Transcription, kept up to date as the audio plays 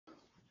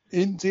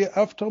In the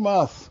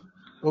aftermath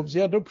of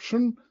the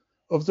adoption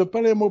of the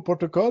Palermo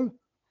Protocol,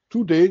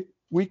 today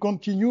we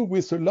continue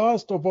with the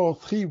last of our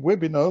 3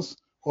 webinars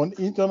on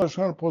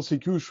international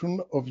prosecution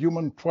of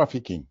human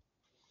trafficking.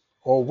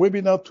 Our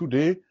webinar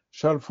today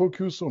shall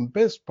focus on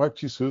best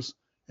practices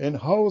and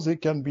how they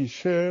can be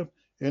shared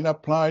and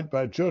applied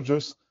by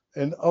judges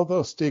and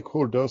other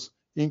stakeholders,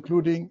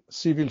 including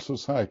civil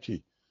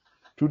society.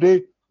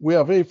 Today, we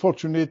are very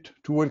fortunate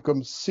to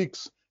welcome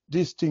 6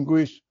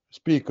 distinguished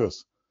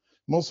speakers.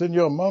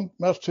 Msgr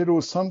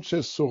Marcelo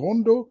Sánchez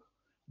Sorondo,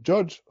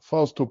 Judge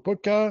Fausto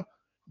Pocar,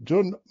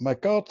 John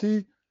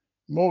McCarthy,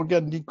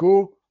 Morgan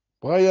Nico,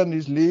 Brian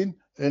Islin,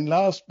 and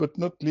last but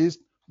not least,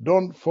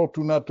 Don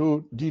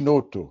Fortunato Di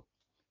Noto.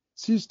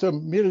 Sister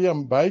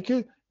Mirjam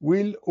Beike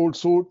will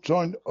also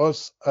join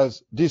us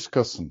as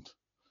discussant.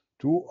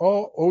 To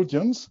our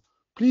audience,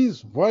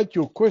 please write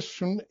your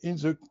question in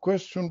the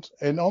questions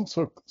and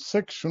answer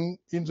section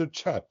in the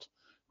chat.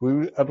 We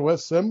will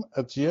address them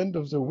at the end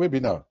of the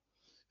webinar.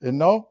 And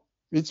now,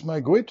 it's my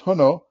great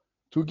honor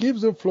to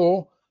give the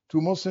floor to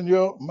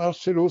Monseigneur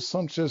Marcelo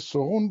Sánchez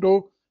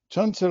Sorondo,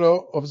 Chancellor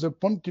of the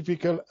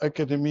Pontifical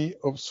Academy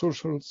of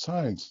Social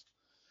Science.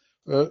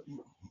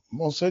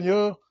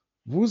 Monseigneur,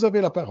 vous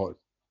avez la parole.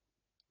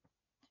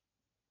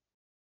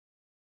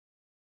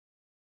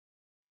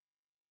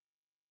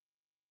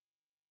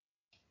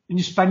 En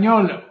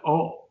espagnol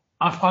ou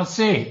en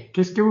français,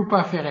 qu'est-ce que vous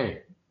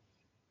préférez?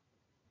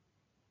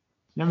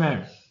 Le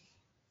même.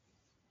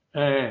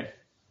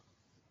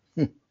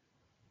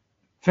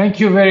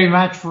 Thank you very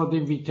much for the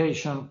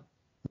invitation.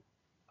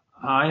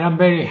 I am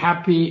very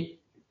happy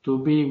to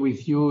be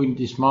with you in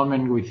this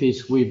moment with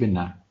this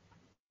webinar.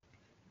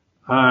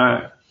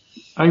 I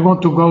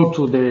want to go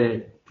to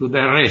the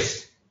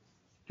rest,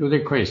 to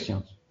the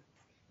questions.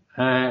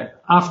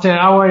 After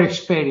our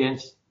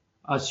experience,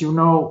 as you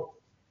know,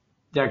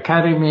 the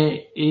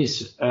Academy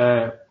is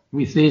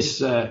with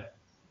this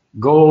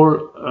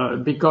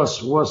goal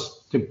because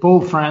was the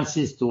Pope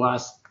Francis to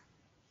ask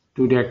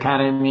to the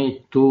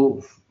Academy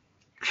to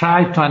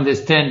try to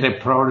understand the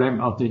problem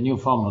of the new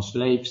form of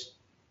slaves.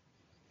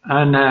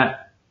 And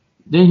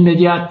then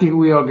immediately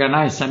we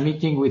organized a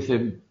meeting with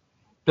the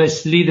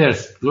best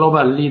leaders,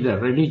 global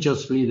leaders,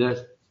 religious leaders,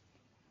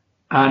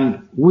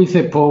 and with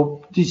the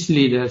Pope, these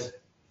leaders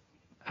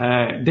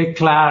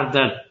declared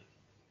that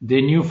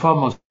the new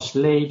form of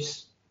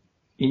slaves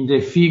in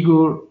the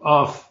figure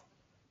of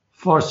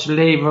forced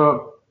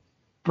labor,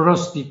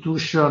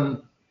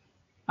 prostitution,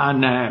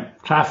 and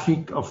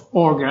traffic of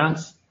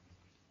organs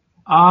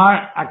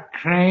are a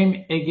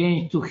crime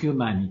against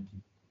humanity.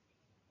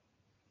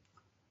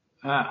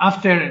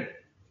 After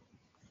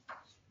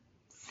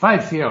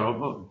 5 years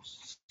or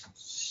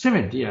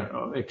 7 years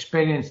of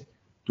experience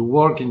to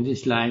work in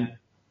this line,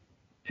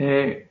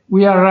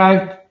 we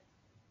arrived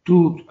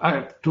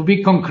to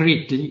be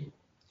concretely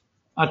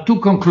at 2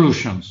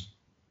 conclusions.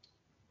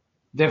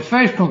 The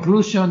first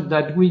conclusion,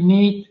 that we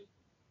need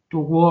to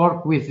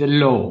work with the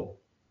law,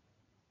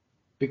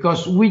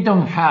 because we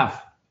don't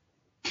have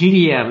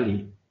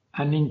clearly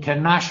an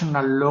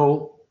international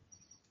law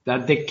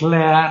that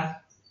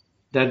declare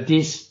that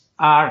these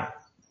are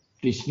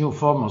this new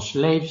form of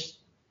slaves.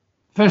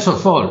 First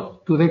of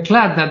all, to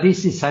declare that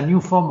this is a new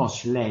form of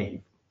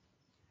slave.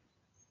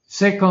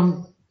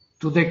 Second,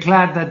 to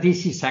declare that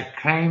this is a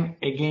crime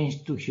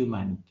against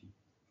humanity.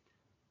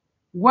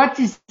 What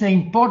is the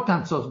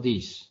importance of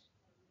this?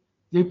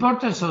 The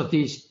importance of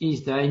this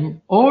is that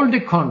in all the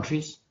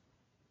countries,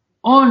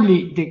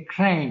 only the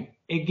crime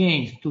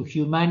against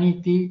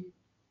humanity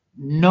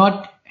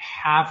not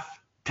have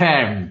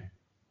term.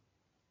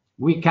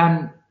 We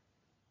can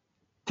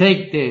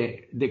take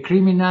the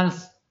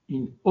criminals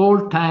in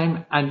all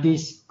time, and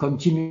this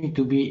continue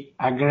to be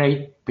a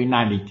great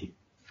penalty.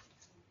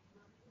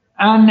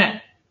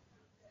 And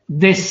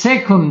the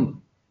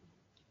second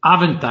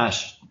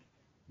advantage,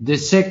 the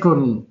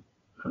second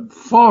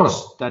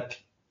force, that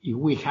if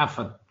we have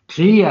a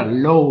clear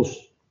laws,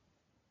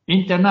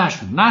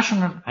 international,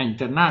 national and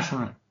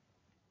international,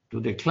 to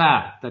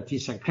declare that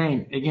it's a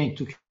crime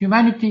against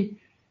humanity,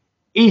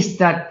 is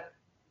that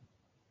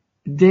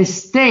the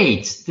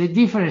states, the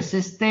different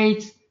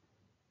states,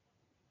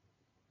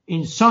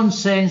 in some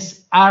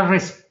sense, are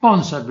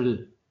responsible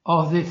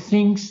of the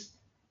things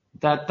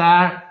that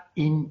are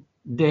in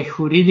the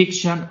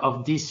jurisdiction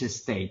of these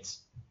states.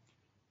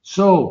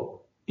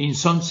 So, in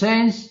some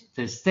sense,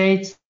 the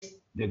states,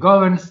 the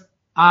governments,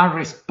 are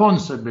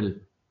responsible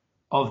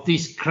of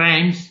these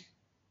crimes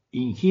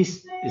in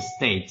his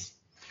states.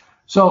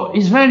 So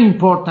it's very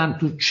important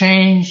to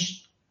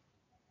change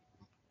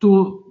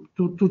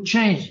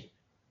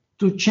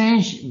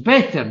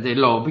better the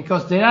law,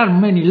 because there are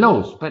many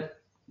laws, but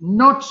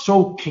not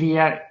so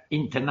clear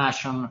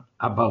international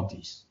about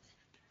this.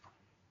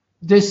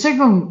 The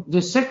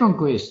second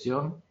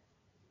question.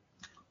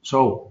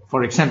 So,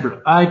 for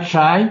example, I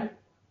try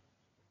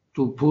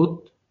to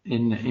put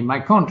in my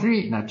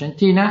country, in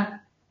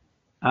Argentina,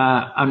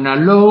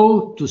 an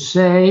law to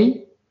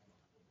say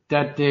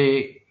that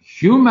the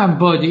human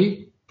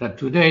body, that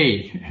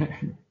today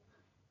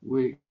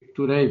we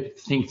today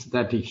think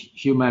that the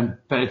human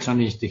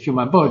person is the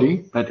human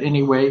body, but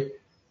anyway,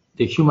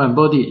 the human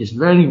body is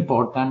very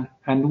important,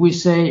 and we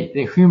say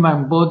the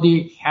human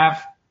body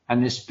have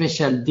a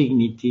special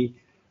dignity.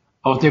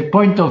 Of the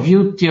point of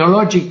view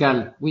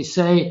theological, we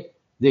say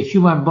the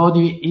human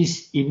body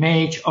is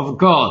image of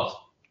God.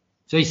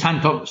 So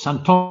St.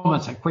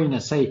 Thomas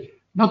Aquinas say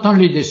not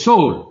only the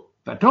soul,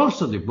 but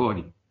also the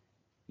body,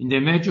 in the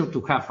measure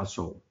to have a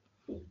soul.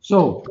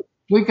 So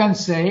we can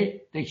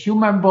say the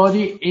human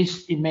body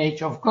is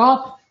image of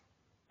God,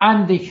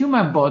 and the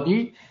human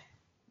body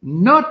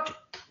not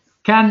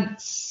can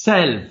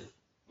self,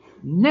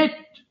 not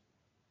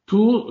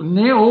to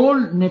ne all,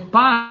 ne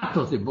part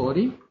of the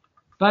body,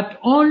 but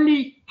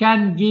only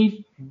can give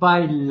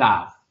by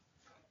love.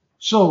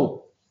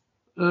 So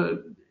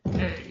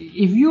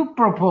if you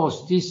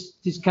propose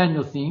this kind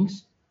of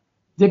things,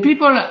 the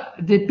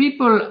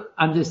people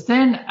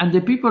understand, and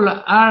the people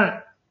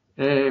are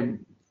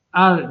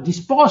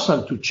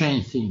disposed to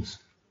change things.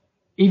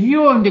 If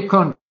you, on the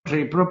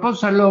contrary,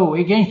 propose a law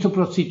against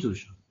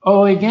prostitution,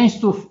 or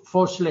against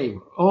forced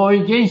labor, or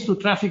against the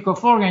traffic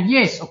of organs,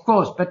 yes, of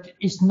course, but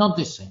it's not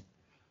the same.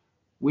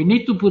 We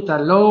need to put a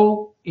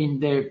law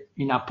in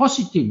a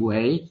positive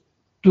way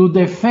to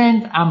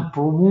defend and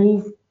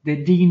promote the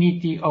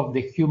dignity of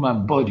the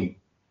human body.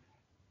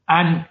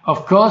 And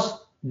of course,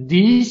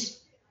 this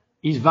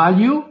is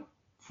value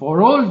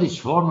for all these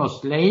former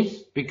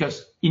slaves,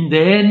 because in the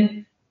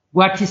end,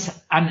 what is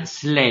a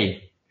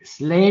slave? A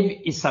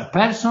slave is a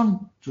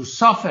person to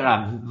suffer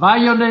a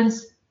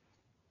violence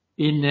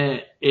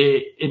and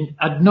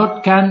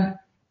not can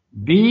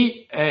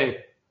be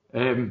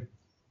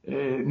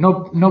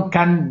not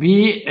can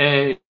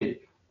be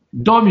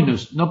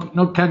dominus,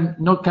 not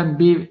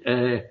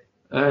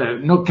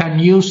can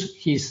use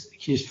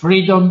his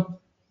freedom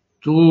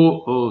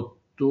to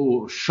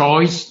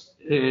choose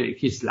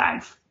his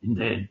life in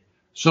the end.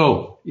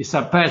 So it's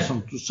a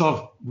person to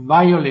suffer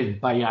violence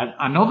by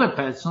another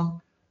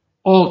person,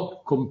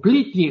 or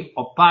completely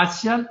or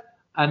partial,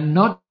 and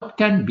not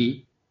can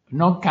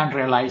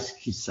realize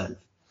himself.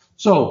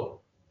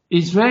 So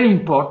it's very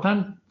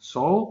important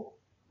to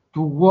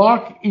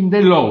work in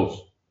the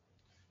laws.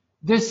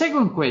 The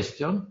second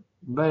question,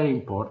 very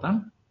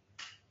important,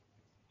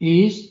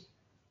 is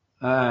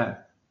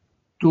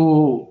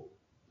to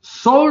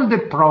solve the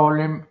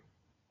problem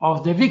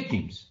of the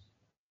victims.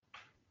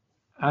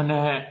 And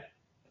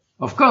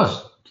of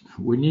course,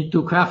 we need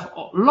to have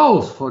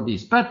laws for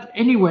this. But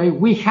anyway,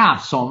 we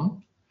have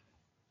some.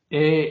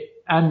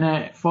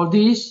 And for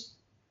this,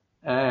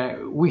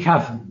 we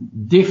have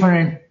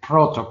different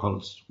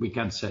protocols, we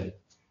can say.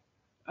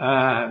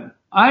 I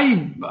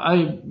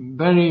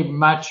very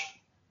much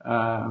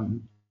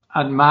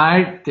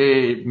admire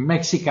the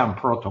Mexican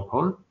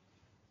protocol,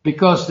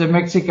 because the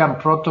Mexican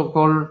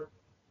protocol,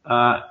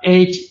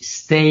 each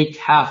state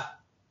have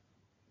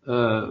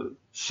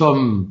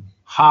some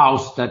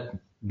house that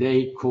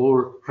they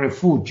call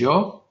refuge,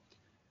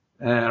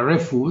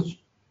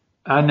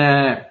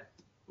 and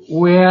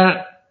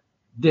where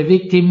the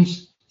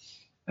victims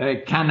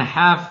can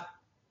have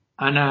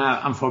an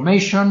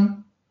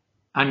information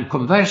and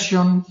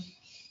conversion,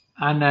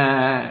 and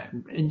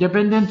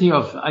independently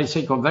of, I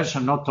say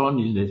conversion not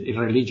only in the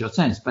religious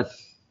sense, but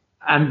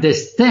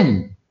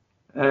understand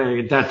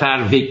that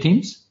are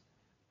victims,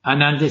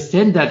 and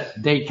understand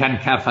that they can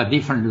have a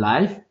different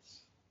life,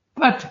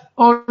 but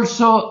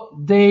also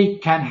they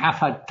can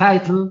have a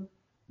title,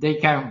 they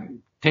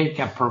can take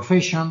a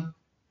profession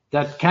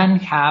that can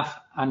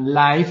have a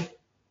life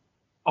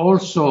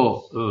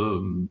also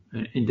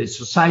in the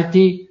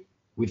society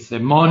with the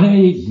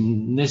money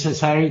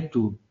necessary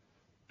to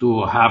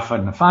have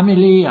a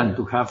family and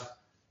to have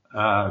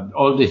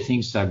all the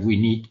things that we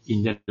need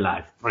in the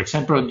life. For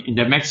example, in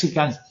the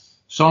Mexicans,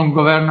 some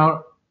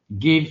governor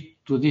give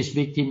to this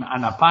victim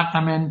an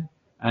apartment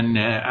and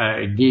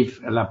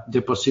give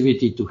the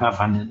possibility to have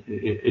an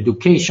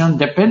education,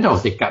 depending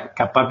on the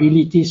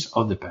capabilities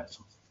of the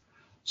person.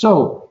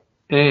 So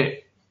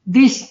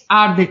these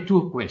are the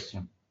two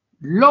questions: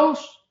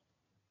 laws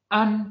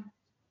and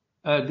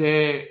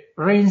the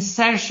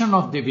reinsertion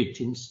of the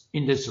victims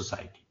in the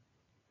society.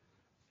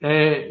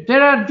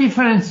 There are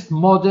different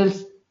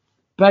models,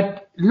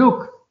 but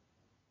look,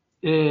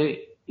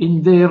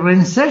 in the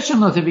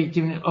reinsertion of the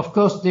victim, of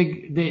course,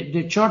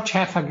 the church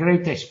have a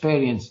great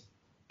experience,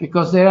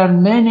 because there are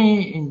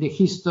many in the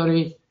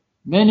history,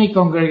 many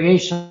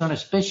congregations,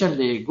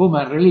 especially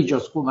the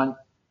religious women,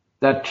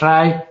 that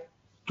try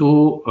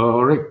to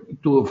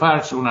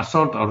fast on a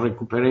sort of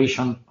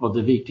recuperation of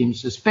the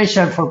victims,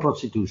 especially for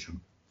prostitution.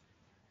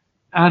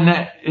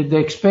 And the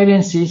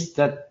experience is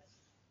that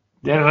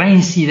the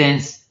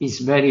reincidence is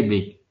very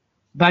big.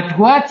 But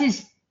what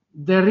is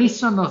the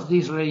reason of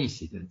this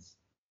reincidence?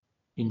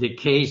 In the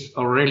case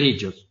of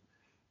religious,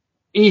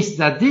 is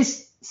that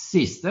these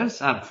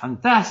sisters are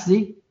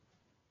fantastic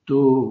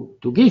to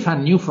give a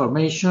new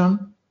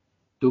formation,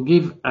 to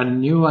give a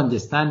new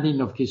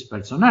understanding of his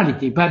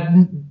personality, but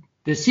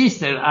the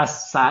sister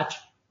as such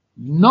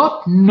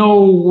not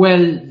know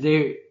well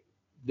the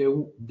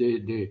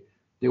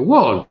the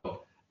world,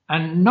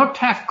 and not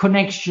have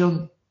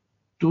connection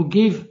to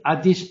give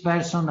at this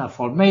person a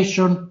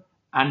formation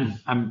and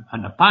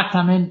an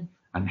apartment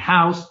and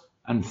house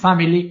and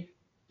family.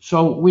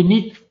 So we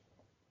need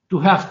to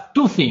have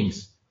two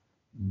things: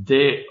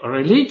 the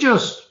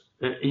religious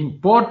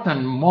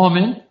important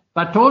moment,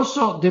 but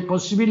also the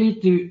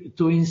possibility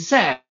to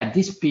insert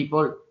these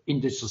people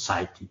in the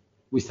society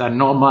with a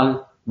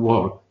normal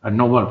work, a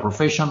normal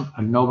profession,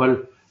 a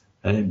normal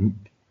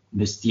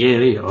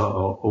Msgr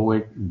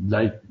or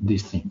like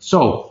these things.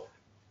 So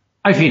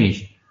I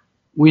finish.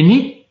 We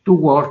need to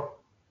work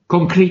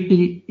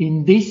concretely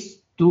in these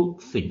two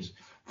things.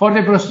 For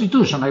the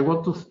prostitution, I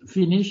want to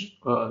finish,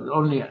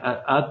 only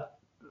add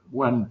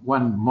one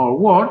more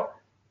word.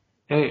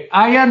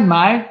 I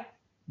admire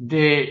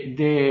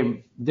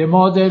the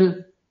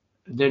model,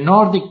 the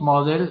Nordic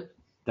model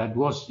that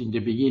was in the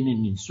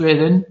beginning in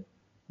Sweden,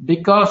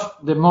 because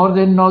the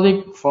modern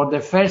Nordic for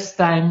the first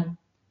time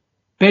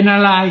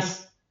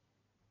penalized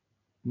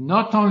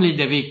not only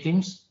the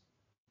victims,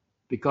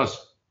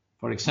 because,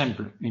 for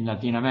example, in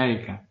Latin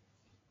America,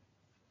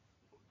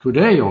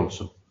 today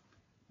also,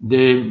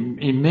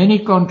 in many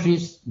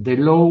countries, the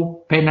law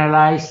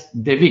penalized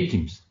the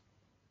victims.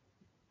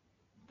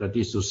 That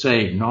is to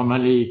say,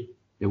 normally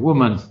the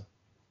women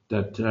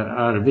that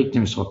are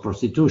victims of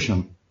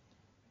prostitution.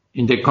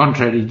 In the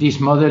contrary, this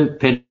model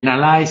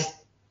penalized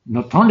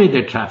not only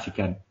the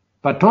trafficker,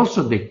 but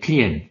also the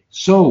client.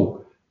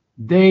 So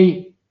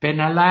they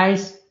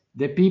penalize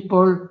the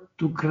people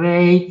to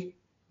create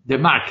the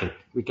market,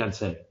 we can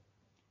say.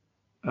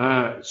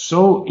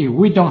 So if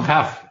we don't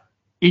have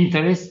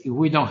interest, if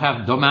we don't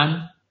have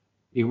demand,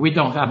 if we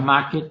don't have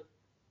market,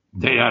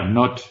 they are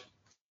not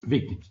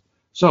victims.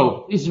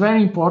 So it's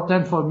very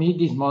important for me,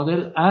 this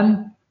model,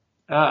 and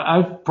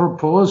I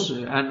propose,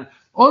 and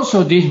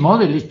also this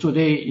model is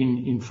today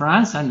in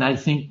France, and I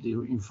think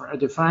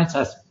the France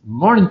has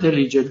more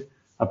intelligent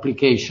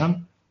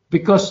application,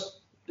 because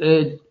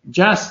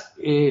just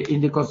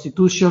in the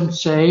Constitution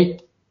say,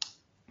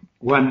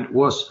 one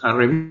was a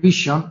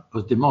revision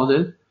of the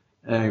model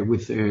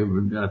with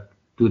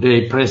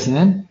today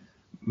President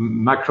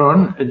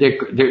Macron,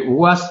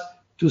 was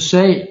to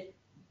say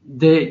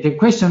the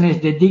question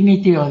is the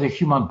dignity of the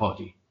human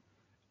body,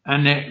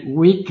 and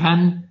we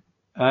can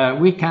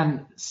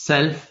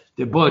sell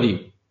the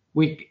body.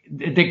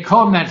 The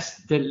commerce,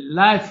 the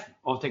life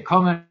of the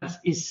commerce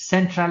is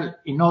central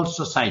in all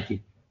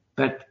society,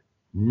 but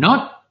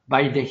not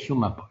by the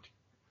human body.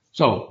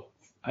 So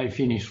I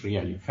finish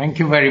really. Thank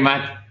you very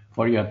much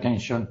for your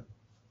attention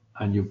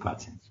and your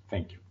patience.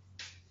 Thank you.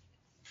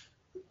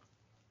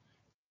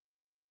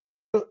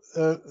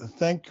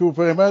 Thank you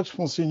very much,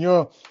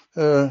 Monsignor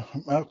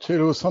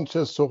Marcelo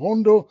Sánchez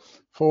Sorondo,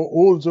 for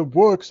all the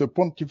work the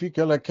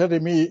Pontifical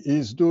Academy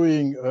is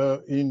doing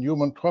in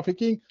human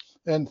trafficking.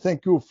 And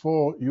thank you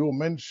for your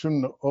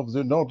mention of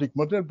the Nordic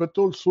model, but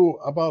also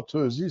about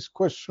this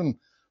question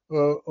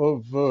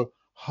of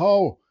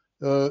how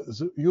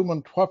the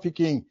human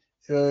trafficking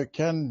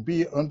can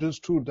be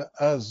understood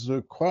as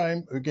a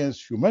crime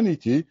against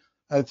humanity.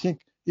 I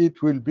think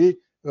it will be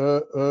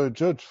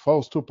Judge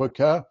Fausto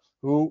Pocar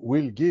who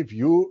will give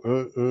you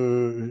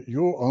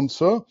your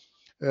answer.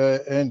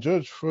 And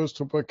Judge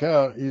Fausto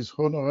Pocar is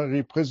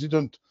Honorary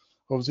President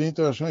of the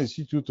International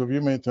Institute of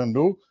Humanitarian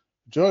Law,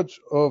 Judge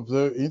of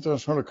the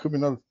International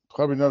Criminal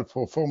Tribunal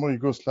for former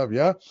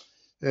Yugoslavia,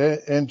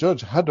 and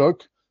Judge ad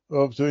hoc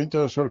of the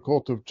International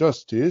Court of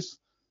Justice.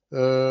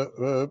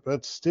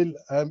 But still,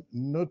 I'm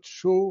not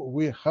sure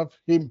we have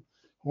him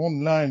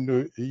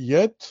online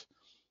yet.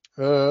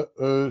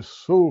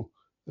 So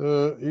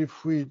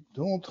if we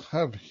don't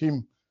have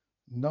him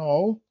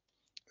now,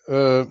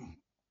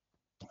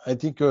 I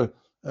think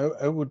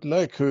I would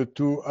like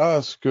to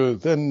ask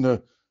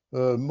then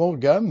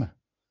Morgan.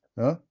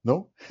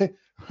 No?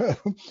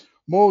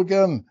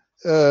 Morgan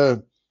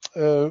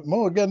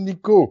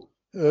Nico,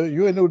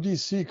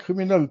 UNODC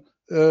Criminal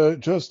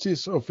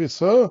Justice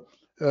Officer.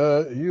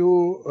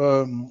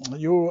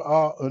 You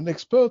are an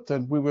expert,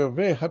 and we were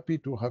very happy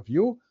to have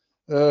you.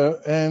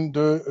 And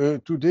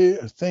today,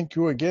 thank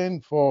you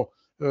again for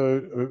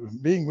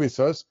being with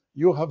us.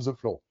 You have the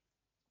floor.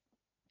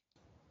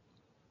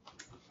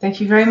 Thank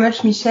you very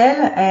much,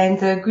 Michel,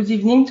 and good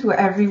evening to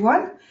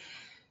everyone.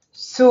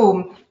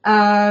 So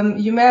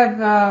you may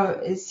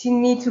have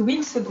seen me 2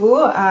 weeks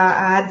ago.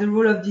 I had the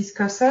role of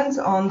discussant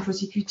on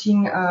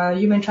prosecuting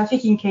human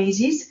trafficking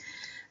cases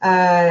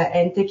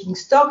and taking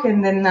stock,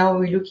 and then now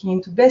we're looking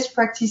into best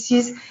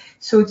practices.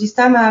 So this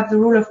time I have the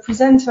role of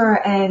presenter,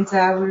 and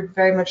I would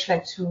very much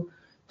like to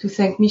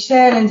thank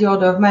Michel and the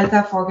Order of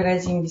Malta for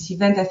organizing this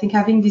event. I think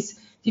having these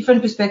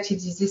different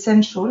perspectives is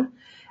essential.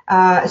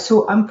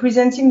 So I'm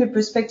presenting the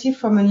perspective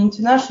from an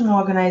international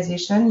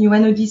organization.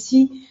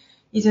 UNODC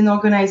is an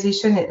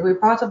organization, we're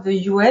part of the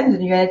UN,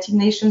 the United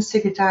Nations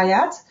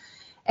Secretariat,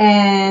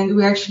 and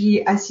we're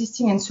actually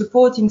assisting and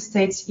supporting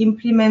states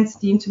implement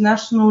the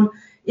international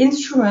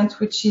instrument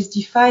which is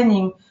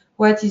defining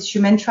what is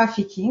human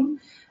trafficking.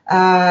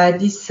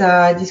 this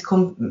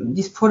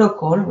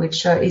protocol,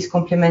 which is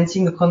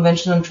complementing the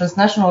Convention on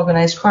Transnational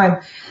Organized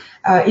Crime,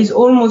 is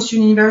almost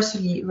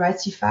universally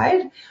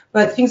ratified,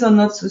 but things are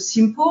not so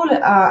simple.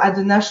 At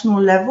the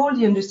national level,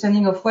 the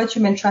understanding of what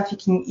human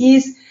trafficking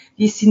is,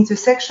 this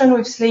intersection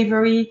with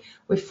slavery,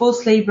 with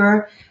forced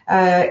labor,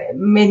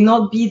 may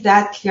not be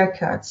that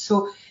clear-cut.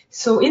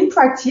 So in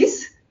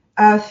practice,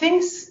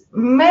 things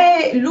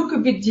may look a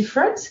bit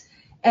different,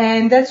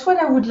 and that's what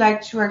I would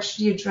like to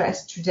actually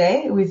address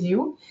today with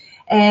you.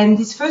 And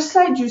this first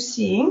slide you're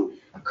seeing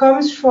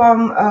comes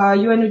from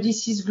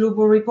UNODC's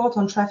Global Report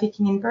on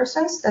Trafficking in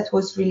Persons that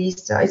was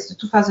released. It's the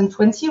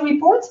 2020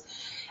 report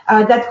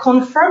that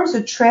confirms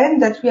a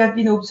trend that we have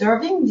been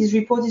observing. This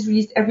report is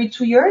released every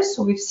 2 years,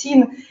 so we've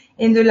seen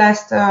in the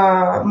last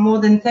more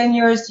than 10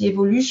 years the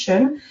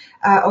evolution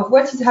of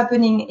what is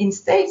happening in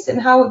states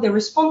and how they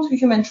respond to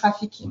human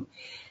trafficking.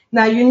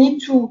 Now, you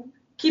need to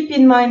keep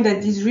in mind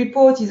that this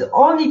report is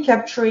only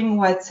capturing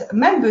what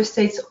member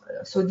states,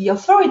 so the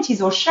authorities,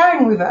 are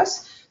sharing with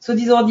us. So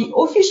these are the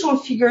official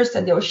figures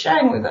that they are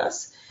sharing with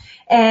us.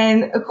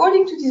 And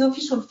according to these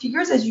official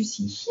figures, as you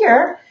see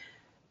here,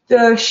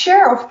 the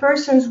share of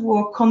persons who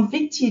are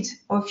convicted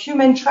of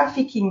human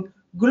trafficking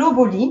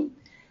globally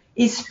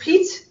is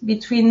split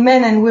between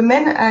men and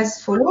women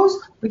as follows,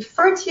 with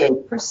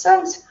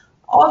 38%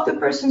 of the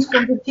persons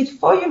convicted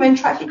for human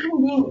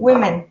trafficking being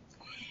women.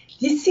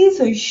 This is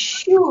a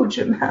huge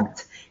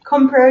amount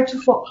compared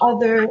to for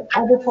other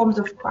forms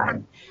of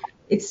crime.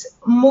 It's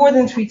more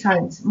than 3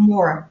 times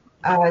more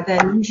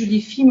than usually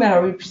female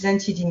are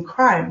represented in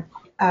crime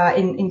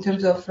in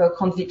terms of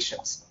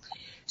convictions.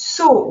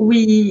 So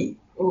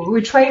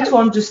we're trying to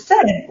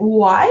understand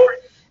why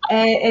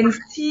and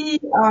see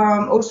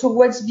also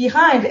what's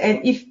behind,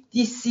 and if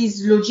this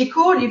is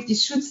logical, if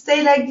this should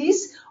stay like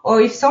this, or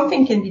if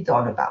something can be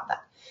done about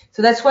that.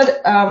 So that's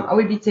what I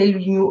will be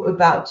telling you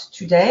about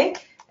today.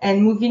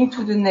 And moving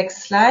to the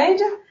next slide.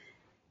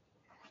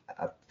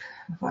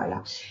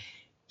 Voila.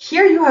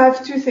 Here you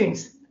have 2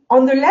 things.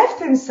 On the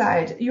left-hand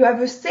side, you have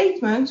a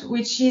statement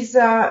which is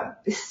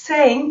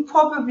saying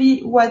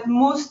probably what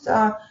most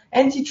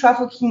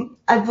anti-trafficking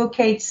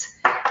advocates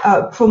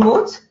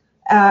promote,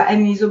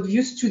 and is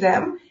obvious to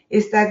them,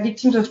 is that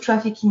victims of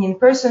trafficking in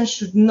persons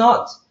should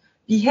not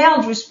be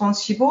held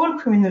responsible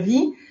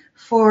criminally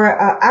for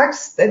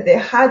acts that they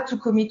had to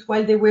commit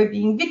while they were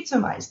being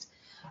victimized,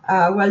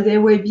 while they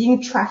were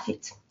being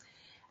trafficked.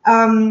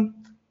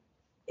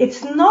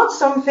 It's not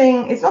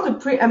something, it's not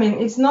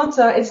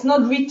it's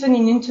not written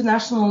in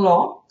international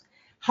law.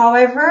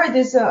 However,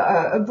 there's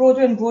a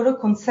broader and broader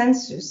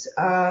consensus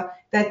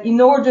that in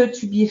order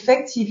to be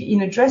effective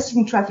in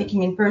addressing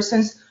trafficking in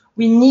persons,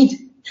 we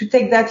need to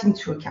take that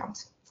into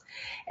account.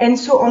 And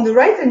so on the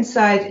right-hand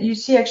side, you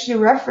see actually a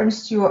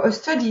reference to a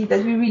study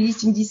that we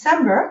released in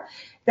December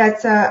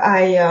that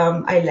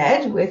I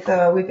led with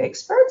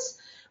experts,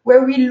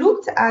 where we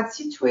looked at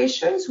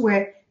situations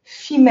where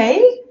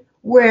female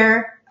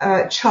were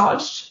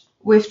charged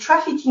with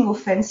trafficking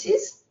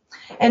offenses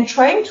and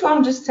trying to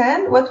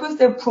understand what was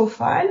their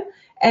profile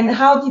and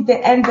how did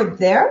they end up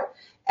there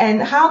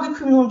and how the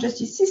criminal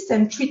justice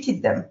system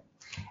treated them.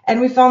 And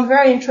we found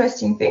very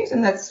interesting things,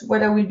 and that's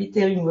what I will be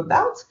telling you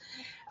about.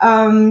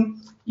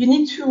 You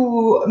need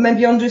to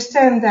maybe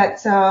understand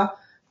that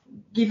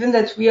given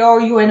that we are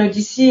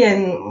UNODC,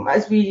 and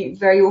as we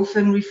very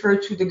often refer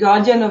to the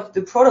guardian of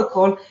the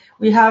protocol,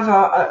 we have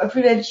a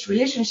privileged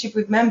relationship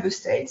with member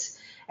states,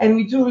 and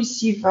we do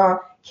receive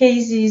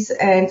cases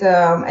and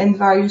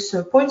various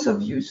points of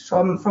view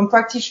from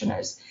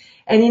practitioners.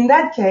 And in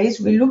that case,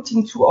 we looked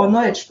into our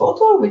knowledge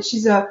portal, which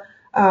is a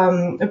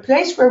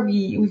place where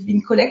we've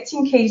been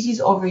collecting cases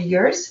over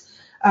years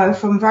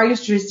from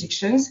various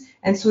jurisdictions,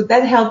 and so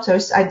that helped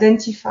us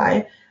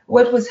identify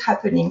what was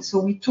happening. So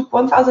we took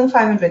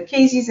 1,500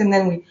 cases, and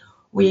then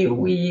we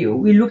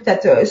looked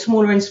at a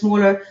smaller and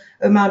smaller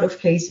amount of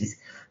cases.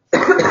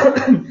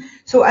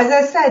 So as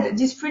I said,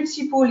 this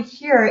principle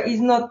here is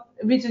not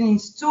written in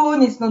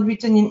stone, it's not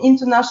written in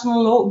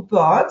international law,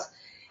 but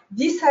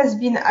this has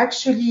been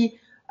actually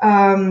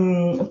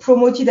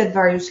promoted at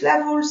various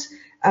levels.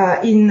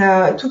 In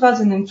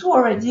 2002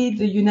 already,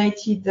 the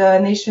United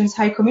Nations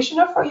High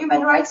Commissioner for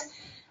Human Rights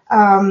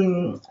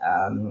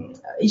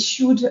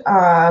issued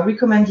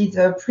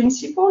recommended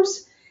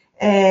principles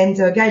and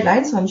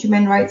guidelines on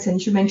human rights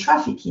and human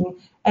trafficking,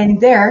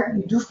 and there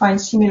you do find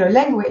similar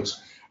language.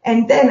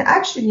 And then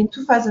actually in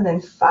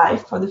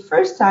 2005, for the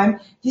first time,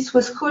 this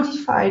was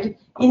codified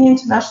in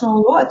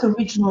international law at a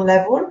regional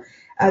level.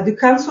 The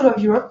Council of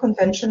Europe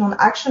Convention on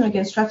Action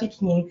Against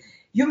Trafficking in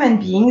Human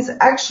Beings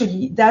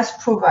actually does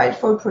provide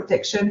for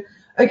protection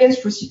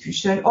against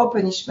prosecution or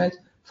punishment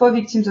for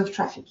victims of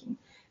trafficking.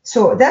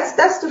 So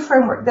that's the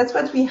framework. That's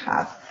what we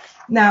have.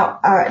 Now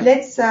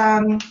let's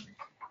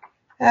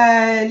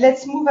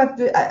move up.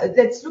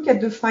 Let's look at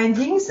the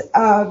findings.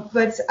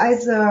 But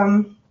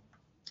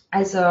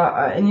as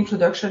an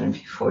introduction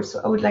before,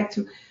 so I would like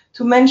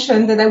to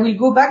mention that I will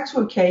go back to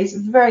a case, a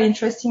very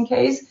interesting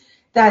case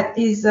that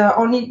is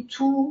only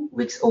 2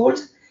 weeks old.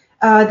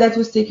 that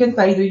was taken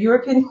by the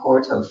European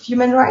Court of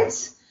Human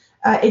Rights,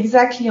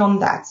 exactly on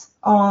that,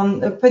 on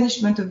the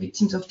punishment of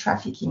victims of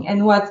trafficking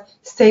and what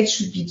states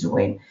should be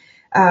doing.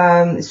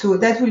 So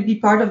that will be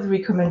part of the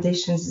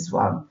recommendations as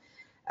well.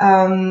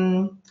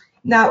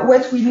 Now,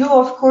 what we know,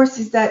 of course,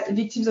 is that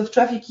victims of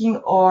trafficking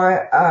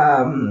are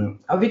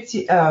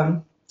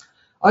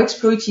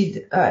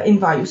exploited in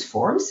various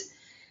forms.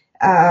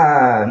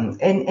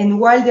 And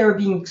while they're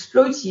being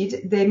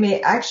exploited, they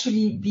may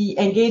actually be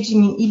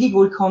engaging in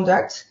illegal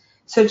conduct,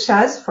 such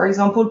as, for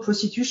example,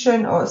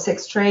 prostitution or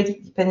sex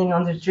trade, depending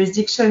on the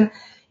jurisdiction,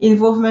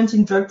 involvement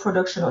in drug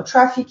production or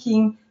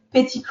trafficking,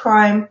 petty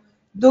crime,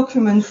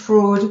 document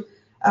fraud,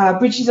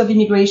 breaches of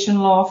immigration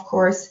law, of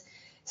course.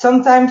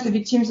 Sometimes the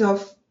victims are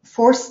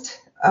forced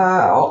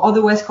or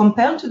otherwise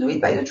compelled to do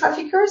it by the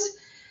traffickers.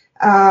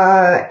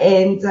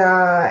 And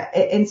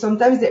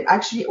sometimes they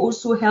actually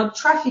also help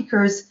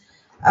traffickers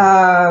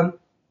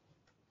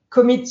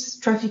commit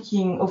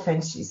trafficking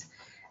offenses.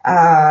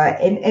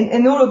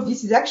 And all of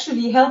this is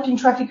actually helping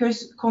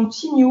traffickers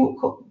continue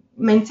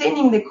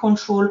maintaining the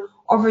control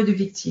over the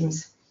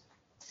victims.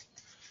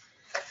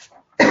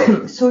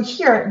 So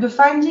here, the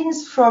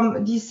findings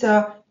from this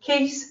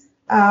case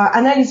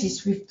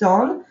analysis we've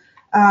done,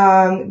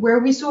 where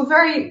we saw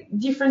very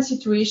different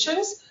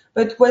situations,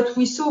 but what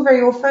we saw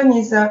very often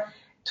is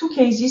two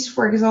cases.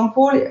 For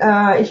example,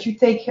 if you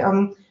take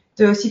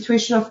the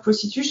situation of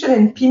prostitution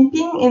and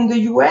pimping in the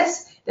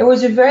US, there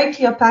was a very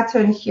clear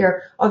pattern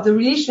here of the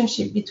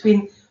relationship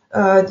between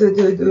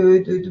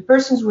the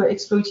persons who were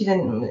exploited,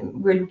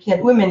 and we're looking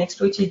at women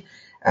exploited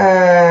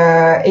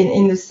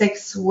in the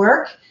sex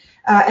work,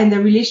 and the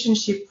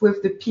relationship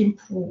with the pimp,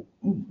 who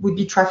would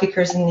be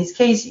traffickers in these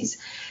cases.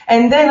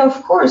 And then,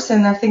 of course,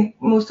 and I think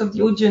most of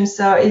the audience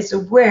is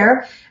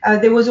aware,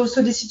 there was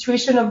also the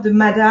situation of the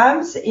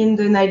madams in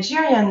the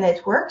Nigerian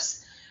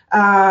networks,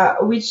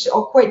 which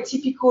are quite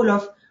typical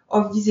of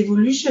this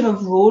evolution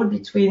of role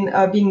between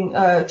being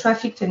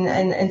trafficked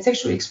and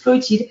sexually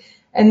exploited,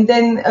 and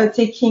then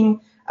taking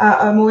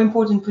a more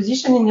important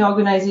position in the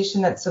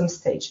organization at some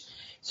stage.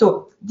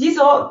 So these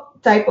are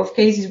type of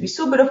cases we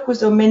saw, but of course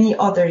there are many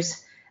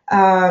others.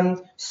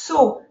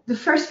 So the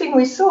first thing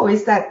we saw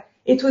is that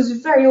it was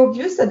very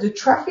obvious that the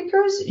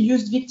traffickers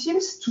used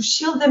victims to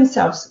shield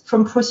themselves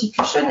from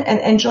prosecution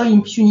and enjoy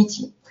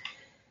impunity.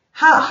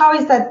 How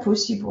is that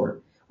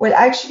possible? Well,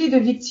 actually, the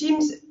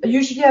victims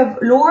usually have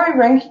lower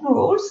ranking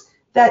roles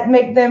that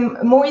make them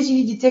more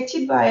easily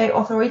detected by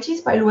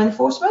authorities, by law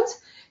enforcement.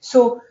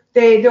 So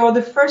they are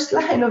the first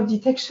line of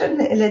detection,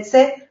 let's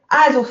say,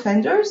 as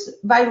offenders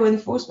by law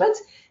enforcement.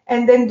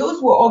 And then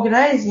those who are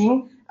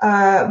organizing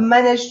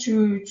manage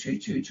to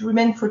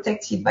remain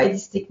protected by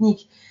this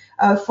technique.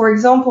 For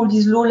example,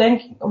 these low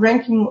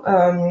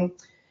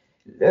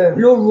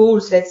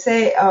roles, let's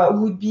say,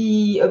 would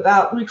be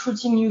about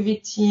recruiting new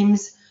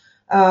victims,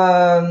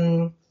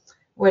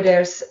 where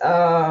there's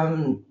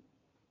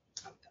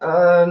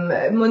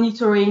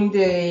monitoring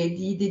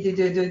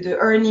the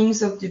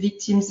earnings of the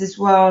victims as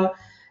well,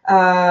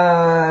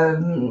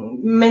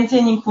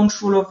 maintaining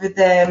control over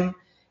them,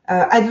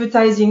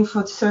 advertising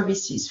for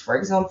services, for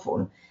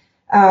example.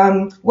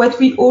 What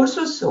we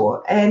also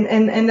saw,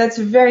 and that's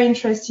a very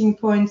interesting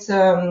point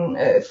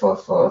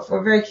for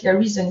a very clear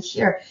reason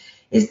here,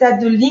 is that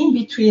the link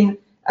between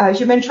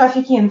human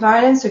trafficking and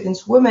violence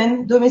against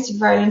women, domestic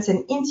violence,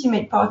 and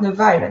intimate partner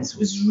violence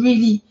was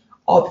really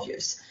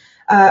obvious.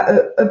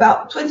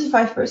 About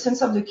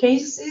 25% of the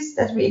cases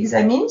that we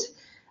examined,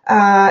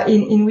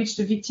 in which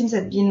the victims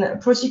had been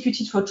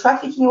prosecuted for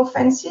trafficking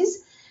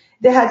offenses,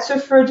 they had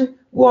suffered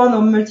one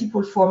or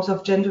multiple forms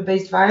of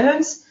gender-based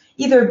violence,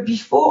 either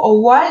before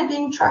or while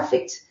being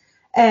trafficked,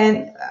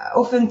 and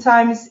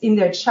oftentimes in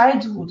their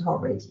childhood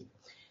already.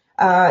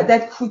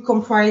 That could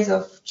comprise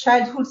of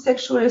childhood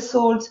sexual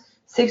assault,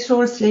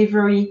 sexual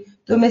slavery,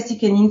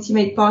 domestic and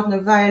intimate partner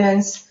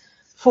violence,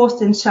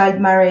 forced and child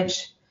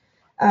marriage.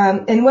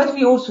 And what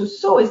we also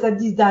saw is that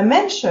these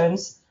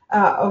dimensions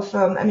at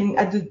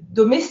the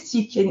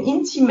domestic and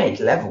intimate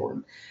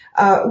level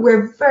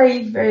were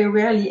very, very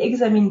rarely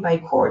examined by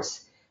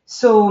courts.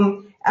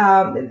 So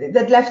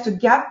that left a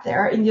gap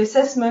there in the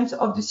assessment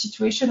of the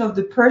situation of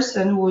the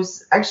person who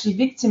was actually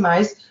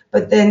victimized,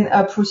 but then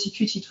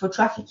prosecuted for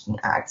trafficking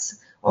acts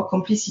or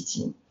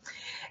complicity.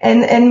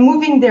 And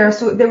moving there,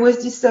 so there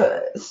was this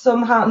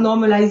somehow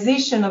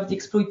normalization of the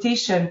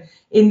exploitation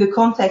in the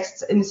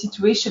context and the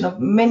situation of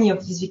many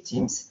of these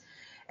victims.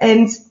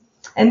 And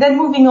then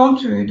moving on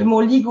to the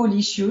more legal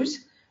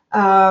issues,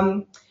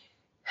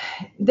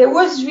 there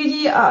was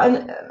really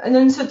an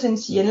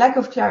uncertainty and lack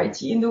of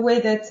clarity in the way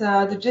that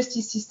the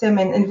justice system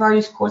and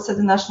various courts at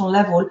the national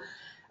level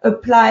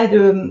apply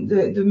the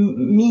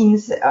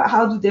means.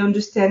 How do they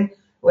understand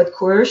what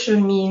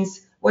coercion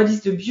means? What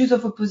is the abuse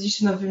of a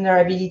position of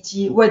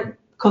vulnerability? What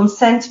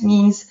consent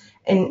means?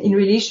 And in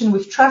relation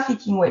with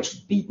trafficking, where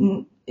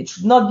it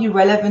should not be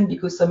relevant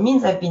because some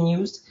means have been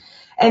used,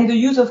 and the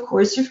use of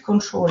coercive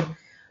control.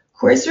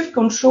 Coercive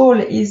control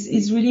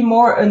is really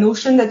more a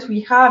notion that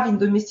we have in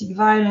domestic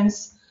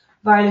violence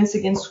violence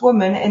against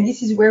women. And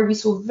this is where we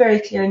saw very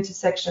clear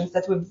intersections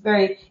that were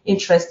very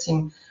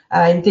interesting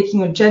in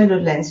taking a gender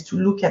lens to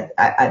look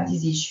at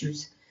these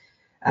issues.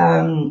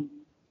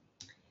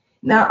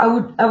 Now,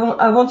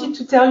 I wanted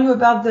to tell you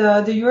about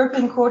the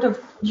European Court of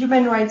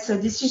Human Rights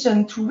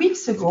decision 2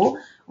 weeks ago,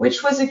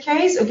 which was a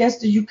case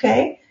against the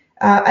UK.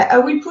 I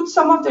will put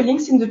some of the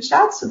links in the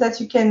chat so that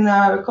you can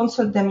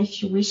consult them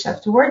if you wish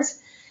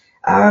afterwards.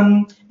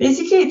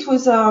 Basically, it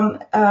was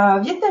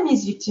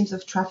Vietnamese victims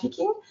of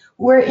trafficking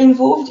who were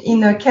involved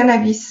in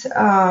cannabis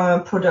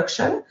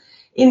production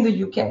in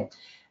the UK.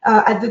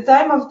 At the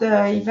time of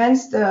the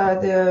events,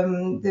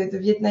 the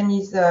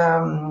Vietnamese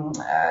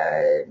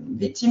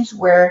victims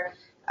were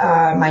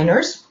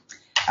minors,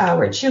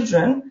 were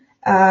children.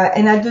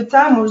 And at the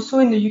time also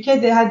in the UK,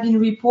 there had been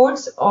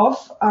reports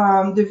of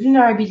the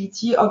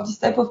vulnerability of this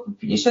type of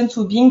population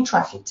to being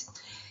trafficked.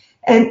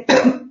 And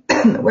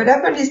what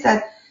happened is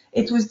that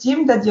it was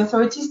deemed that the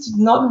authorities did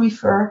not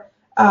refer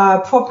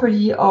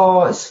properly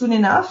or soon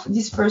enough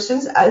these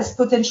persons as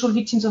potential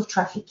victims of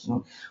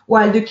trafficking,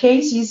 while the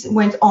cases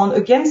went on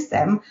against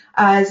them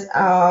as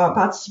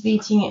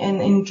participating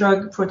in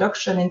drug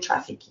production and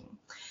trafficking.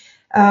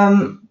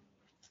 What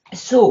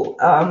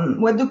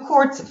the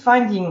court's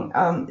finding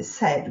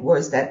said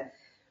was that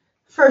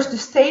first, the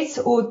states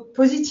owed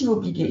positive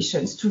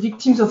obligations to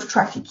victims of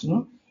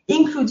trafficking,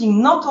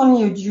 including not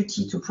only a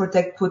duty to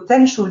protect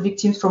potential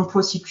victims from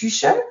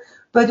prosecution,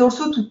 but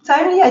also to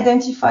timely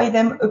identify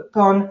them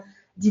upon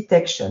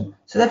detection.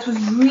 So that was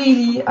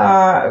really,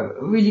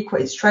 really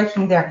quite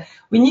striking there.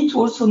 We need to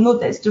also note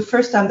that it's the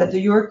first time that the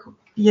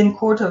European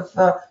Court of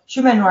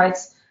Human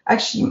Rights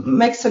actually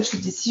makes such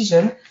a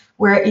decision,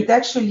 where it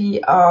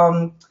actually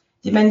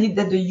demanded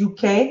that the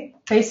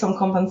UK pay some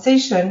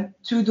compensation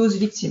to those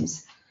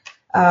victims.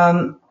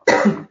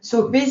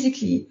 So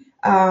basically,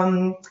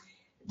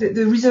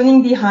 the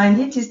reasoning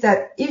behind it is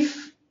that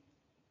if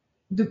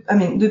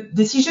the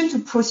decision to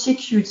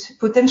prosecute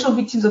potential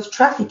victims of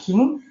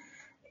trafficking,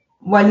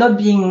 while not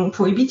being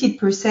prohibited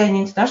per se in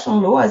international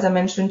law, as I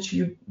mentioned to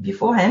you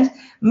beforehand,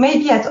 may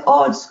be at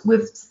odds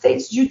with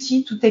states'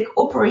 duty to take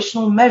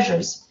operational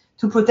measures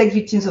to protect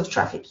victims of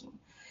trafficking.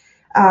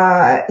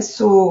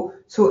 So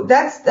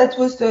that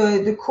was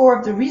the core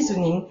of the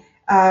reasoning,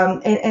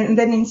 and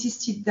then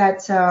insisted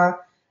that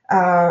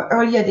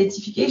early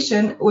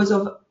identification was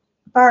of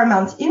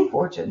paramount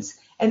importance.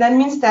 And that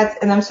means that,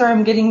 and I'm sorry,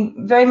 I'm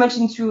getting very much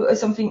into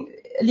something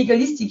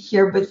legalistic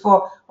here, but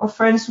for our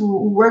friends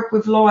who work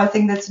with law, I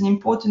think that's an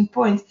important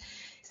point,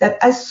 is that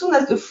as soon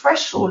as the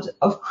threshold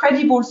of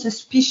credible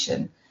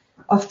suspicion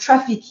of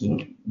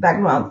trafficking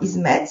background is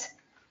met,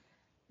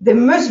 there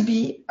must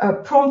be a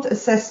prompt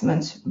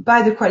assessment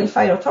by the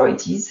qualified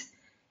authorities.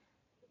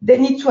 They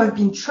need to have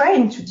been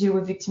trained to deal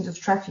with victims of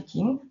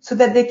trafficking so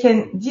that they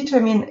can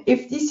determine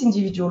if this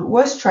individual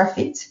was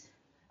trafficked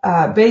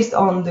based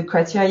on the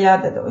criteria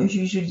that are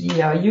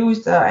usually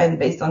used and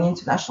based on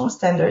international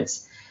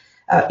standards,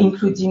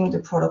 including the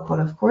protocol,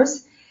 of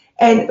course.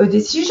 And a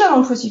decision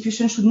on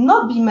prosecution should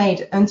not be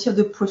made until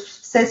the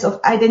process of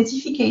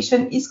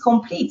identification is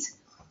complete.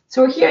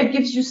 So here it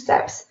gives you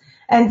steps.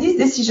 And this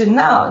decision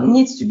now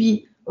needs to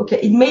be,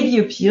 okay, it may be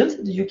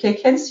appealed. The UK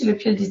can still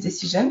appeal this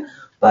decision,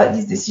 but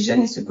this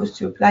decision is supposed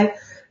to apply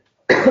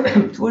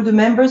to all the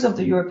members of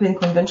the European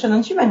Convention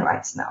on Human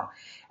Rights now,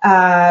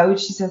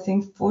 which is, I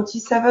think,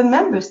 47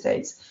 member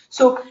states.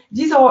 So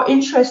these are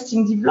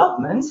interesting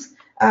developments,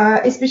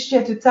 especially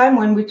at a time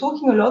when we're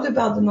talking a lot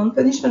about the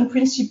non-punishment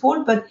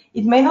principle, but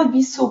it may not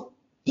be so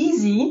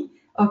easy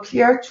or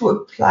clear to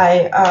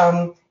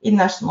apply in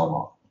national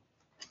law.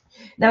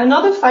 Now,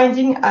 another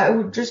finding I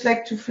would just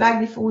like to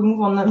flag before we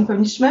move on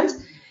non-punishment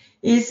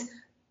is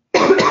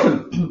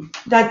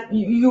that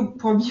you're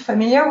probably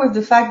familiar with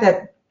the fact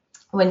that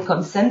when it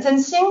comes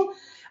sentencing,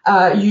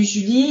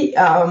 usually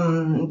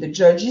the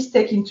judges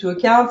take into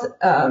account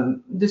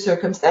the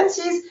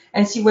circumstances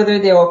and see whether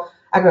they are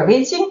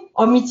aggravating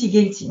or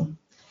mitigating.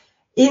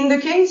 In the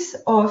case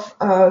of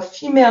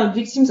female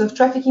victims of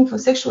trafficking for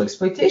sexual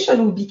exploitation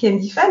who became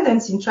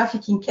defendants in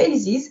trafficking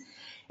cases,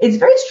 it's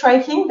very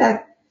striking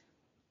that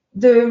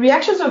the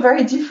reactions are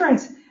very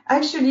different.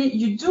 Actually,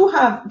 you do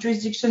have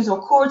jurisdictions or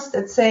courts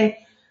that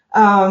say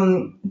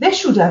they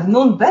should have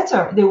known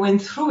better. They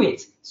went through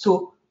it.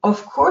 So,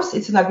 of course,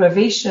 it's an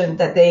aggravation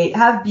that they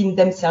have been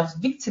themselves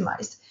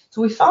victimized.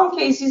 So we found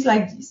cases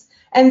like this.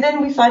 And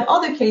then we find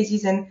other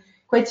cases, and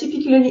quite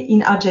typically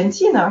in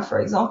Argentina,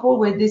 for example,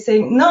 where they say,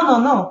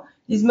 no,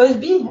 this must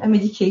be a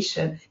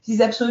medication. This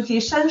is absolutely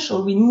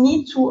essential. We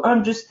need to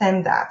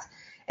understand that.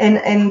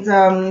 And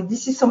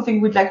this is something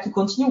we'd like to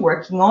continue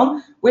working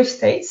on with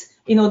states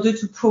in order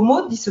to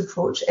promote this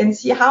approach and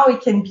see how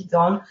it can be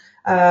done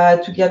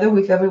together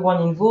with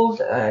everyone involved,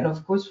 and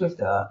of course with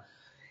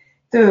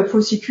the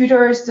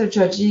prosecutors, the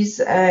judges,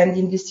 and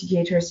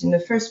investigators in the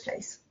first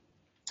place.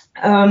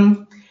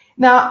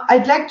 Now,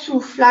 I'd like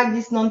to flag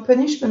this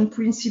non-punishment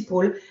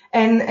principle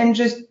and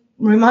just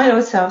remind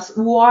ourselves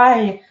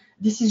why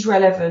this is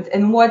relevant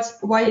and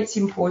why it's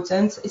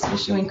important,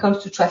 especially when it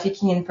comes to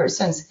trafficking in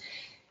persons.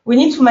 we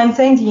need to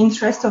maintain the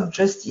interest of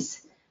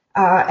justice.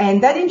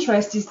 And that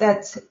interest is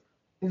that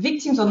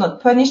victims are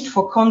not punished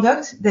for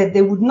conduct that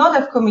they would not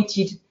have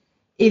committed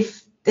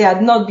if they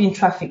had not been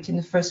trafficked in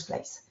the first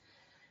place.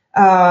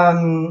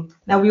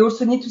 Now, we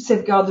also need to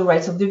safeguard the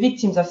rights of the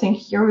victims. I think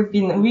here we've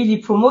been really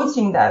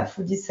promoting that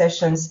through these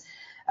sessions.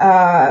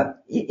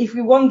 If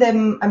we want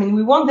them,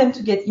 we want them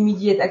to get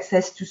immediate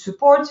access to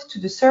support, to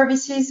the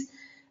services,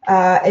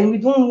 and we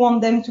don't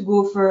want them to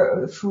go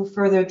through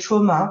further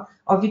trauma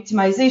or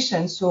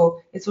victimization.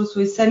 So it's also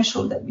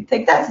essential that we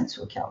take that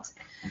into account.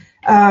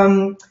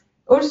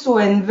 Also,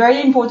 and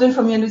very important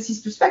from UNODC's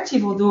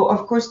perspective, although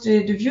of course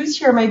the views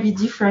here may be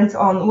different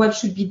on what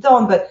should be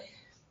done, but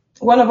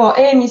one of our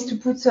aims is to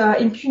put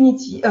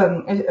impunity,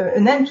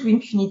 an end to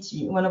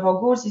impunity. One of our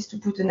goals is to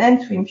put an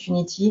end to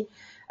impunity.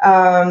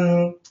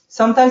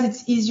 Sometimes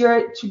it's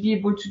easier to be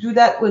able to do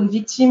that when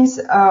victims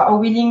are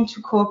willing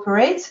to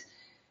cooperate.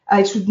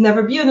 It should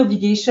never be an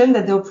obligation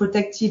that they're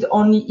protected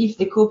only if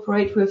they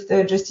cooperate with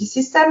the justice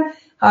system.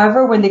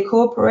 However, when they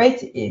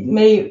cooperate, it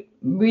may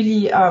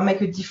really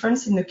make a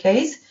difference in the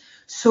case.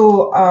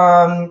 So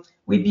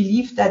we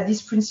believe that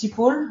this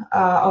principle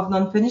of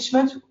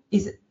non-punishment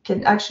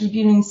can actually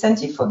be an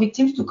incentive for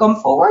victims to come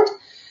forward,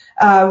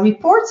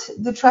 report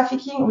the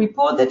trafficking,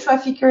 report the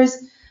traffickers,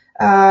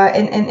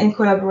 and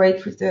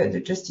collaborate with the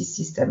justice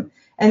system.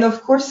 And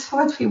of course,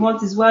 what we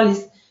want as well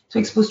is to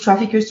expose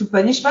traffickers to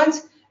punishment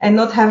and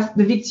not have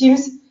the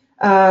victims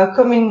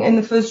coming in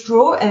the first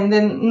row and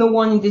then no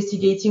one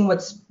investigating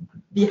what's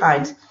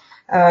behind.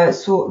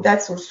 So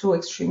that's also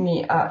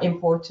extremely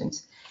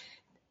important.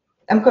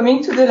 I'm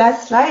coming to the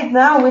last slide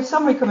now with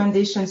some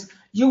recommendations.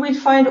 You will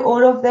find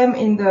all of them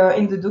in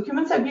the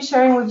documents I'll be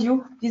sharing with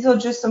you. These are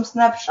just some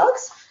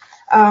snapshots.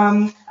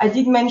 I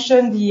did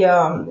mention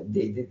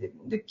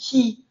the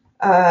key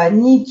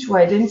need to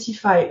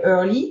identify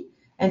early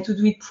and to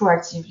do it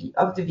proactively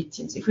of the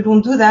victims. If we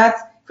don't do that,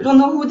 if we don't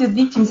know who the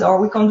victims are,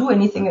 we can't do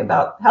anything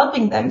about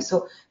helping them.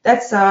 So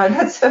that's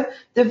the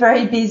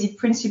very basic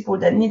principle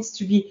that needs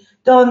to be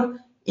done,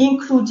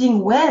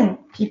 including when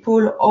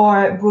people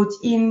are brought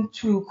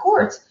into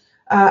court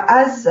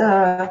as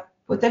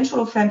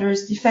potential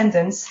offenders,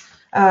 defendants.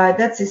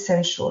 That's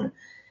essential.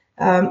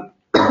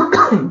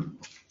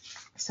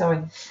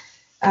 Sorry.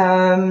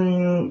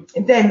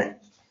 Then,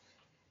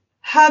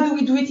 how do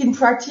we do it in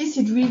practice?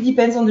 It really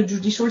depends on the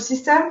judicial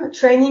system.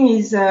 Training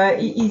is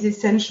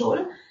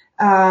essential.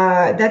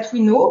 That we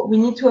know. We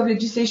need to have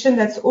legislation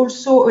that's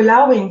also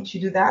allowing to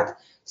do that.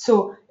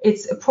 So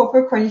it's a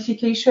proper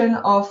qualification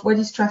of what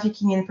is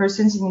trafficking in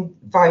persons in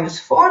various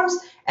forms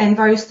and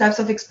various types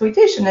of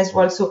exploitation as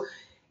well. So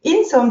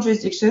in some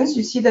jurisdictions,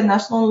 you see the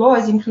national law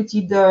has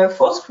included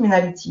forced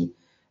criminality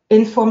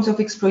in forms of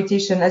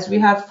exploitation, as we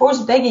have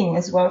forced begging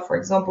as well. For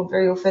example,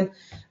 very often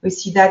we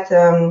see that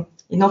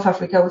in North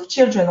Africa with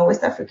children, or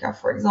West Africa,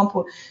 for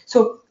example.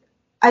 So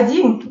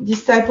adding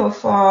this type of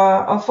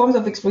forms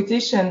of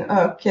exploitation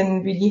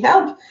can really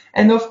help.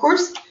 And of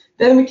course,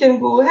 then we can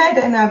go ahead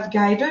and have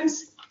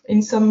guidance.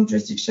 In some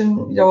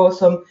jurisdiction, there are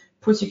some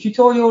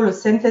prosecutorial or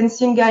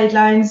sentencing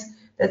guidelines.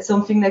 That's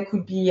something that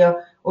could be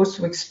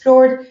also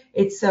explored.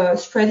 It's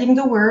spreading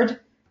the word,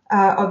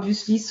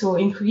 obviously, so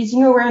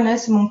increasing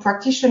awareness among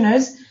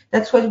practitioners.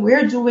 That's what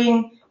we're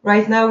doing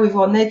right now with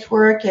our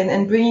network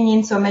and bringing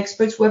in some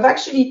experts who have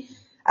actually,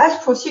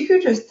 as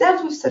prosecutors,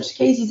 dealt with such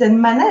cases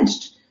and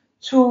managed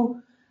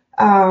to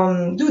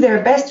do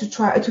their best to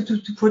try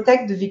to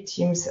protect the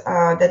victims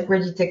that were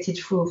detected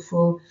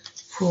through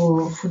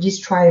these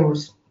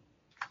trials.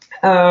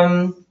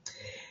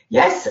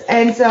 Yes,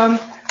 and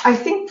I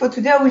think for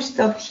today I will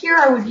stop here.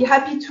 I will be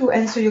happy to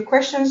answer your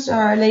questions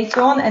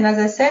later on. And as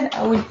I said,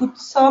 I will put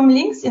some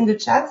links in the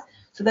chat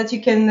so that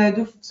you can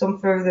do some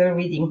further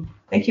reading.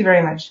 Thank you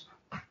very much.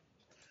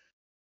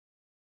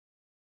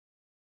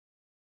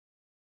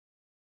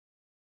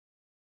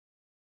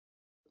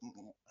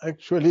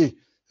 Actually,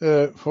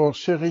 for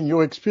sharing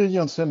your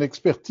experience and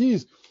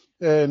expertise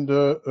and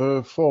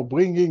for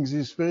bringing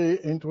this very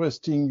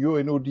interesting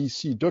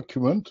UNODC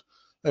document.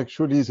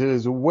 Actually, there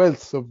is a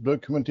wealth of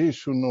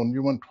documentation on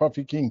human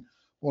trafficking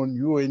on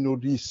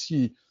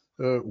UNODC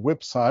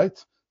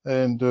website,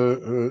 and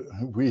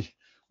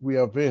we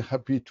are very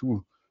happy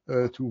to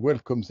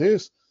welcome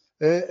this.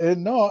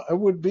 And now I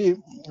would be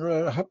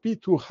happy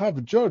to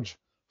have Judge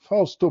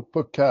Fausto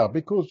Pocar,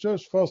 because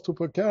Judge Fausto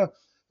Pocar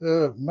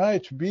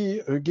might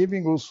be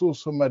giving also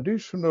some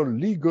additional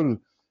legal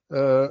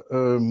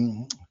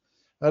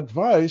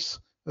advice,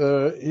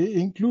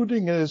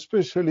 including and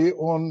especially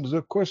on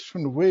the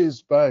question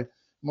raised by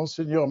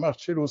Msgr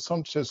Marcelo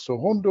Sánchez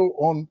Sorondo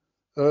on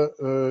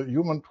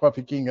human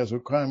trafficking as a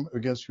crime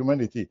against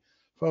humanity.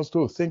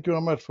 Fausto, thank you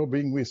very much for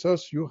being with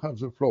us. You have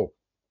the floor.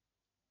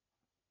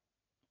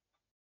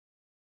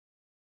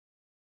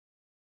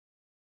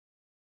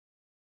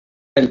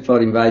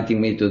 For inviting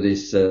me to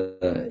this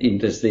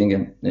interesting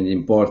and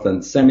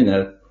important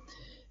seminar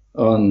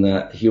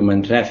on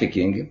human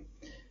trafficking.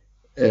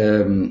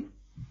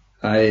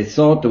 I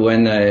thought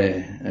when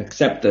I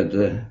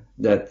accepted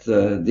that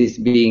this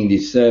being the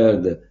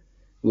third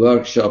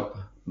workshop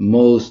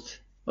most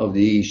of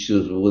the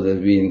issues would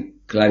have been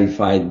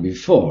clarified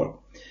before.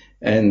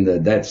 And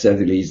that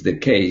certainly is the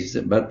case.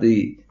 But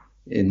the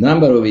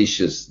number of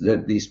issues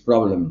that this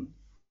problem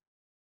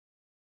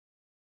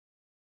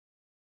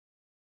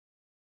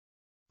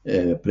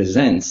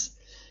presents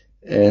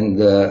and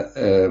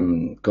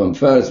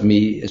confers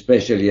me,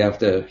 especially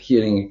after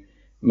hearing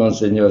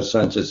Monsignor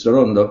Sánchez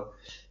Sorondo,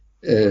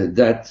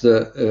 that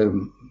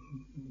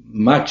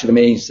much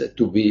remains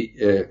to be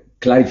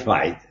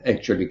clarified,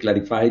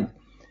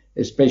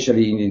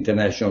 especially in the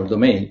international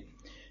domain.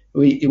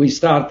 We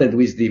started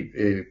with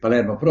the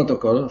Palermo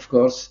Protocol, of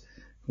course,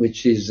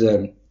 which is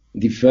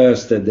the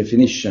first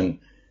definition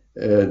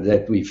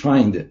that we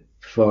find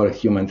for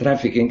human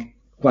trafficking,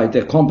 quite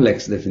a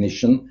complex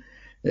definition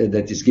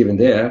that is given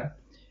there,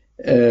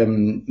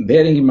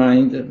 bearing in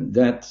mind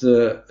that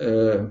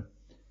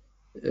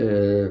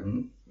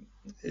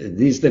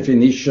this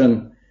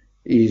definition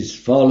is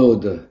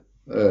followed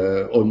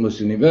almost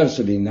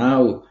universally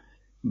now,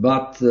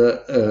 but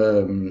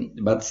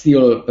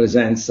still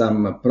presents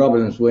some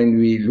problems when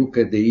we look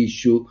at the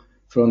issue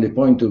from the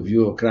point of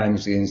view of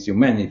crimes against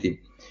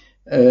humanity.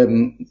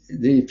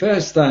 The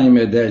first time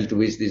I dealt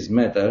with this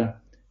matter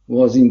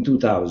was in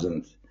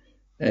 2000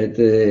 at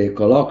a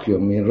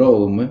colloquium in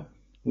Rome,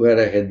 where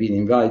I had been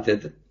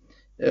invited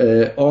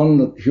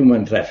on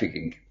human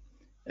trafficking.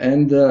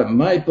 And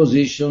my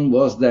position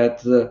was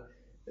that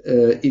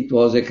it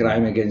was a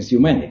crime against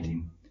humanity.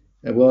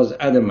 I was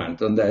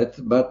adamant on that,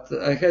 but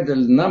I had a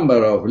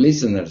number of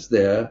listeners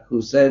there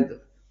who said,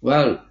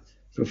 well,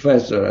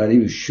 Professor, are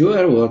you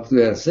sure what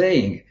we are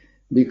saying?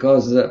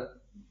 Because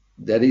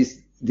there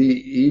is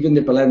even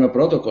the Palermo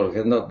Protocol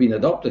has not been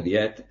adopted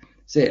yet.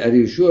 Say, are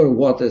you sure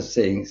what is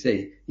saying?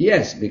 Say,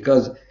 yes,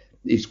 because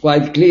it's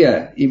quite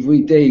clear. If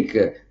we take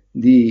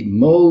the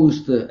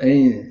most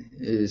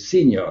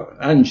senior,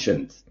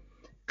 ancient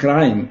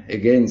crime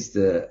against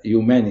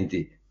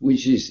humanity,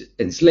 which is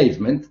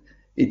enslavement,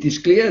 it is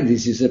clear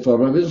this is a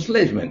form of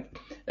enslavement.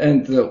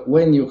 And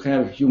when you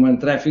have human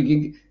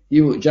trafficking,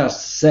 you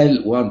just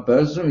sell one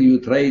person, you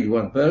trade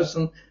one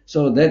person,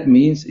 so that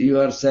means you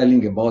are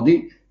selling a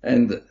body,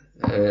 and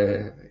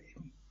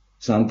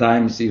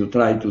sometimes you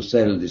try to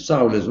sell the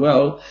soul as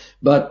well,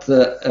 but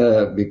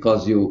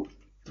because you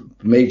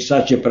make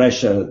such a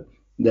pressure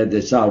that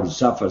the soul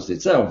suffers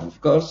itself,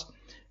 of course,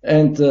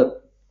 and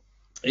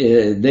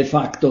de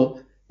facto,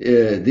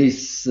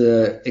 this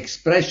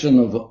expression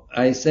of,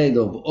 I said,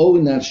 of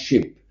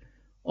ownership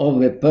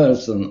of a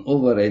person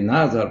over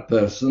another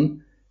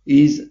person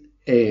is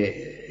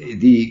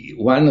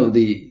one of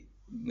the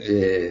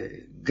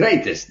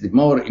greatest, the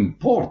more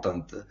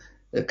important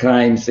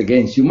crimes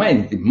against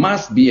humanity.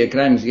 Must be a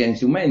crime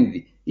against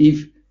humanity.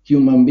 If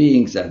human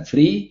beings are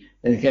free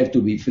and have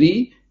to be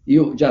free,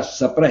 you just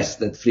suppress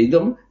that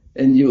freedom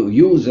and you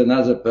use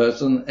another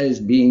person as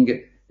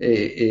being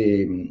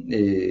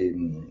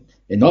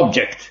an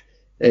object,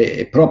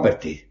 a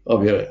property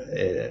of your,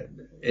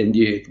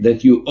 that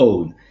you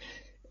own.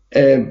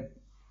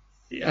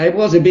 I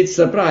was a bit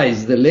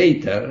surprised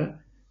later,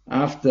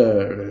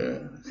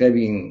 after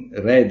having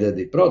read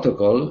the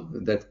protocol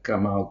that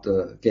came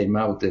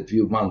out a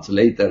few months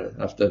later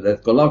after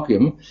that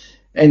colloquium,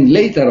 and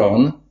later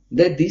on,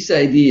 that this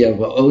idea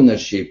of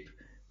ownership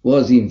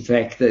was in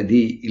fact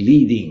the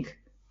leading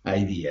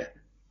idea,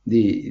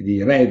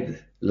 the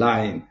red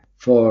line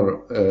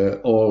for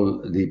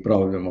all the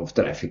problem of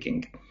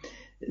trafficking.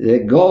 They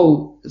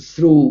go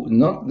through,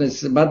 not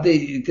necessarily, but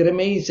it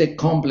remains a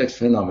complex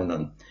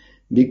phenomenon,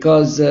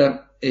 because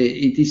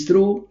it is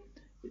true,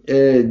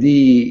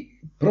 the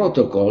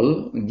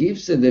protocol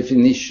gives a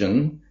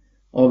definition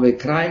of a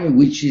crime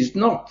which is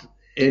not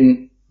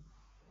an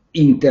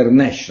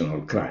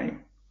international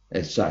crime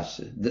as such.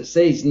 It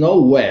says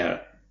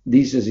nowhere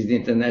this is an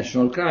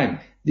international crime.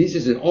 This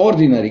is an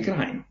ordinary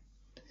crime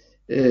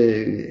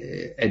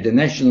at the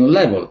national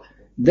level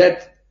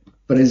that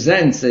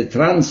presents a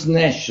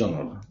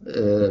transnational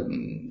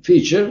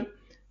feature,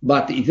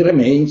 but it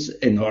remains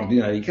an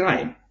ordinary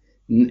crime.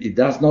 It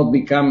does not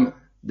become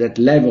that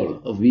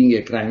level of being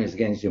a crime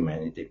against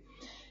humanity.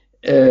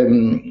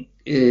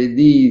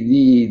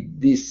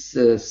 This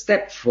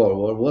step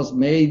forward was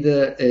made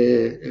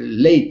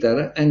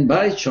later, and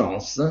by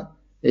chance,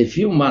 a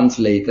few months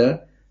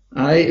later,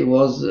 I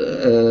was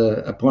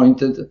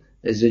appointed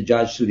as a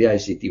judge to the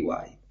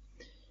ICTY.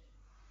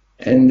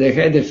 And I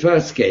had the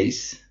first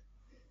case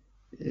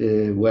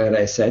where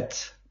I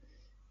sat,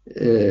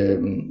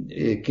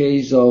 a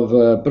case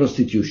of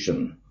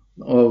prostitution,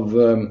 of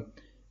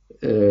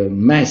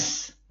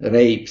mass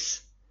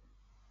rapes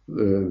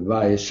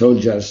by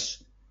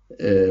soldiers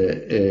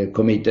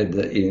committed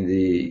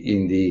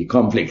in the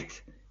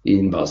conflict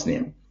in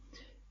Bosnia.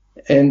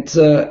 And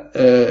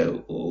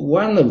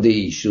one of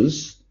the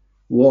issues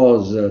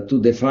was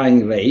to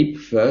define rape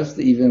first.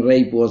 Even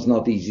rape was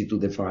not easy to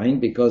define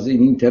because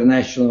in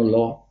international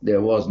law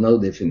there was no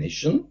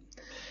definition.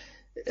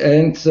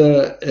 And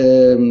there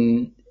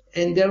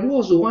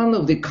was one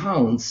of the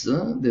counts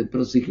the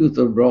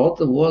prosecutor brought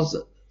was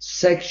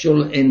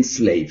sexual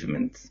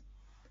enslavement.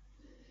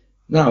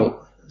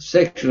 Now,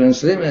 sexual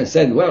enslavement, I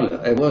said,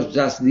 well, I was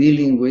just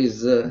dealing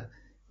with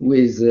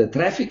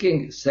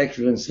trafficking.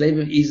 Sexual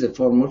enslavement is a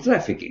form of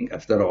trafficking,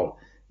 after all,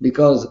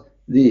 because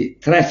the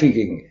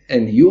trafficking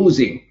and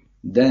using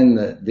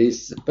then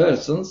these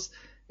persons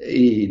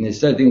in a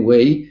certain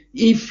way,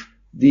 if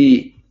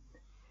the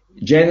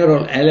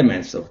general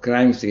elements of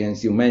crimes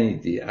against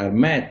humanity are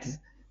met,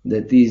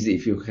 that is,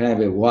 if you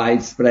have a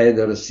widespread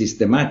or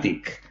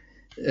systematic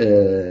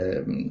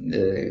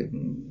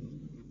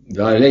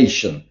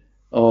violation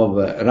of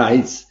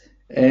rights,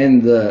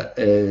 and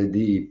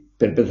the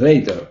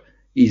perpetrator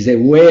is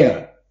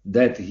aware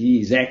that he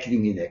is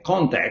acting in a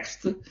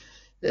context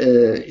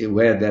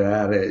where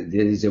there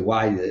is a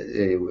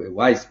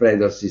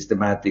widespread or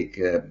systematic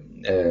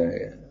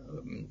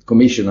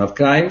commission of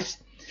crimes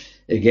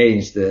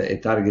against a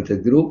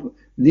targeted group,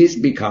 this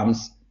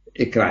becomes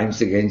a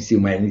crimes against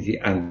humanity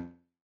under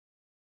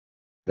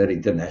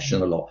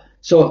international law.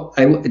 So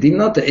I did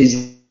not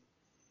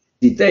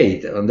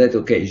hesitate on that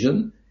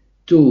occasion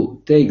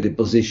to take the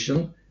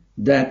position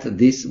that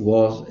this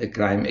was a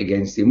crime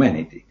against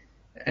humanity,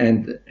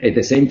 and at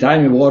the same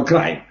time a war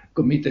crime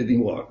committed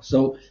in war.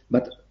 So,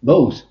 but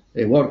both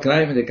a war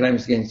crime and a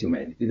crimes against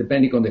humanity,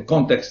 depending on the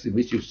context in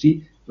which you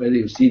see, whether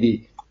you see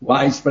the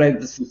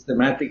widespread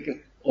systematic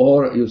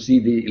or you see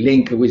the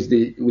link with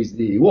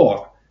the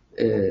war,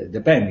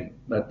 depending.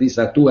 But these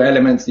are two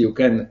elements you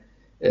can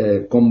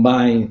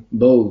combine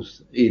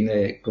both in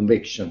a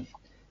conviction.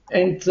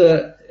 And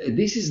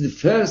this is the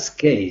first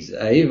case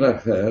I ever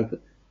heard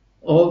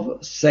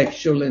of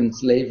sexual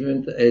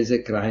enslavement as a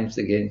crimes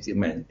against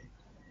humanity.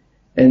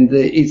 And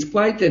it's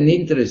quite an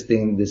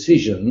interesting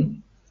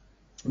decision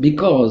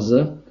because,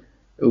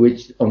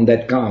 which on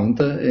that count,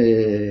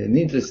 an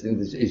interesting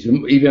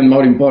decision, even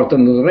more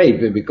important than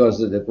rape because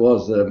that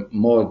was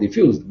more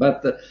diffused.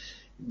 But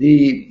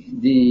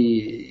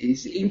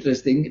it's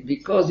interesting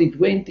because it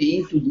went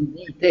into the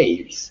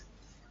details.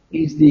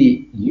 Is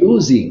the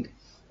using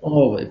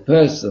of a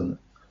person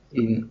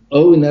in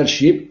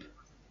ownership,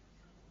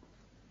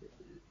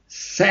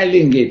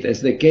 selling it,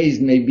 as the case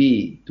may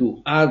be,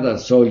 to other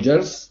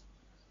soldiers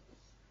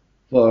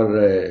for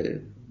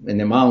an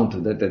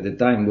amount that at the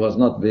time was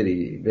not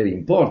very, very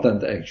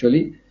important,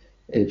 actually,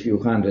 a few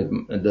hundred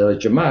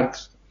Deutsche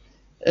marks,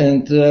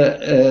 and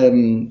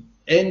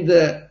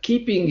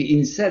keeping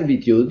in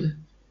servitude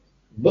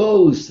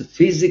both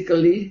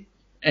physically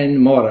and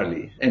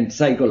morally and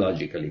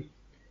psychologically.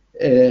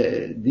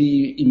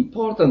 The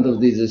importance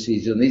of this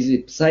decision is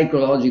the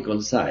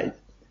psychological side,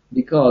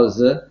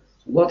 because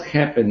what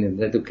happened in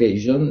that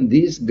occasion,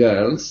 these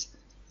girls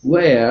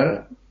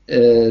were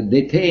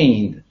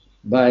detained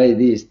by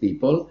these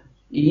people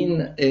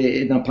in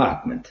an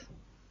apartment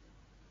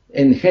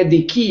and had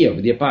the key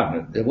of the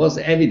apartment. There was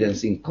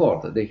evidence in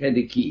court. They had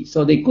the key,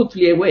 so they could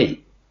flee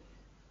away.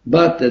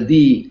 But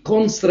the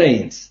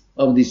constraints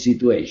of the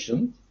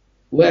situation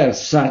were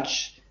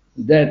such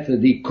that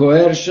the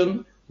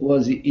coercion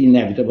was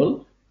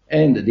inevitable,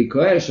 and the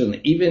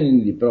coercion, even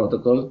in the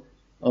protocol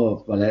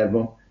of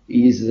Palermo,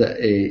 is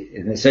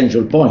an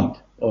essential point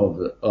of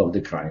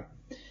the crime.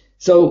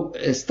 So,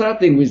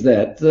 starting with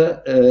that,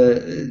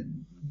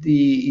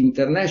 the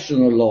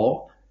international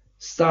law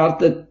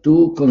started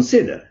to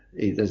consider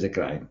it as a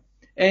crime,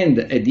 and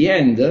at the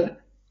end,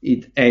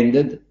 it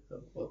ended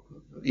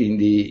in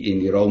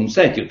the Rome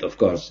Statute. Of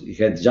course, it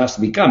had just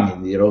become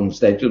in the Rome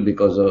Statute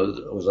because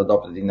it was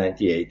adopted in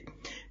 1998.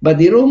 But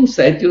the Rome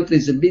Statute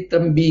is a bit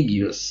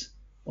ambiguous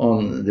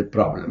on the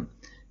problem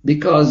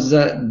because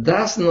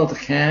does not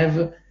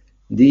have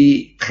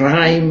the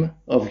crime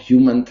of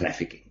human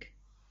trafficking.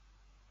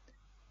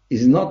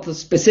 It's not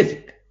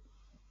specific.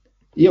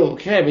 You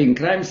have in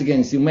crimes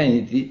against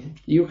humanity,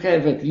 you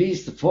have at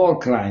least 4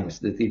 crimes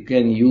that you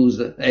can use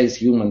as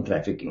human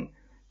trafficking.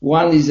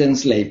 One is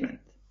enslavement.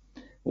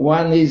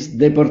 One is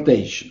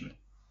deportation,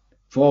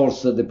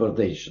 forced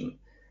deportation.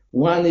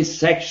 One is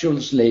sexual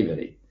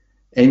slavery,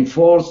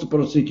 enforced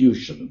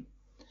prostitution,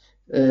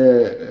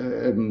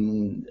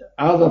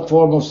 other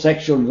form of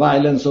sexual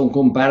violence on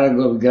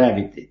comparable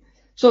gravity.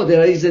 So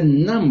there is a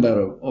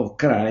number of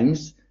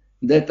crimes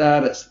that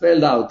are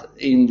spelled out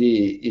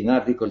in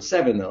Article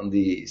 7 on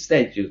the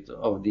statute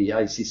of the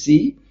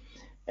ICC,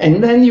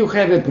 and then you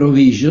have a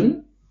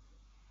provision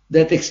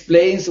that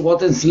explains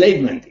what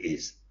enslavement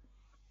is.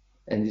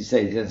 And it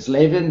says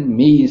enslavement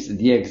means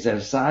the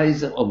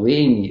exercise of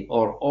any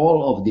or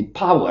all of the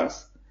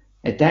powers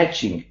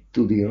attaching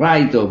to the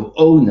right of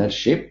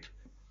ownership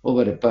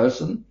over a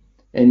person,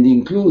 and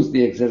includes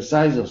the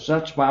exercise of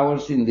such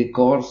powers in the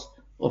course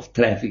of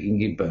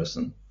trafficking in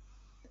person.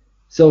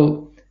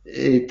 So,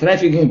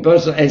 trafficking in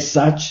person as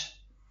such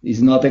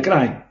is not a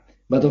crime.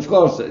 But of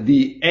course,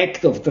 the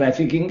act of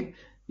trafficking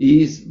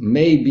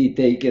may be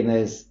taken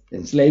as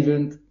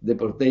enslavement,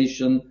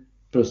 deportation,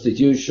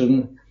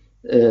 prostitution,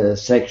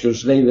 sexual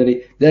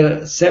slavery.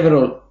 There are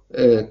several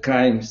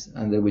crimes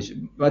under which,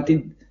 but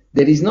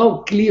there is no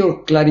clear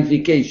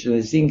clarification.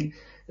 I think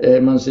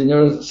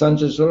Monsignor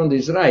Sánchez Sorondo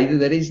is right.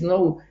 There is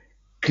no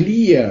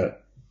clear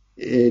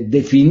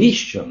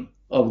definition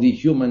of the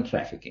human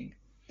trafficking.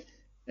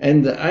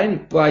 And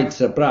I'm quite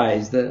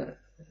surprised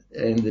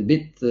and a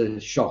bit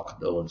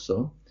shocked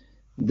also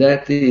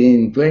that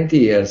in 20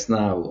 years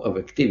now of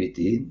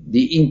activity,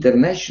 the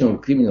International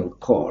Criminal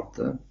Court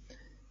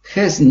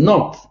has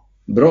not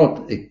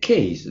brought a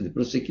case, the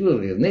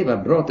prosecutor has never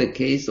brought a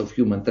case of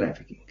human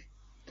trafficking,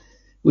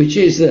 which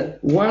is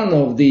one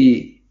of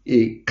the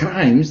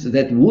crimes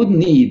that would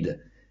need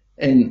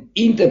an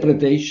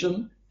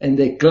interpretation and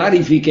a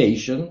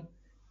clarification.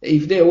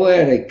 If there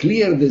were a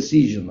clear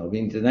decision of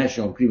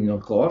International Criminal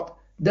Court,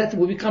 that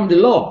would become the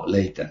law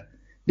later.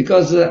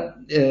 Because the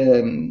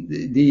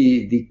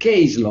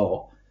case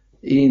law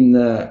in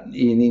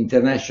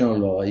international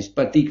law is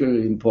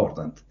particularly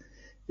important.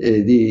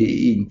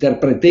 The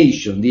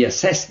interpretation, the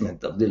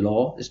assessment of the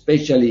law,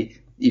 especially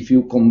if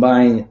you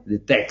combine the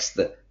text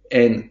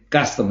and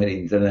customary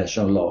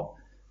international law.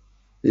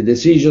 The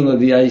decision of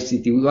the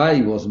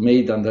ICTY was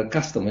made under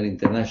customary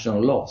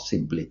international law,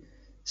 simply.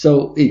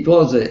 So it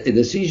was a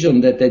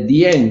decision that at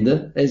the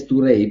end, as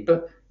to rape,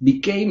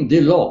 became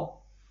the law.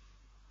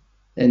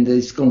 And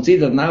is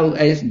considered now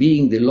as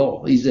being the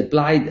law, is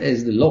applied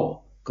as the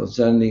law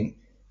concerning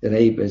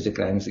rape as a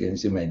crime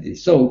against humanity.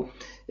 So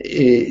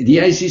the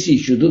ICC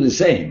should do the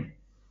same.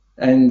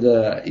 And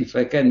if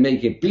I can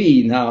make a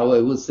plea now, I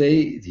would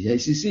say the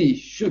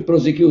ICC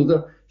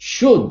prosecutor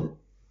should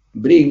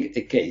bring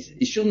a case.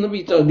 It should not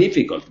be so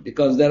difficult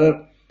because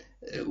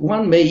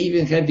one may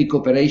even have the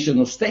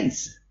cooperation of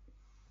states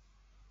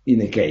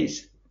in a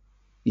case,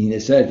 in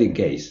a certain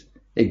case,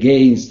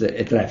 against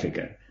a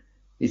trafficker.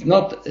 It's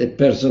not a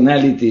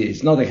personality,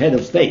 it's not a head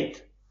of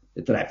state,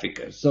 a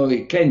trafficker, so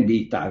it can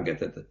be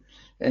targeted.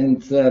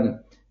 And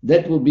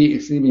that would be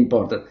extremely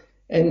important.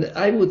 And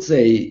I would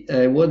say,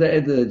 what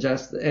I'd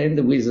just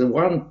end with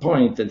one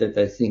point that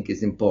I think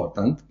is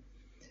important.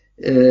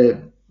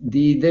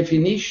 The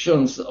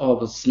definitions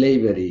of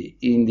slavery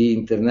in the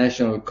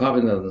International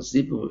Covenant on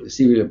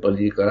Civil and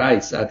Political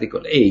Rights,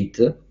 Article 8,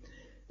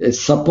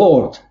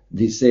 support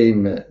the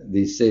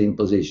same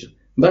position.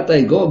 But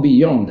I go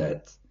beyond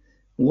that.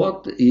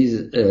 What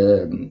is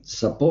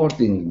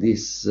supporting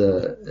this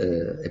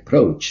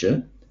approach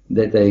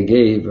that I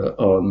gave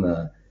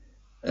on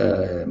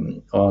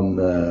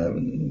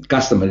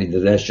customary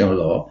international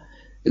law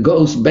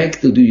goes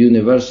back to the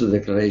Universal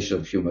Declaration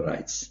of Human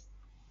Rights.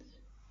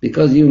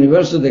 Because the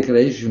Universal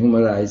Declaration of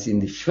Human Rights in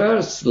the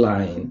first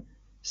line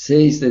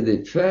says that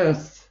the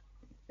first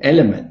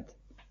element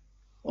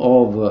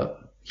of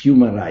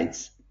human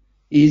rights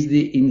is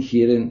the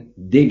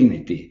inherent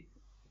dignity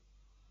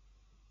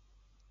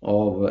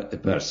of a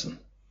person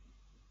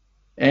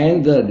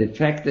and the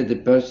fact that the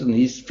person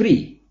is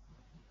free.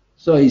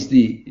 So it's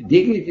the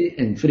dignity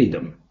and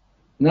freedom.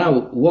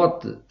 Now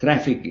what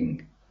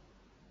trafficking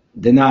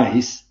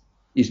denies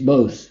is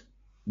both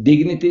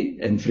dignity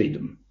and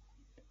freedom.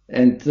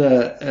 And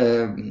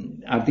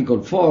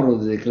Article 4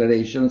 of the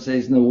Declaration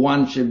says no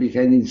one shall be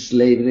held in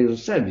slavery or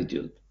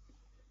servitude.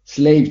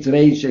 Slave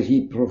trade shall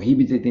be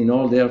prohibited in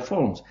all their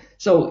forms.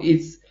 So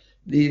it's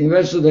the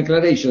Universal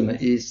Declaration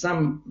is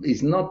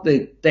not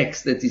a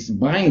text that is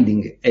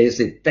binding as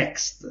a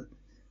text,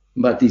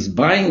 but is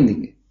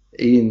binding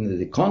in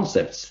the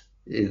concepts,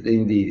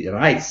 in the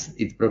rights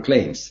it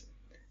proclaims.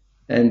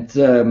 And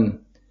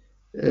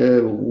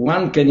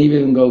one can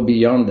even go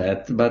beyond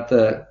that, but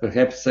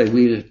perhaps I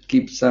will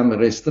keep some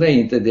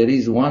restraint. There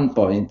is one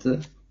point,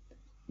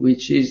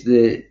 which is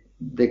the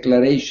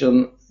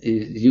declaration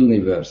is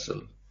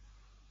universal.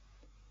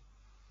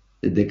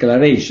 The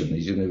declaration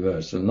is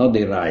universal, not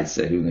the rights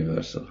are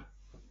universal.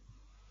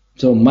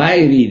 So my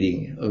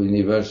reading of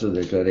Universal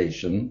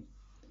Declaration,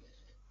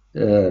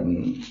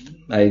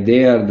 I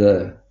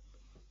dared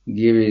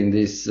giving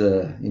this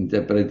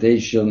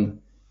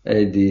interpretation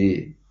at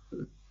the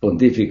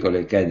Pontifical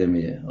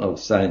Academy of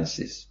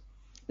Sciences,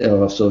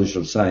 of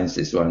Social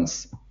Sciences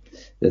once,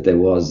 that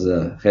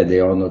I had the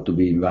honor to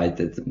be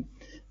invited.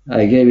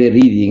 I gave a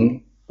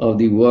reading of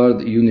the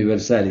word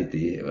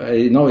universality.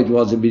 I know it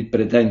was a bit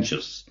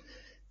pretentious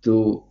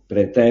to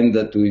pretend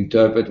to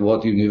interpret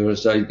what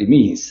universality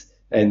means.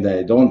 And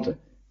I don't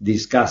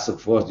discuss,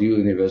 of course, the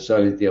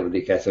universality of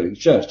the Catholic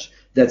Church.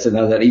 That's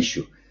another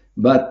issue.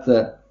 But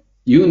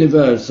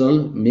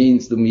universal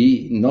means to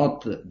me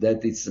not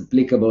that it's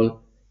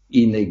applicable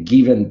in a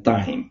given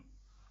time.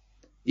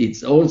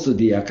 It's also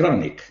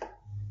diachronic.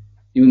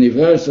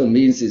 Universal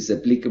means it's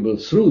applicable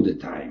through the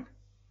time.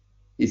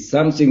 It's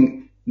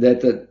something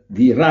that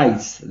the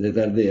rights that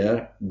are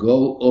there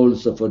go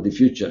also for the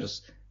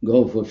futures,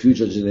 go for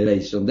future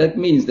generations. That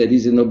means there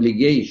is an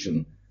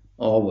obligation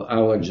of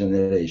our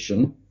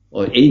generation,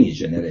 or any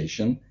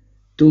generation,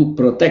 to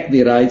protect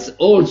the rights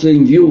also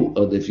in view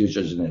of the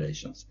future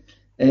generations.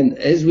 And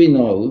as we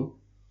know,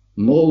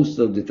 most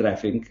of the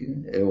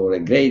trafficking, or a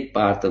great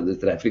part of the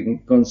trafficking,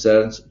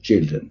 concerns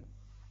children.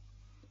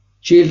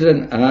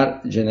 Children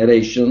are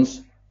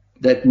generations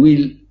that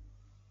will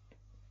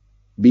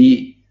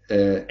be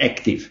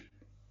active,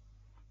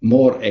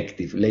 more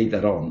active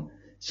later on.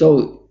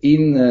 So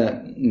in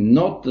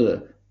not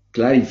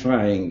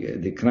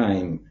clarifying the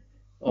crime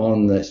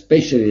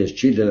especially as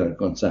children are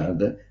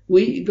concerned,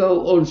 we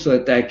go also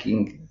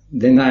attacking,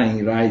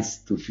 denying rights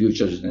to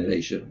future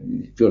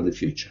generation for the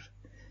future.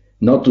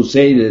 Not to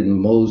say that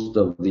most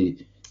of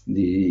the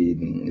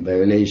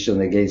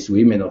violation against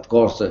women, of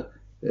course,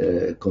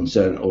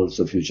 concern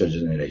also future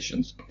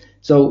generations.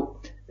 So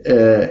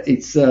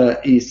it's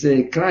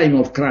a crime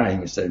of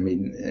crimes, I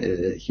mean,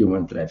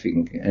 human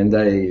trafficking, and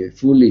I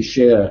fully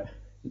share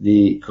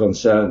the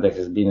concern that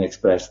has been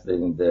expressed by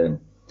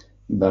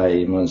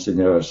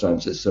Msgr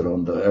Sánchez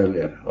Sorondo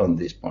earlier on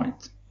this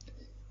point.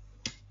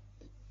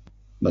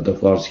 But of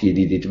course, he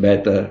did it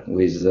better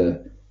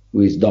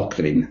with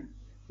doctrine.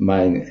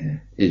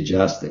 Mine is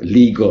just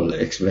legal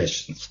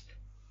expressions.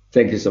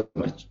 Thank you so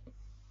much.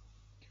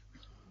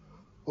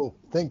 Oh,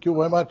 thank you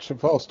very much,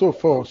 Fausto,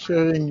 for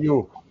sharing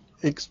your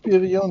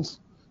experience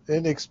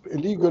and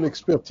legal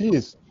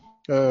expertise.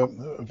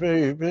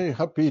 Very, very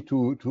happy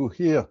to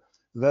hear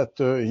that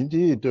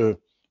indeed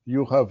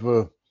you have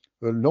a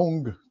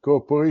long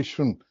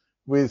cooperation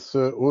with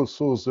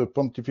also the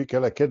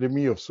Pontifical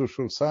Academy of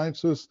Social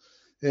Sciences,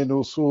 and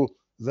also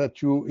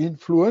that you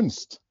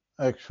influenced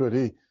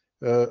actually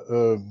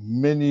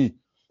many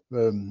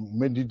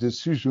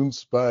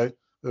decisions by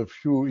a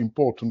few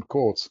important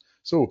courts.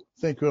 So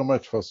thank you very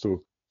much,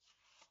 Fausto.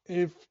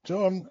 If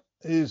John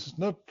is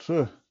not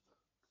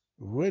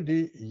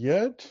ready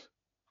yet,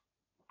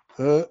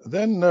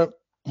 then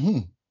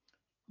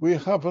we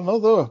have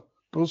another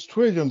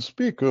Australian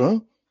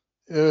speaker.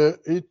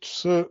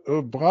 It's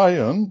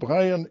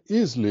Brian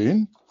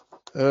Islin.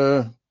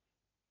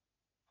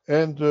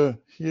 And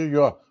here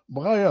you are.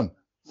 Brian,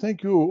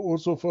 thank you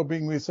also for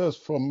being with us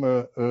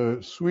from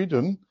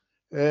Sweden.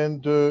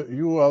 And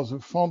you are the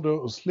founder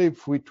of Slave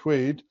Free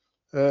Trade.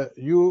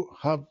 You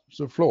have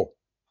the floor.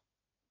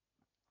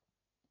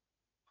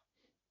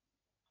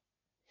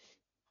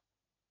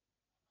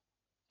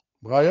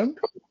 Brian?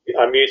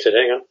 I'm muted,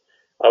 hang on.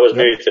 I was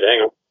muted,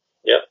 hang on.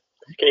 Yep.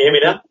 Can you hear me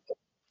now?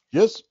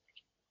 Yes.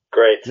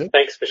 Great. Yep.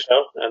 Thanks,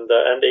 Michel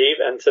and Eve,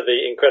 and to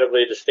the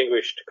incredibly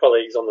distinguished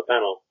colleagues on the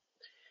panel.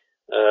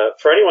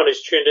 For anyone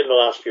who's tuned in the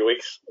last few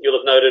weeks, you'll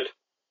have noted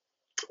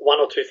one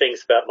or two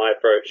things about my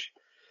approach.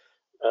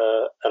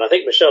 And I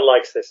think Michel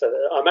likes this.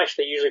 I'm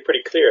actually usually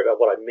pretty clear about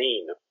what I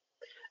mean.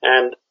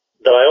 And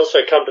that I also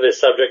come to this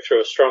subject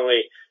through a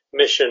strongly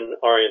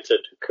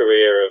mission-oriented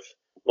career of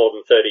more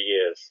than 30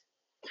 years.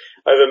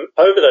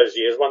 Over those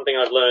years, one thing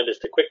I've learned is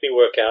to quickly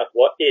work out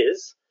what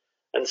is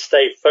and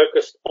stay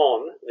focused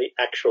on the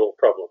actual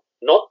problem,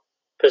 not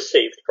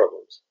perceived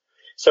problems.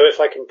 So if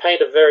I can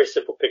paint a very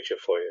simple picture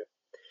for you.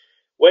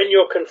 When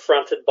you're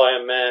confronted by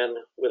a man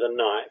with a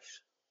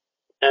knife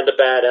and a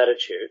bad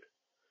attitude,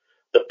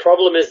 the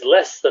problem is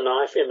less the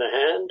knife in the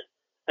hand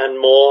and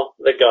more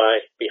the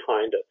guy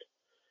behind it.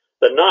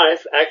 The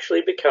knife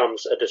actually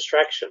becomes a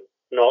distraction,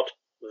 not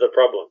the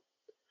problem.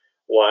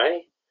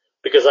 Why?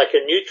 Because I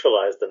can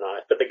neutralize the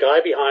knife, but the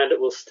guy behind it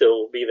will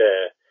still be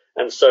there,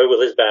 and so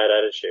will his bad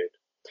attitude.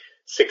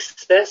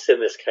 Success in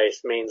this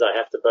case means I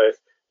have to both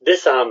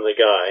disarm the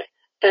guy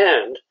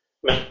and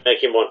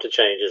make him want to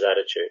change his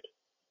attitude.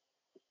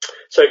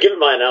 So given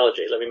my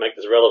analogy, let me make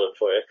this relevant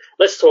for you.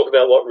 Let's talk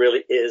about what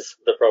really is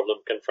the problem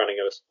confronting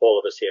us, all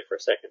of us here for a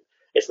second.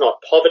 It's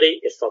not poverty,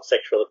 it's not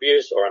sexual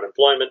abuse or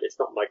unemployment, it's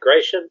not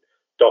migration,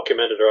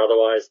 documented or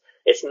otherwise,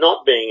 it's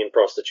not being in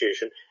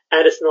prostitution,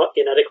 and it's not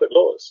inadequate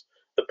laws.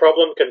 The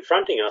problem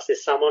confronting us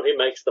is someone who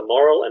makes the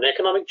moral and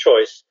economic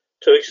choice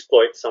to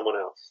exploit someone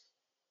else.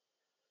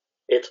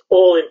 It's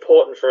all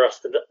important for us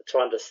to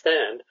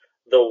understand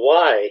the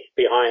why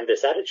behind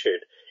this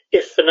attitude.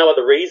 If for no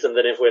other reason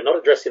than if we're not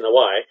addressing the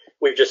why,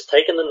 we've just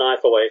taken the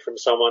knife away from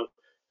someone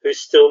who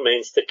still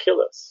means to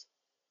kill us.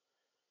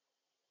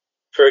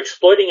 For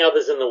exploiting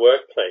others in the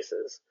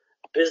workplaces,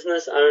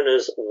 business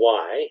owners'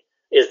 why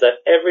is that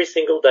every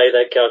single day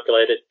they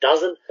calculate it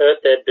doesn't hurt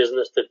their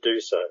business to do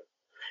so,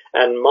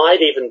 and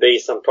might even be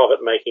some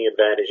profit-making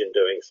advantage in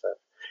doing so.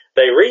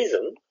 They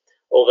reason,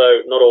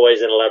 although not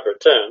always in elaborate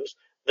terms,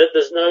 that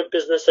there's no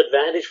business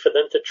advantage for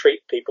them to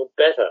treat people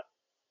better.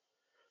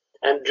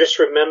 And just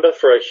remember,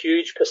 for a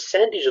huge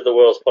percentage of the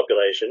world's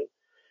population,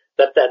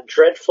 that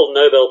dreadful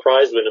Nobel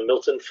Prize winner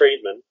Milton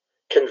Friedman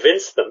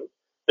convinced them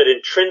that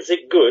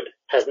intrinsic good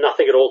has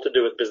nothing at all to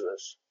do with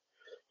business.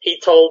 He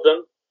told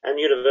them, and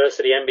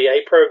university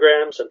MBA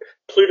programs and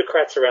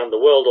plutocrats around the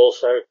world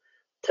also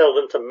tell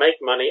them to make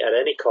money at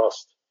any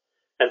cost.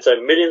 And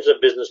so millions of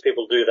business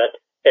people do that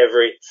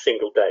every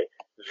single day.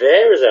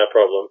 There is our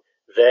problem.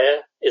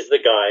 There is the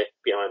guy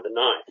behind the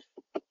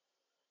knife.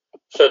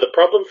 So the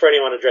problem for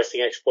anyone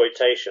addressing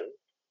exploitation,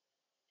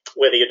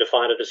 whether you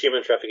define it as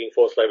human trafficking,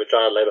 forced labor,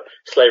 child labor,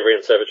 slavery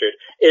and servitude,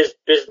 is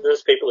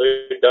business people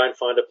who don't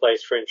find a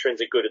place for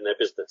intrinsic good in their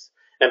business.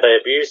 And they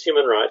abuse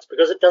human rights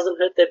because it doesn't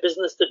hurt their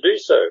business to do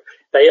so.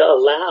 They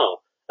allow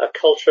a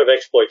culture of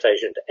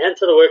exploitation to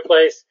enter the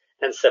workplace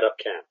and set up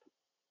camp.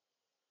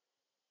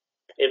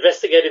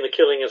 Investigating the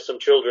killing of some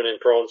children in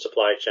prawn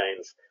supply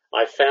chains,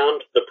 I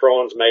found the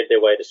prawns made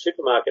their way to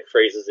supermarket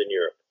freezers in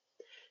Europe.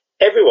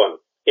 Everyone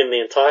in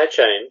the entire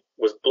chain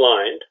was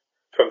blind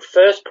from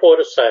first port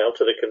of sale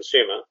to the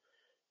consumer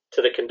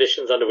to the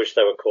conditions under which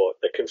they were caught.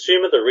 The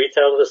consumer, the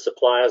retailer, the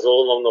suppliers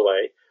all along the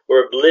way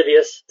were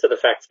oblivious to the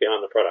facts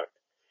behind the product.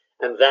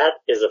 And that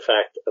is a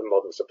fact of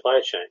modern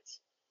supply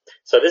chains.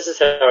 So this is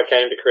how I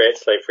came to create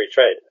slave-free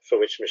trade, for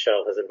which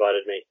Michel has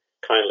invited me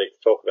kindly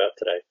to talk about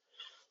today.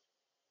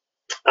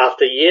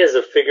 After years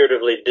of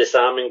figuratively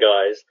disarming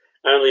guys,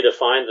 only to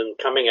find them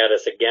coming at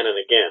us again and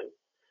again,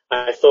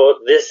 I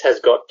thought this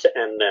has got to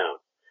end now.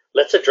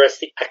 Let's address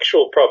the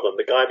actual problem,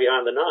 the guy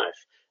behind the knife.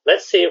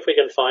 Let's see if we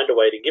can find a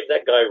way to give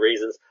that guy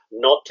reasons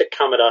not to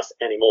come at us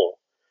anymore.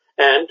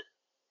 And,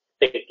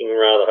 thinking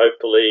rather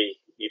hopefully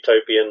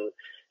utopian,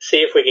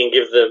 see if we can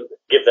give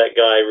that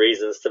guy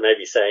reasons to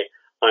maybe say,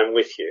 I'm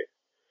with you,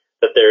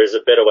 that there is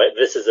a better way,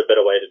 this is a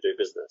better way to do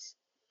business.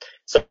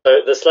 So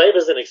the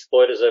slavers and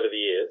exploiters over the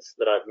years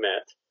that I've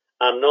met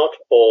are not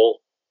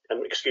all,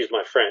 and excuse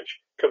my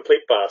French,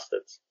 complete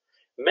bastards.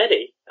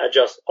 Many are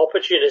just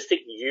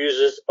opportunistic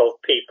users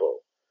of people,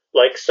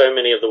 like so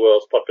many of the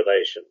world's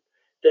population.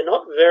 They're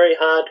not very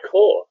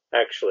hardcore,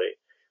 actually.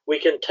 We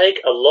can take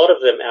a lot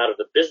of them out of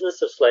the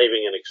business of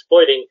slaving and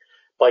exploiting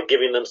by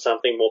giving them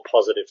something more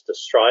positive to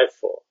strive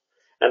for.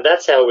 And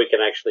that's how we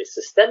can actually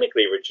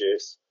systemically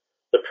reduce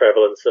the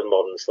prevalence of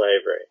modern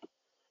slavery.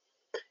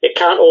 It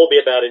can't all be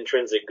about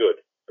intrinsic good.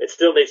 It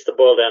still needs to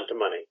boil down to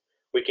money.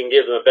 We can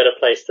give them a better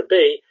place to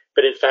be,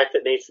 but in fact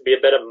it needs to be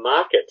a better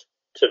market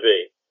to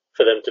be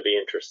for them to be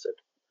interested.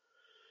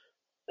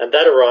 And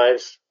that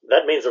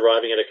means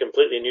arriving at a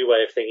completely new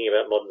way of thinking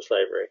about modern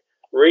slavery,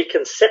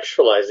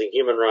 reconceptualizing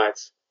human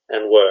rights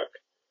and work.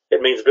 It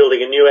means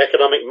building a new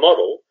economic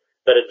model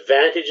that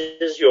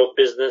advantages your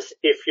business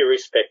if you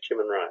respect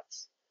human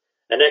rights.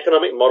 An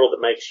economic model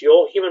that makes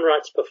your human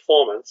rights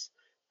performance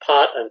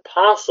part and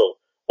parcel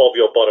of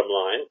your bottom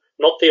line,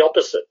 not the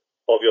opposite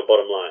of your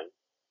bottom line.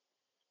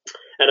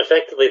 And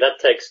effectively that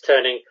takes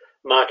turning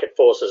market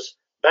forces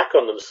back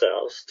on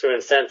themselves to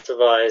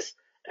incentivize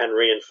and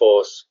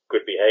reinforce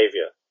good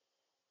behavior.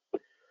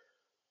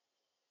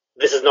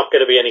 This is not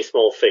going to be any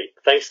small feat.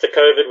 Thanks to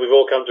COVID, we've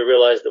all come to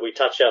realize that we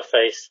touch our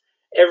face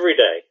every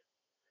day.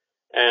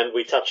 And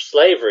we touch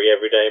slavery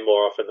every day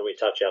more often than we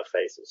touch our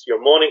faces.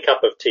 Your morning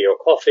cup of tea or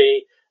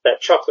coffee,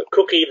 that chocolate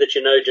cookie that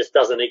you know just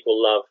doesn't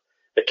equal love,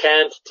 the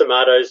canned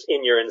tomatoes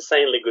in your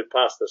insanely good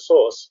pasta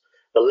sauce,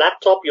 the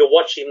laptop you're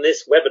watching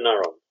this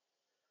webinar on,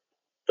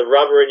 the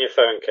rubber in your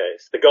phone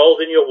case, the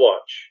gold in your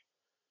watch,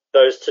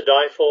 those to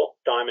die for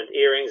diamond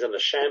earrings, and the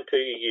shampoo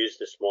you used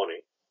this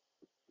morning.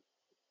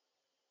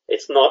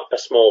 It's not a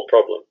small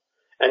problem.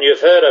 And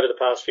you've heard over the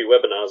past few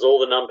webinars all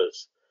the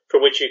numbers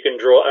from which you can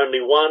draw only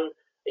one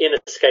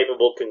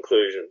inescapable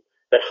conclusion,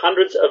 that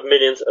hundreds of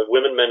millions of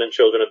women, men and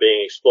children are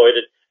being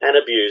exploited and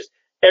abused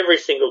every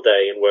single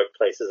day in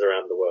workplaces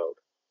around the world.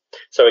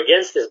 So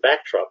against this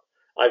backdrop,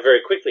 I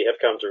very quickly have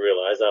come to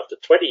realize after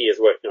 20 years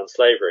working on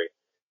slavery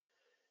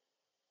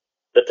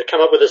that to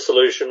come up with a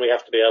solution we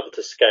have to be able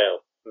to scale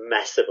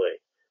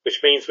massively, which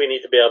means we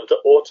need to be able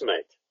to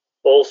automate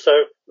also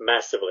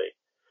massively.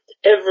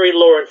 Every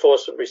law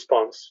enforcement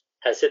response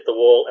has hit the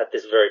wall at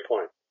this very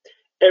point.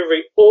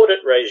 Every audit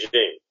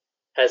regime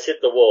has hit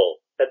the wall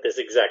at this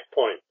exact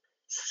point.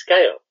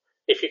 Scale.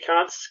 If you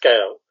can't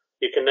scale,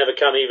 you can never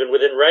come even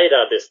within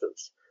radar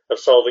distance of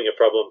solving a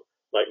problem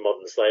like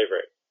modern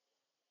slavery.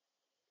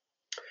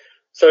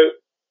 So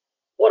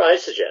what I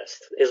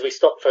suggest is we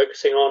stop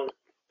focusing on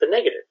the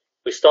negative.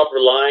 We stop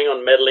relying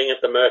on meddling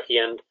at the murky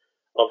end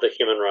of the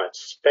human rights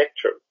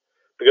spectrum,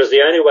 because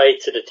the only way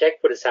to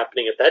detect what is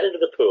happening at that end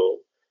of the pool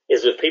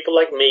is with people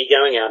like me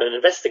going out and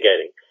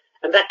investigating.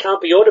 And that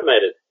can't be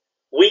automated.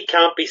 We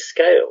can't be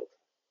scaled.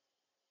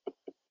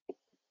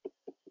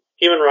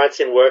 Human rights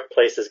in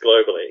workplaces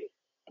globally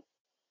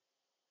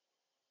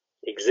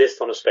exist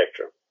on a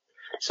spectrum.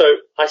 So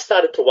I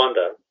started to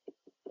wonder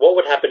what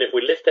would happen if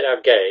we lifted our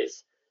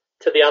gaze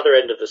to the other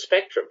end of the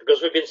spectrum,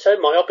 because we've been so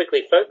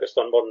myopically focused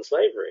on modern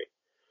slavery.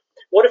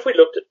 What if we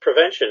looked at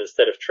prevention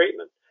instead of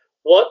treatment?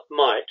 What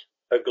might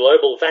a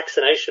global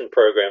vaccination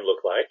program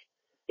look like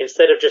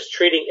instead of just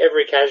treating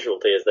every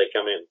casualty as they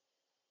come in?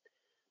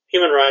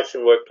 Human rights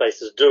in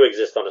workplaces do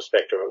exist on a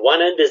spectrum. At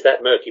one end is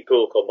that murky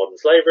pool called modern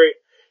slavery,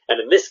 and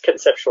in this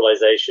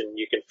conceptualization,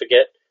 you can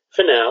forget,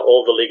 for now,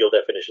 all the legal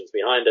definitions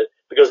behind it,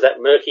 because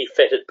that murky,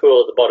 fetid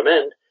pool at the bottom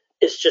end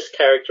is just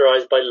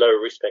characterized by low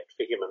respect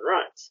for human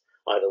rights.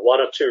 Either one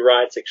or two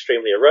rights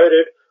extremely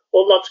eroded,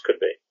 or lots could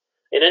be.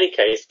 In any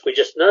case, we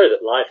just know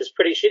that life is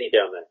pretty shitty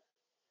down there.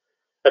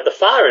 At the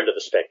far end of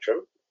the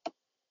spectrum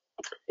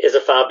is a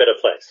far better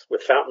place,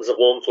 with fountains of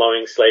warm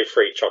flowing,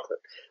 slave-free chocolate.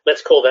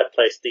 Let's call that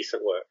place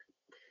decent work.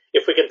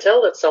 If we can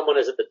tell that someone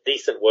is at the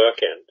decent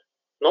work end,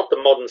 not the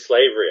modern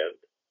slavery end,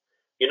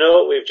 you know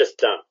what we've just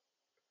done?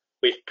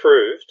 We've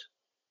proved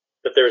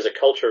that there is a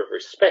culture of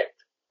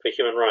respect for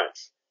human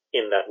rights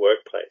in that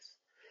workplace.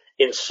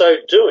 In so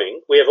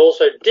doing, we have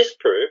also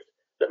disproved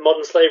that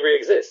modern slavery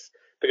exists,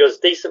 because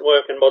decent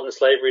work and modern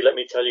slavery, let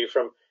me tell you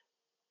from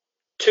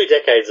 2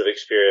 decades of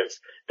experience,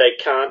 they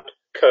can't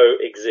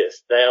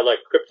coexist. They are like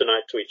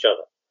kryptonite to each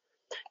other.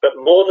 But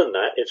more than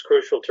that, it's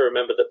crucial to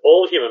remember that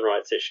all human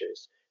rights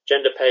issues,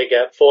 gender pay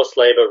gap, forced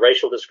labor,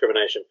 racial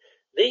discrimination,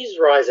 these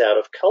rise out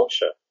of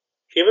culture.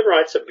 Human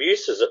rights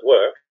abuses at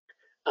work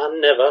are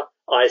never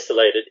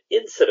isolated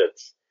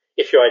incidents.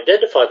 If you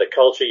identify the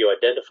culture, you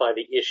identify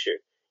the issue.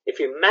 If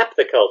you map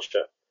the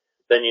culture,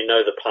 then you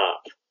know the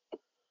path.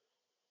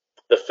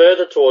 The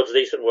further towards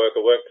decent work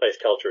or workplace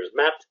culture is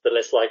mapped, the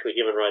less likely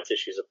human rights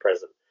issues are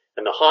present.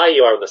 And the higher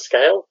you are on the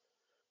scale,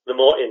 the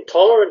more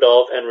intolerant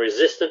of and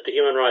resistant to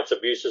human rights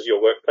abuses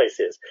your workplace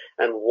is.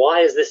 And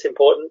why is this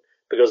important?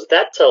 Because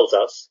that tells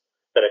us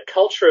that a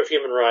culture of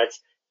human rights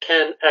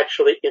can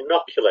actually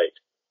inoculate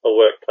a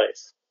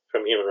workplace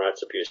from human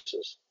rights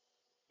abuses.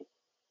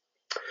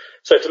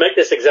 So to make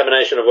this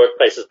examination of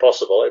workplaces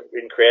possible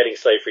in creating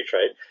slave-free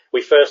trade,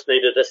 we first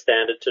needed a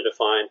standard to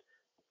define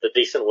the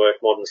decent work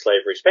modern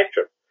slavery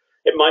spectrum.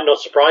 It might not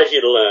surprise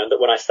you to learn that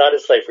when I started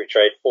slave-free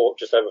trade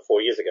just over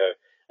 4 years ago,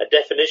 a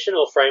definition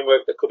or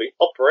framework that could be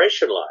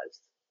operationalized,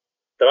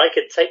 that I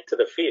could take to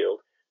the field,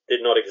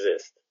 did not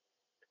exist.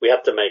 We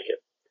had to make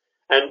it.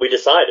 And we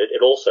decided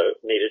it also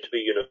needed to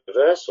be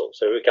universal.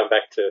 So we come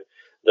back to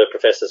the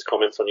professor's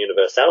comments on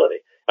universality.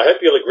 I hope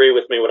you'll agree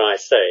with me when I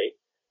say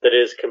that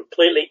it is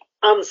completely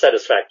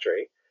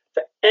unsatisfactory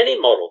for any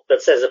model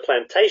that says a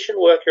plantation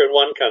worker in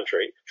one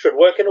country should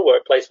work in a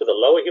workplace with a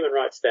lower human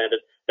rights standard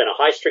than a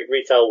high street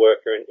retail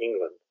worker in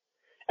England.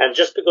 And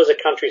just because a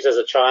country says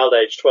a child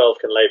aged 12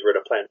 can labor at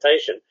a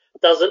plantation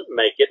doesn't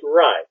make it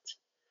right.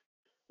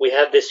 We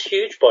have this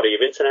huge body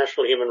of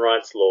international human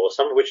rights law,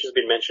 some of which has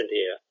been mentioned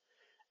here.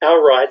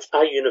 Our rights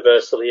are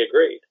universally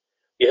agreed.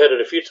 You heard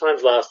it a few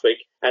times last week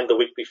and the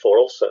week before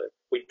also.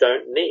 We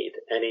don't need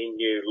any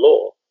new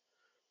law.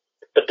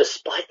 But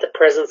despite the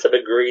presence of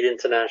agreed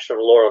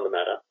international law on the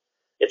matter,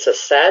 it's a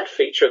sad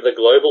feature of the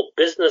global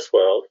business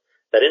world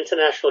that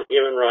international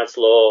human rights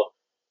law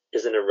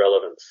is an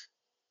irrelevance.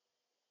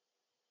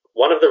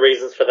 One of the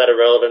reasons for that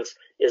irrelevance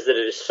is that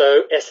it is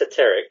so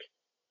esoteric,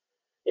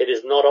 it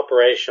is not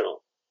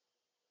operational.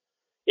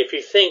 If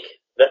you think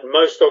that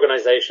most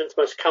organizations,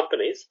 most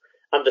companies,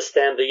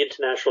 understand the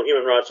international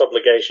human rights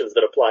obligations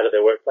that apply to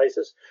their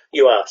workplaces,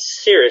 you are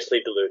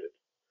seriously deluded.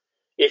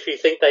 If you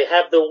think they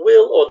have the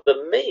will or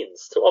the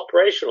means to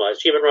operationalize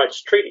human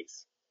rights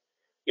treaties,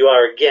 you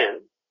are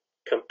again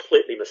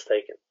completely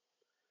mistaken.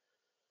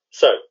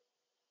 So,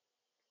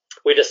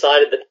 we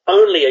decided that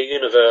only a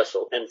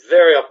universal and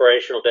very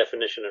operational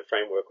definition and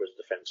framework was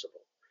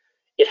defensible.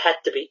 It had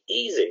to be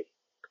easy.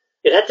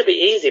 It had to be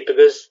easy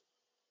because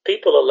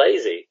people are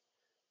lazy.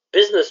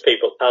 Business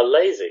people are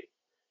lazy.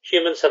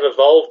 Humans have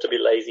evolved to be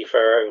lazy for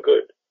our own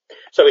good.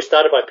 So we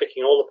started by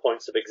picking all the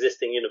points of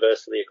existing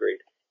universally agreed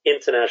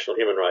international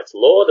human rights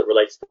law that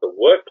relates to the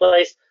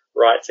workplace,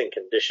 rights and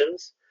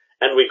conditions,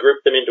 and we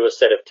grouped them into a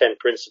set of 10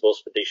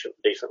 principles for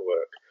decent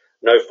work.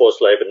 No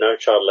forced labor, no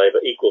child labor,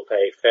 equal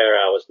pay, fair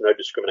hours, no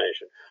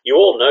discrimination. You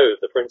all know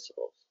the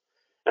principles.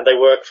 And they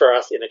work for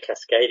us in a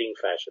cascading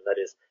fashion. That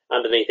is,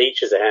 underneath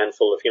each is a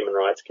handful of human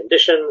rights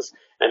conditions,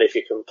 and if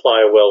you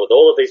comply well with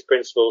all of these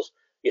principles,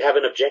 you have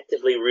an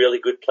objectively really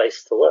good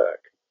place to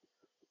work.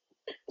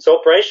 So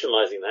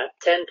operationalizing that,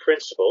 10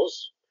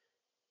 principles,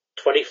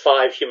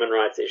 25 human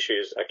rights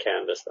issues are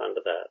canvassed under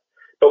that.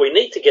 But we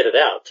need to get it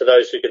out to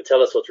those who can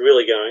tell us what's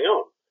really going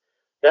on.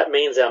 That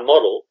means our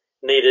model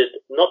needed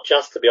not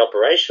just to be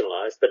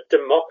operationalized, but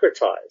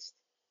democratized.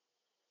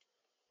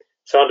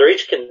 So under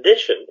each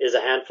condition is a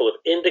handful of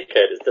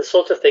indicators, the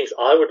sorts of things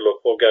I would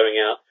look for going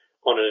out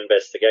on an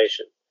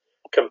investigation.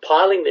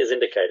 Compiling these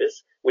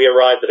indicators, we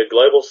arrived at a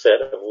global set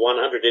of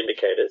 100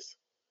 indicators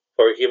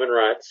for a human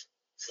rights,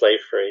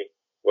 slave-free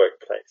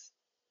workplace.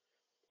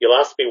 You'll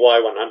ask me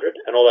why 100,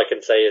 and all I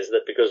can say is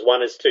that because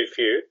 1 is too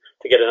few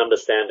to get an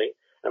understanding,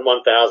 and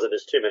 1,000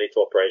 is too many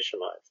to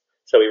operationalize.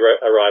 So we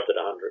arrived at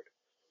 100.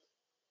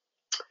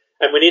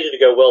 And we needed to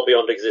go well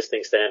beyond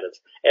existing standards.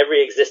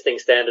 Every existing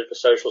standard for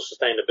social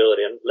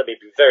sustainability, and let me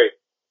be very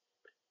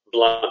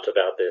blunt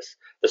about this,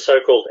 the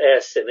so-called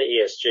S in the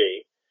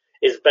ESG,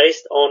 is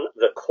based on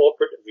the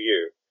corporate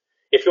view.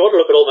 If you want to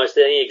look at almost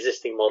any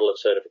existing model of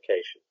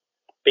certification,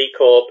 B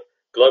Corp,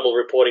 Global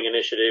Reporting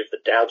Initiative, the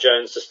Dow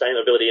Jones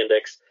Sustainability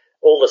Index,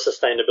 all the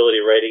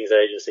sustainability ratings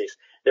agencies,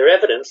 their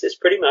evidence is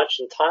pretty much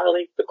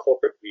entirely the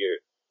corporate view.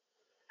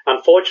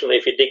 Unfortunately,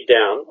 if you dig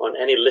down on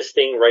any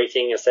listing,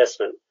 rating,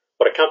 assessment,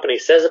 what a company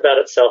says about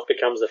itself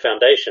becomes the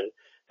foundation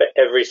for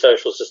every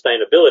social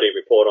sustainability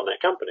report on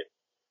that company.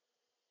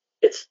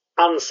 It's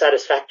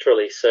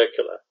unsatisfactorily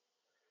circular.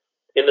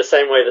 In the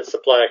same way that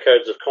supplier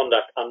codes of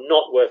conduct are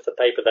not worth the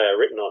paper they are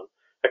written on,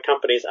 a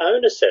company's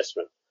own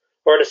assessment,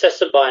 or an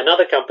assessment by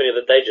another company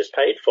that they just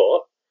paid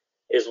for,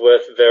 is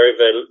worth very,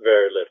 very,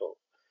 very little.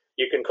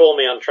 You can call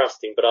me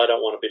untrusting, but I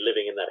don't want to be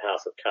living in that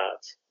house of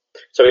cards.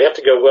 So we have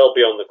to go well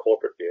beyond the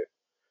corporate view.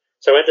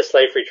 So enter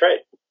slave-free trade.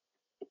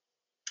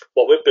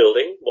 What we're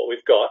building, what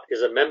we've got,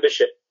 is a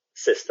membership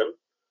system.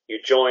 You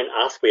join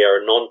us. We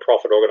are a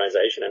non-profit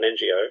organization, an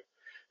NGO,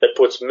 that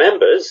puts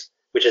members,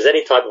 which is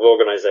any type of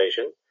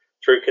organization,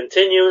 through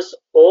continuous,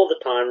 all the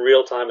time,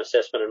 real-time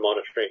assessment and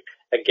monitoring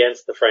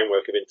against the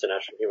framework of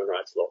international human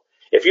rights law.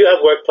 If you have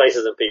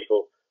workplaces and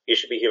people, you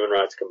should be human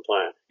rights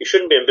compliant. You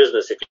shouldn't be in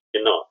business if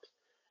you're not.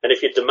 And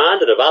if you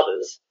demand it of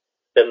others,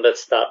 then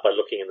let's start by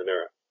looking in the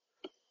mirror.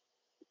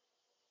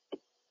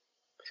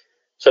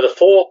 So the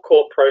 4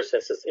 core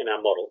processes in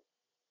our model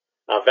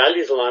are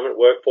values alignment,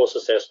 workforce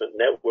assessment,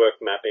 network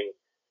mapping,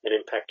 and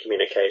impact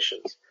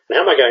communications. And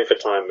how am I going for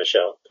time,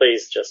 Michel?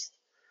 Please just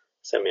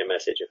send me a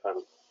message if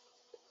I'm...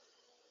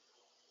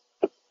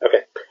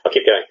 Okay, I'll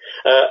keep going.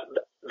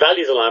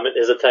 Values alignment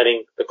is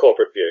obtaining the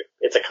corporate view.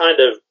 It's a kind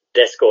of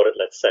desk audit,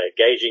 let's say,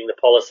 gauging the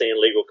policy and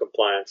legal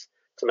compliance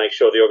to make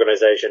sure the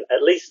organization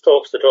at least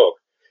talks the talk.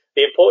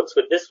 The importance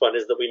with this one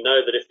is that we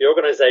know that if the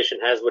organization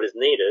has what is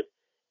needed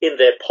in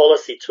their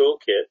policy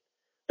toolkit,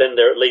 then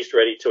they're at least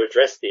ready to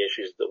address the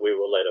issues that we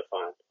will later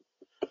find.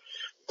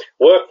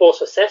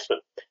 Workforce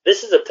assessment.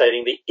 This is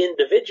obtaining the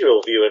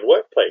individual view in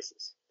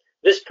workplaces.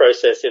 This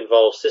process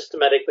involves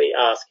systematically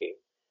asking,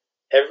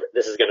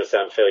 this is going to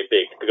sound fairly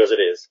big because it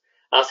is,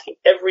 asking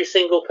every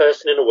single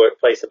person in a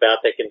workplace about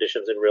their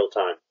conditions in real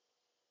time,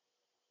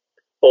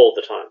 all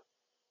the time.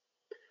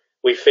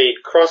 We feed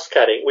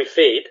cross-cutting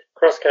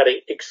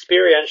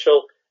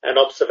experiential and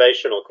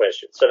observational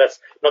questions. So that's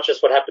not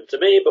just what happened to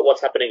me, but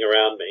what's happening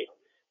around me.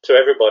 To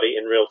everybody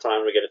in real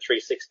time, we get a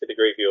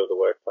 360-degree view of the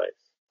workplace.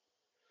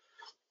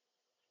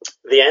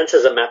 The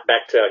answers are mapped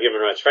back to our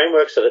human rights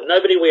framework so that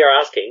nobody we are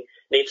asking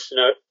needs to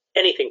know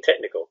anything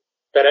technical.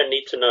 They don't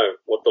need to know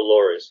what the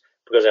law is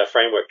because our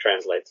framework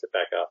translates it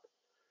back up.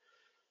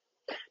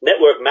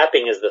 Network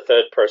mapping is the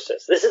 3rd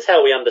process. This is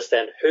how we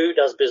understand who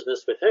does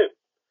business with whom,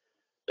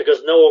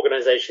 because no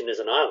organization is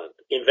an island.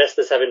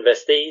 Investors have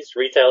investees,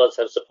 retailers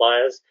have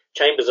suppliers,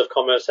 chambers of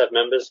commerce have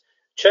members,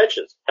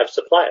 churches have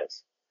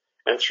suppliers.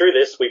 And through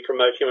this, we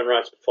promote human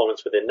rights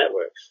performance within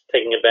networks,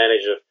 taking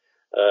advantage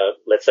of,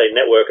 let's say,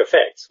 network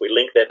effects. We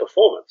link their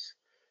performance.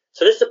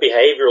 So this is a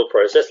behavioral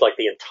process like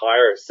the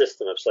entire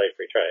system of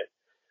slave-free trade.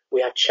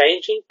 We are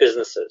changing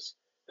businesses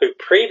who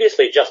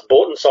previously just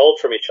bought and sold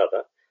from each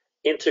other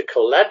into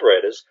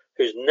collaborators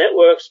whose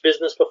network's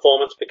business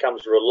performance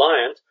becomes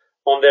reliant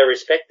on their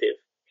respective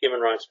human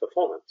rights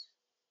performance.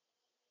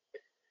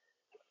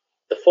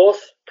 The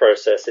 4th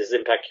process is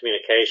impact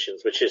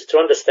communications, which is to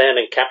understand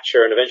and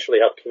capture and eventually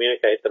help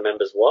communicate the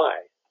members' why.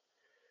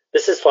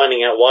 This is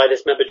finding out why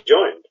this member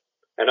joined,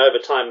 and over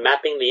time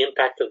mapping the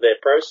impact of their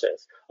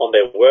process on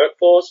their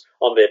workforce,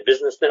 on their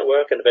business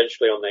network, and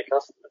eventually on their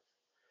customers.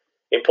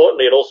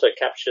 Importantly, it also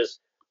captures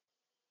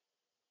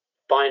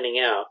finding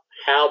out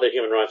how the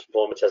human rights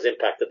performance has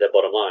impacted their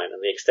bottom line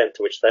and the extent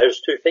to which those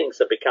 2 things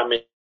have become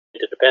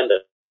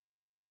interdependent.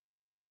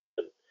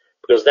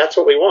 Because that's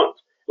what we want.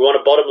 We want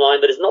a bottom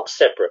line that is not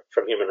separate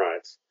from human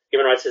rights.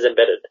 Human rights is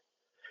embedded.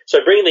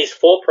 So bringing these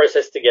 4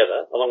 processes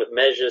together, along with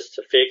measures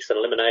to fix and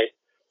eliminate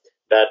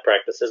bad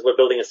practices, we're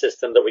building a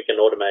system that we can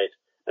automate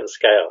and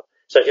scale.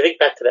 So if you think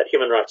back to that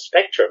human rights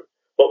spectrum,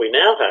 what we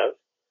now have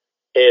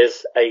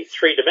is a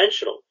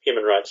 3-dimensional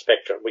human rights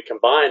spectrum. We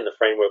combine the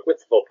framework with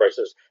the 4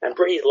 processes and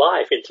breathe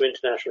life into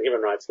international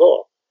human rights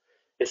law.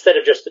 Instead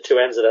of just the 2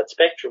 ends of that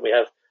spectrum, we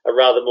have a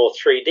rather more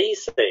 3D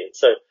scene.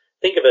 So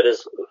think of it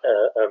as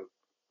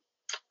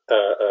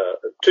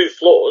 2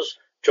 floors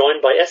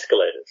joined by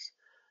escalators.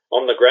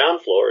 On the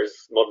ground floor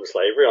is modern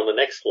slavery. On the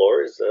next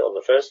floor is, on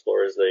the first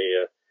floor is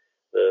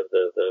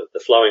the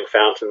flowing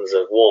fountains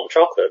of warm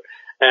chocolate.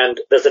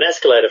 And there's an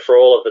escalator for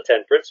all of the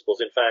 10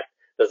 principles. In fact,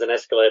 there's an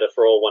escalator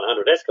for all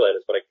 100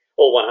 escalators,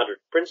 all 100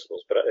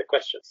 principles,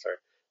 questions, sorry.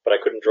 But I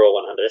couldn't draw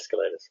 100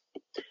 escalators.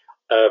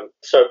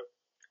 So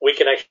we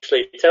can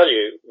actually tell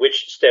you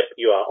which step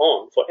you are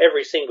on for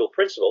every single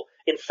principle.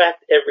 In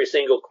fact, every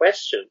single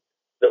question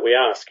that we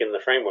ask in the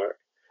framework.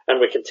 And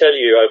we can tell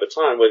you over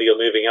time whether you're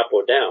moving up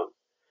or down.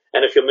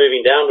 And if you're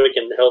moving down, we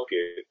can help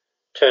you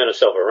turn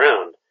yourself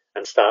around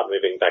and start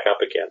moving back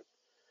up again.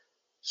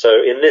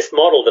 So in this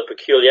model, the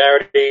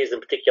peculiarities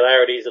and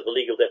particularities of the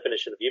legal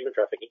definition of human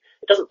trafficking,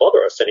 it doesn't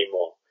bother us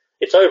anymore.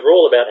 It's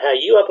overall about how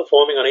you are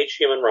performing on each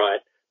human right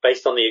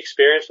based on the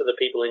experience of the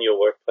people in your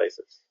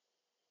workplaces.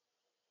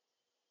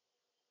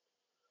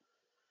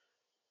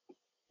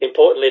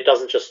 Importantly, it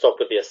doesn't just stop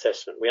with the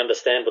assessment. We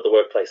understand what the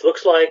workplace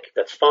looks like,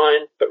 that's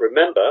fine, but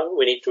remember,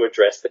 we need to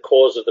address the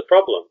cause of the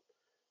problem.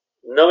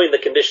 Knowing the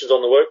conditions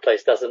on the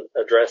workplace doesn't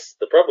address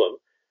the problem.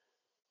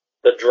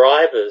 The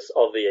drivers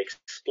of the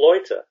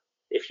exploiter,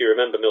 if you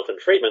remember Milton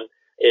Friedman,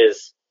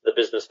 is the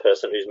business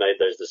person who's made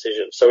those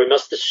decisions. So we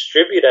must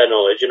distribute our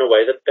knowledge in a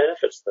way that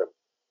benefits them.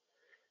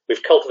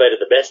 We've cultivated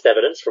the best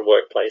evidence from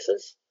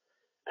workplaces,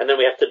 and then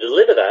we have to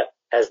deliver that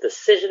as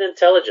decision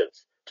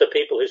intelligence to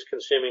people whose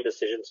consuming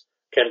decisions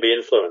can be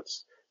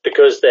influenced,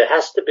 because there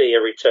has to be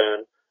a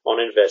return on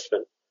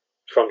investment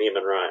from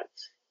human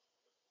rights.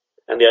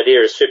 And the idea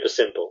is super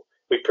simple.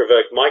 We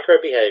provoke micro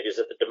behaviors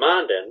at the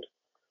demand end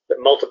that,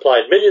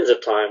 multiplied millions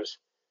of times,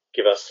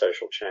 give us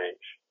social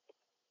change.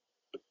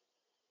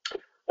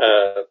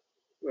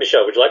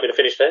 Michel, would you like me to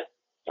finish there?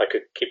 I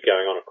could keep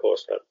going on, of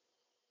course, but...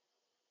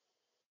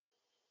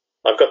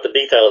 I've got the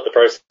detail of the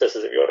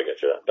processes if you want to go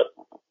through that. But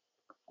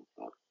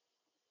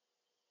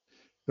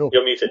no.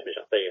 You're muted,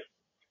 Michel. There you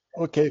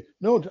go. Okay.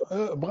 No,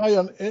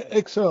 Brian,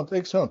 excellent,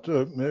 excellent.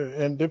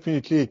 And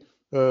definitely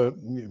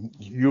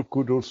you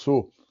could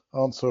also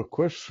answer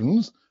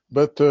questions.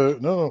 But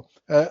no,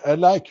 I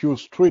like your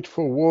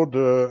straightforward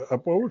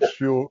approach,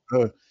 your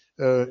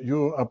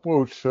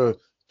approach to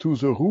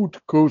the root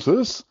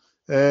causes,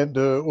 and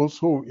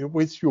also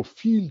with your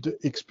field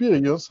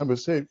experience. I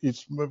must say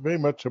it's very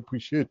much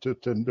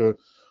appreciated, and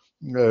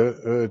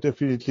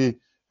definitely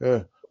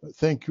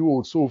thank you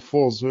also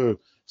for the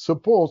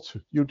support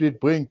you did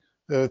bring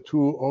to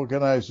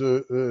organize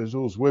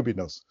those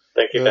webinars.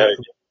 Thank you, Barry.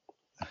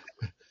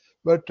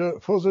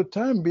 But for the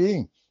time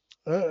being,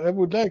 I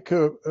would like,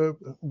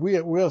 we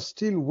are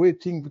still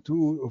waiting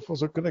for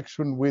the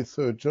connection with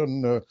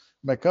John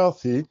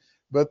McCarthy,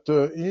 but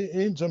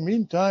in the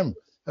meantime,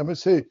 I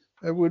must say,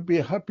 I would be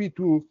happy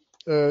to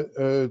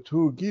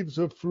give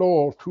the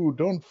floor to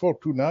Don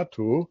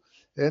Fortunato.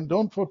 And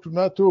Don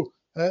Fortunato,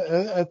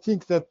 I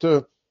think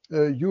that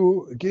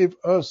you gave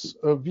us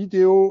a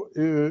video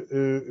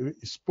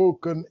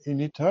spoken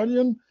in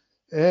Italian,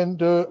 and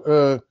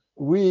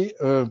we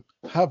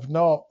have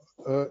now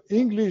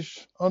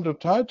English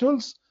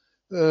undertitles,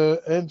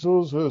 and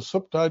those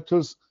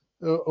subtitles,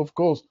 of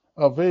course,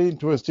 are very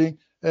interesting.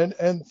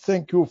 And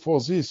thank you for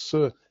this.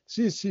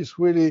 This is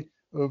really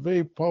a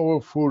very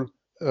powerful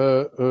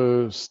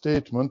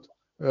statement,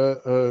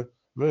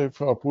 very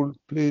powerful.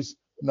 Please,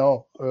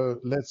 now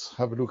let's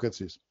have a look at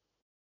this.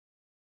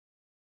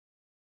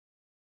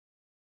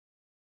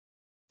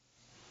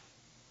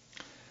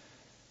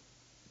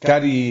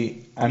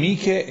 Cari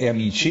amiche e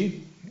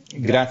amici,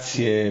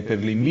 grazie per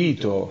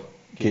l'invito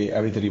che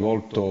avete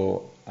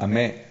rivolto a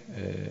me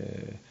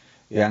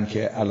e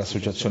anche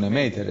all'associazione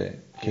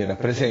Metere che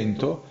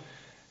rappresento.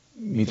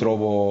 Mi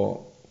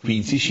trovo qui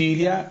in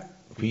Sicilia,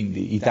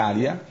 quindi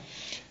Italia,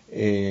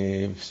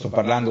 e sto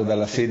parlando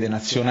dalla sede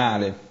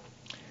nazionale.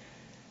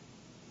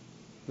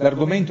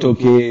 L'argomento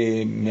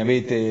che mi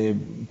avete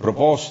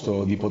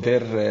proposto di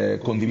poter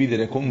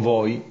condividere con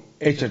voi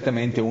è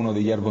certamente uno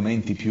degli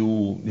argomenti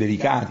più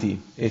delicati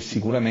e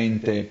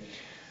sicuramente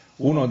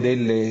una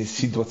delle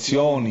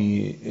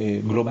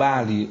situazioni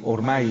globali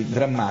ormai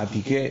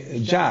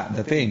drammatiche già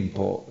da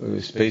tempo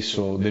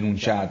spesso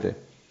denunciate,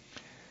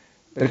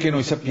 perché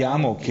noi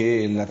sappiamo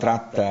che la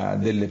tratta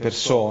delle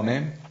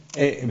persone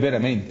è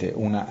veramente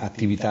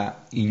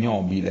un'attività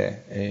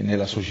ignobile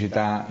nella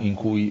società in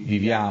cui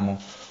viviamo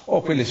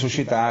o quelle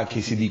società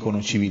che si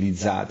dicono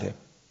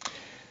civilizzate.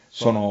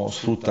 Sono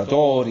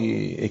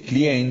sfruttatori e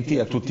clienti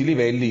a tutti i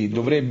livelli,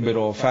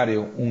 dovrebbero fare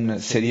un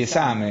serio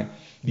esame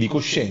di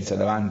coscienza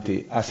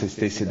davanti a se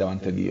stessi e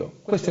davanti a Dio.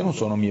 Queste non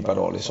sono mie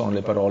parole, sono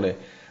le parole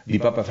di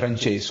Papa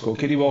Francesco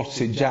che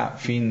rivolse già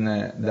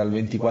fin dal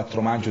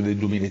 24 maggio del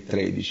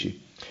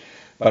 2013.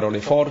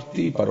 Parole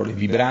forti, parole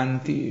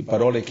vibranti,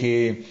 parole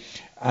che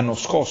hanno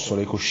scosso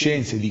le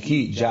coscienze di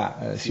chi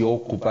già si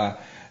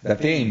occupa da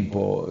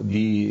tempo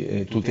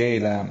di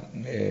tutela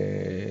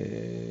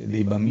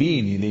dei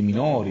bambini, dei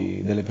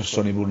minori, delle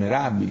persone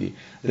vulnerabili,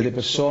 delle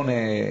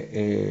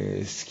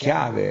persone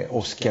schiave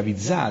o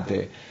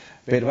schiavizzate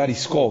per vari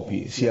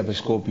scopi, sia per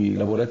scopi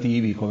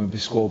lavorativi come per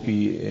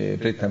scopi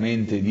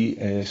prettamente di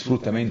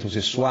sfruttamento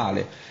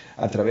sessuale,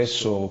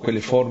 attraverso quelle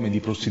forme di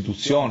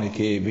prostituzione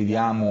che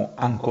vediamo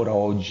ancora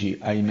oggi,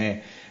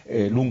 ahimè,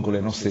 lungo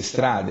le nostre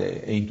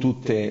strade e in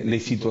tutte le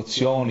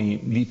situazioni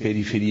di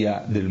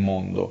periferia del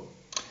mondo.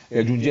 E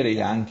aggiungerei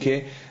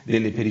anche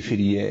delle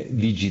periferie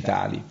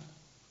digitali.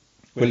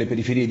 Quelle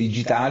periferie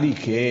digitali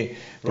che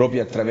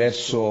proprio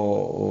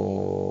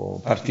attraverso,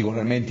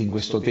 particolarmente in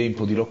questo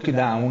tempo di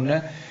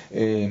lockdown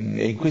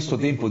e in questo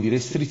tempo di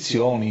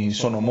restrizioni,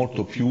 sono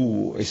molto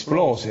più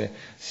esplose,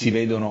 si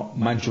vedono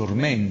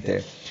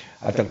maggiormente,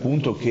 a tal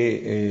punto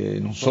che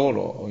non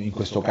solo in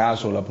questo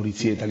caso la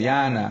polizia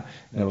italiana,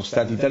 nello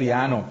Stato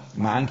italiano,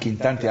 ma anche in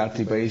tanti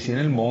altri paesi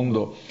nel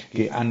mondo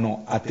che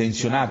hanno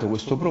attenzionato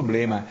questo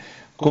problema,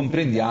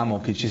 comprendiamo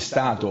che c'è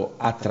stato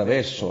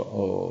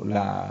attraverso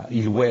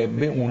il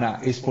web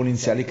una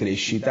esponenziale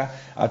crescita,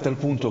 a tal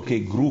punto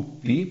che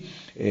gruppi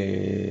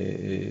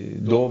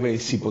dove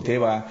si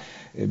poteva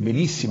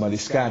benissimo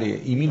adescare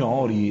i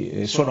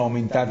minori sono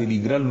aumentati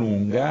di gran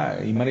lunga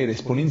in maniera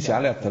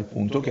esponenziale, a tal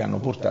punto che hanno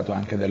portato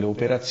anche delle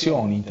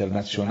operazioni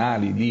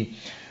internazionali di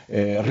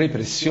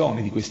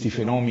repressione di questi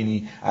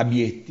fenomeni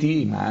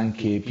abietti ma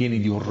anche pieni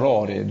di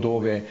orrore,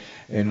 dove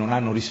non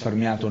hanno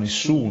risparmiato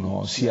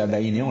nessuno, sia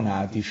dai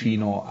neonati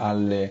fino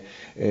all'età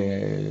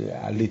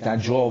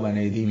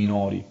giovane dei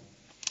minori.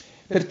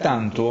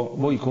 Pertanto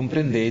voi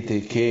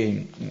comprendete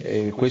che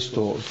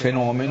questo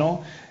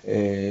fenomeno,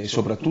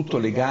 soprattutto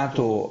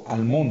legato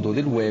al mondo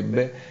del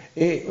web,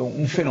 è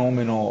un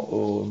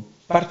fenomeno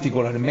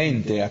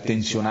particolarmente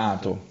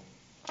attenzionato,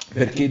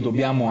 perché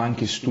dobbiamo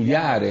anche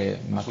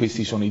studiare, ma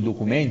questi sono i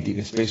documenti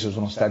che spesso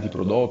sono stati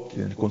prodotti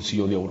nel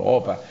Consiglio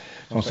d'Europa,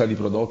 sono stati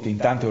prodotti in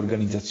tante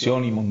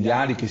organizzazioni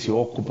mondiali che si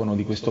occupano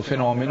di questo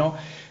fenomeno,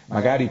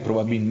 magari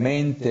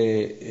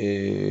probabilmente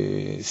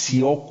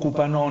si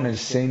occupano nel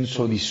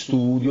senso di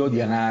studio,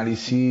 di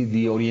analisi,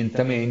 di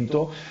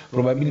orientamento,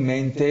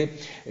 probabilmente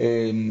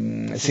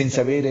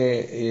senza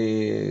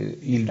avere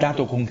il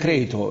dato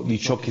concreto di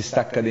ciò che sta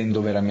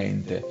accadendo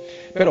veramente.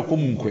 Però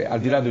comunque, al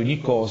di là di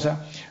ogni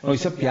cosa, noi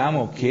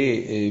sappiamo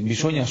che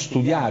bisogna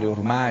studiare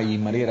ormai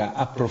in maniera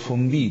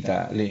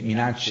approfondita le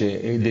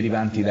minacce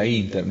derivanti da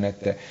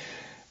Internet,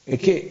 e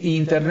che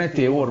Internet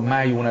è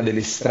ormai una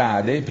delle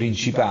strade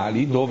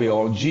principali dove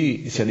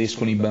oggi si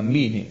adescono i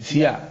bambini,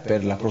 sia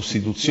per la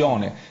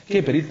prostituzione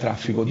che per il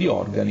traffico di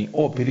organi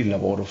o per il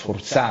lavoro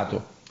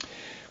forzato.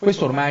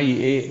 Questo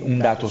ormai è un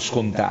dato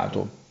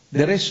scontato.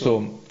 Del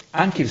resto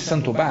anche il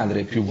Santo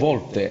Padre più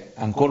volte,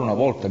 ancora una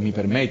volta mi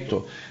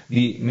permetto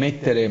di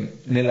mettere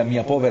nella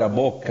mia povera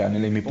bocca,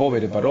 nelle mie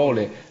povere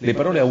parole, le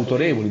parole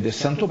autorevoli del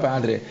Santo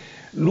Padre.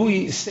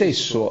 Lui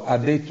stesso ha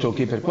detto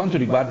che per quanto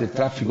riguarda il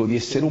traffico di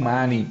esseri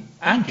umani,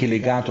 anche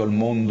legato al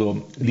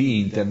mondo di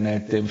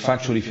Internet,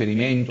 faccio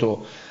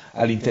riferimento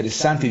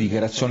all'interessante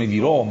dichiarazione di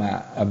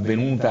Roma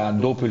avvenuta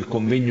dopo il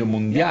convegno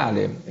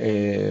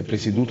mondiale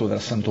presieduto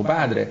dal Santo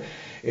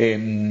Padre,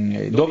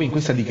 dove in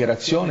questa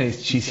dichiarazione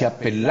ci si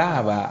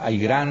appellava ai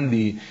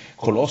grandi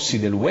colossi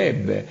del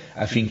web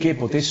affinché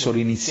potessero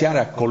iniziare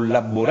a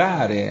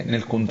collaborare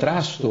nel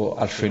contrasto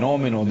al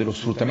fenomeno dello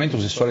sfruttamento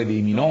sessuale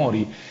dei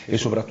minori e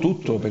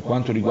soprattutto per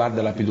quanto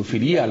riguarda la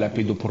pedofilia, la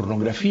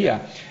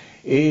pedopornografia,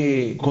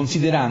 e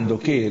considerando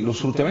che lo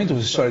sfruttamento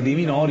sessuale dei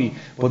minori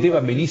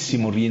poteva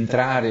benissimo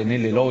rientrare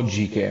nelle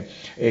logiche,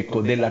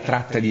 ecco, della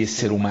tratta di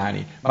esseri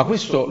umani, ma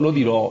questo lo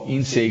dirò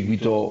in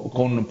seguito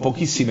con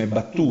pochissime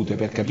battute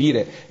per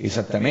capire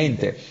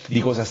esattamente di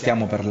cosa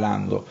stiamo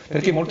parlando,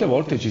 perché molte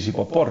volte ci si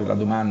può porre la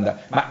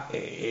domanda, ma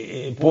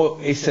può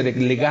essere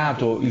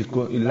legato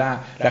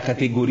la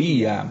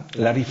categoria,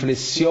 la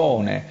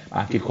riflessione,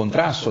 anche il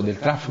contrasto del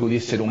traffico di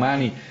esseri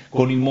umani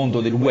con il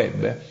mondo del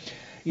web?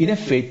 In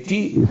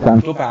effetti il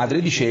Santo Padre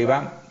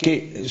diceva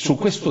che su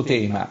questo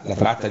tema, la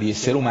tratta di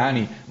esseri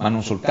umani, ma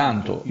non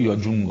soltanto, io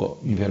aggiungo,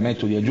 mi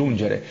permetto di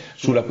aggiungere,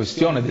 sulla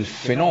questione del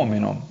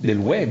fenomeno del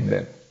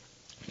web,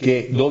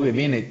 che dove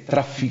viene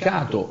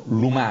trafficato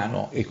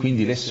l'umano e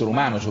quindi l'essere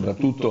umano,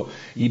 soprattutto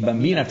i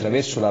bambini,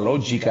 attraverso la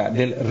logica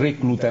del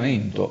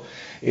reclutamento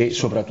e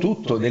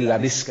soprattutto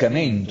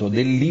dell'adescamento,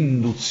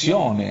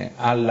 dell'induzione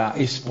alla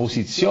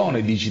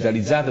esposizione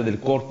digitalizzata del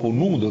corpo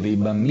nudo dei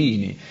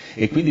bambini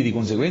e quindi di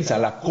conseguenza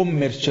alla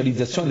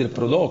commercializzazione del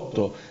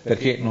prodotto,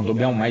 perché non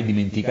dobbiamo mai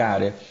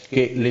dimenticare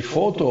che le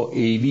foto e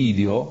i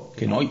video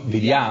che noi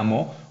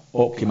vediamo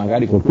o che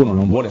magari qualcuno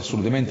non vuole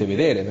assolutamente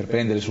vedere per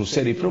prendere sul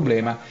serio il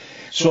problema,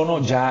 sono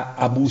già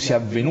abusi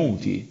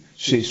avvenuti,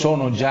 cioè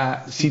sono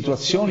già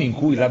situazioni in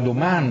cui la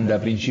domanda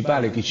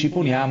principale che ci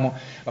poniamo,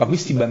 ma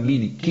questi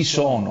bambini chi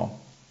sono?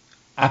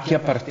 A chi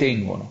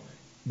appartengono?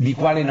 Di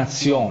quale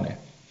nazione?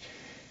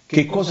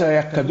 Che cosa è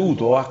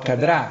accaduto o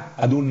accadrà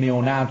ad un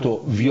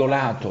neonato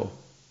violato?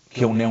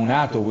 Che un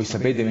neonato, voi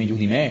sapete meglio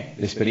di me,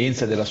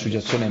 l'esperienza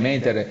dell'associazione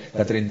Meter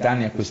da 30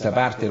 anni a questa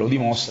parte lo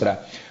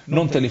dimostra,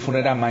 non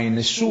telefonerà mai a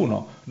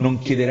nessuno, non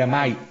chiederà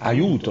mai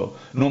aiuto,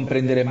 non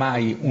prenderà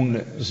mai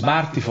un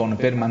smartphone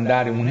per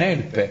mandare un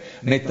help,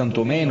 né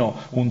tantomeno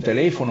un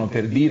telefono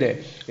per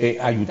dire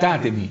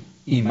aiutatemi.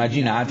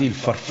 Immaginate il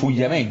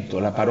farfugliamento,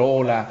 la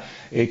parola,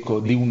 ecco,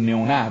 di un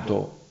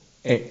neonato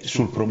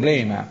sul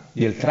problema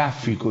del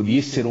traffico di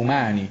esseri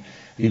umani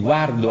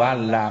riguardo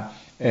alla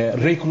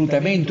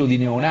reclutamento di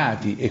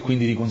neonati e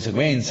quindi di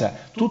conseguenza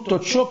tutto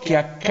ciò che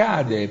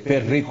accade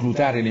per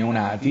reclutare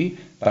neonati,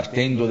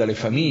 partendo dalle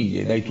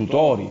famiglie, dai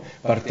tutori,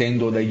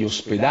 partendo dagli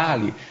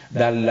ospedali,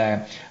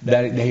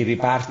 dai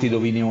reparti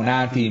dove i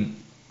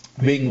neonati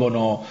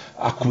vengono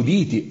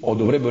accuditi o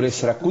dovrebbero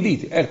essere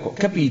accuditi. Ecco,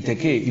 capite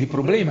che il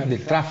problema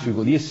del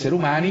traffico di esseri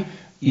umani,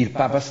 il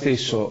Papa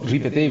stesso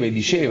ripeteva e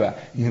diceva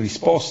in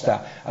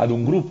risposta ad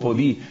un gruppo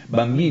di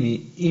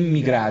bambini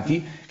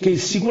immigrati che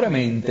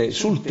sicuramente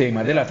sul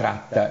tema della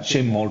tratta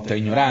c'è molta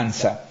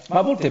ignoranza, ma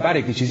a volte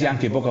pare che ci sia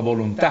anche poca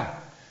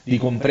volontà di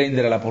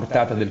comprendere la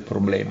portata del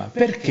problema.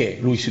 Perché?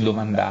 Lui si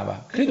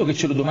domandava. Credo che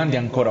ce lo domandi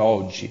ancora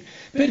oggi.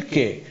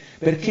 Perché?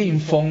 Perché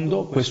in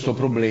fondo questo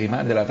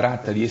problema della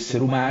tratta di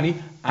esseri umani,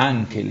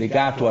 anche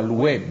legato al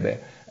web,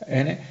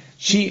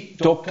 ci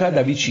tocca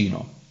da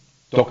vicino.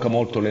 Tocca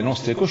molto le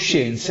nostre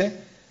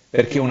coscienze,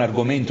 perché è un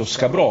argomento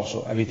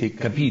scabroso, avete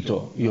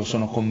capito? Io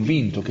sono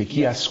convinto che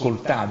chi ha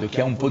ascoltato e chi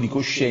ha un po' di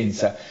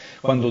coscienza,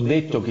 quando ho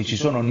detto che ci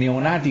sono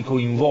neonati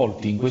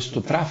coinvolti in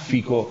questo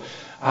traffico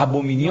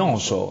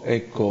abominioso,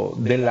 ecco,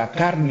 della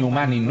carne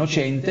umana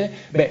innocente,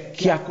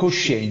 chi ha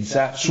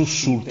coscienza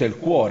sussulta il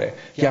cuore,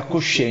 chi ha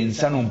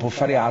coscienza non può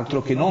fare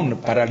altro che non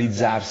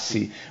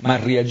paralizzarsi, ma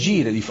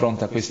reagire di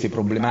fronte a queste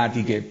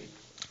problematiche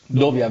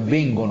dove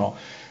avvengono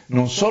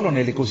non solo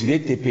nelle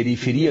cosiddette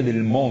periferie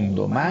del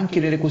mondo, ma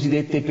anche nelle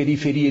cosiddette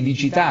periferie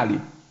digitali,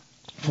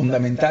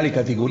 fondamentale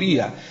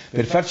categoria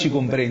per farci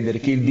comprendere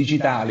che il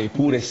digitale,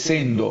 pur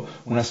essendo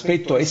un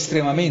aspetto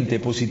estremamente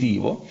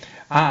positivo,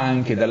 ha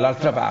anche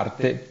dall'altra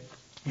parte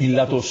il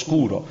lato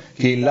oscuro,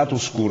 che è il lato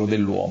oscuro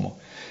dell'uomo.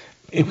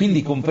 E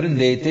quindi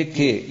comprendete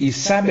che il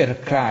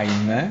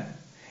cybercrime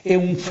è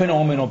un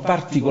fenomeno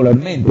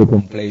particolarmente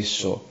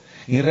complesso,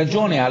 in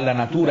ragione alla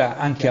natura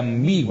anche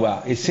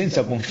ambigua e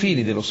senza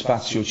confini dello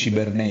spazio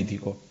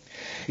cibernetico.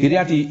 I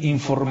reati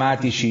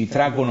informatici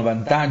traggono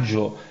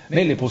vantaggio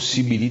nelle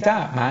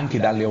possibilità, ma anche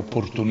dalle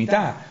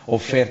opportunità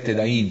offerte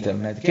da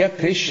Internet, che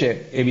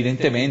accresce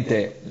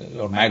evidentemente,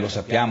 ormai lo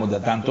sappiamo da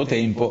tanto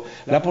tempo,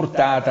 la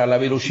portata, la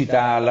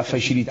velocità, la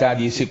facilità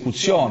di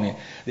esecuzione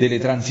delle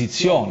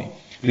transizioni,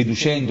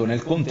 riducendo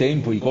nel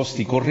contempo i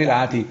costi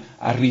correlati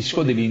al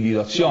rischio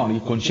dell'individuazione.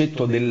 Il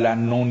concetto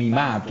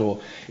dell'anonimato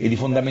è di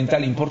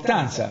fondamentale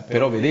importanza,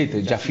 però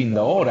vedete già fin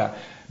da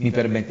ora, mi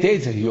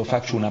permettete che io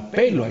faccio un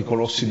appello ai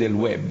colossi del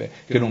web,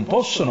 che non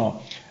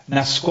possono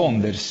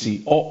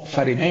nascondersi o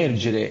far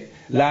emergere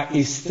la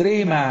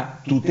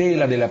estrema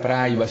tutela della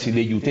privacy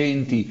degli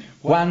utenti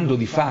quando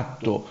di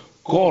fatto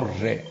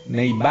corre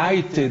nei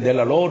byte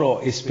della loro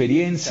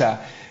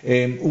esperienza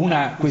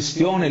una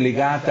questione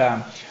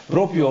legata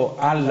proprio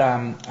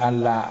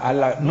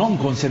alla non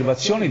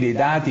conservazione dei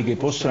dati che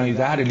possono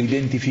aiutare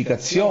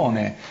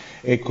l'identificazione,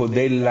 ecco,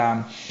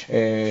 del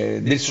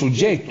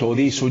soggetto o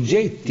dei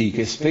soggetti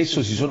che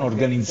spesso si sono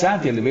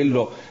organizzati a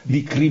livello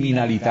di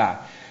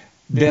criminalità.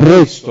 Del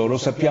resto lo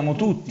sappiamo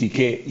tutti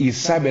che il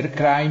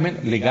cybercrime,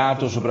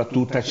 legato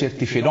soprattutto a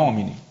certi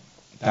fenomeni,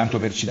 tanto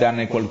per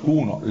citarne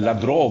qualcuno, la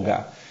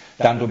droga,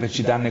 tanto per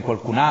citarne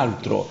qualcun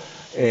altro,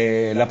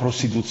 la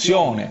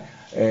prostituzione,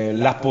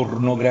 la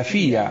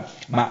pornografia,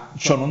 ma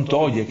ciò non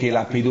toglie che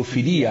la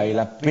pedofilia e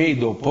la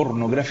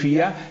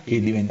pedopornografia, che è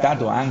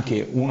diventato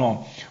anche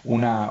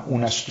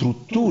una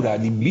struttura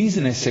di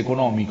business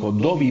economico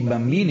dove i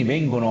bambini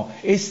vengono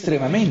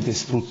estremamente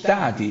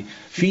sfruttati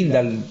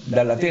fin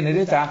dalla tenera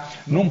età,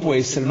 non può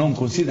essere non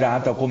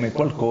considerata come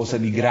qualcosa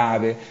di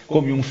grave,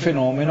 come un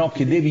fenomeno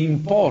che deve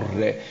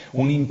imporre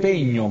un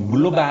impegno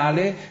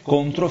globale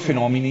contro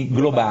fenomeni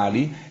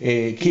globali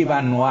che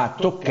vanno a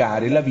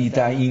toccare la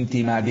vita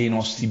intima dei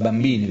nostri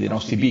bambini, dei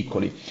nostri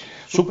piccoli.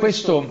 Su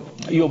questo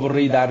io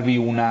vorrei darvi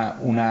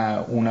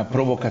una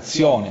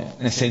provocazione,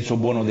 nel senso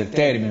buono del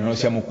termine. Noi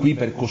siamo qui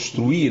per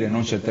costruire,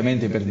 non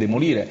certamente per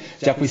demolire.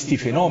 Già questi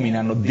fenomeni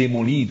hanno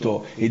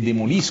demolito e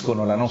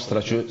demoliscono la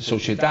nostra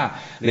società,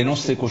 le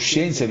nostre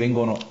coscienze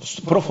vengono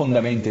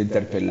profondamente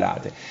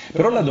interpellate.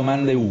 Però la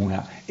domanda è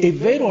una: è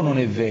vero o non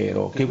è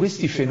vero che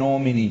questi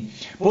fenomeni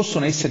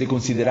possono essere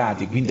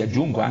considerati, quindi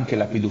aggiungo anche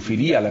la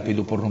pedofilia, la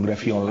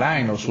pedopornografia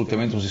online, lo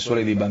sfruttamento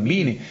sessuale dei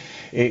bambini,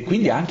 e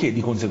quindi anche di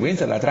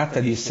conseguenza la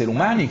tratta di esseri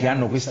umani, che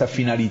hanno questa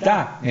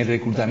finalità nel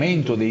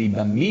reclutamento dei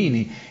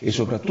bambini e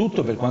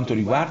soprattutto per quanto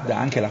riguarda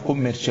anche la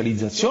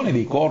commercializzazione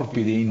dei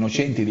corpi degli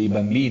innocenti, dei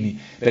bambini,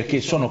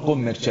 perché sono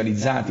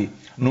commercializzati,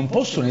 non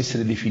possono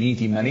essere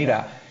definiti in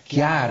maniera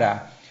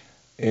chiara,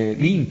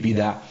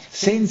 limpida,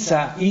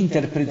 senza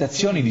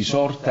interpretazioni di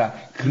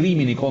sorta,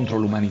 crimini contro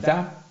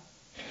l'umanità?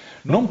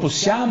 Non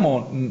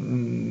possiamo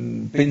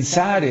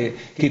pensare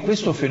che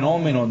questo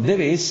fenomeno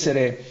deve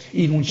essere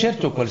in un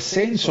certo qual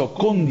senso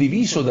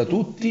condiviso da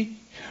tutti?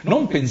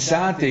 Non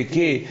pensate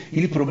che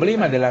il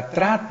problema della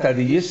tratta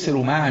degli esseri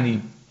umani,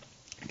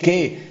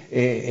 che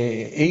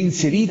è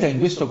inserita in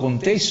questo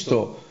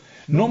contesto,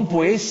 non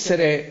può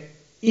essere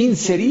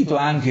inserito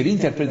anche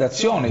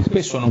l'interpretazione,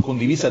 spesso non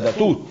condivisa da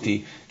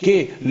tutti,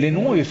 che le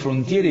nuove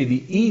frontiere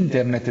di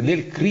Internet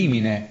del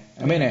crimine,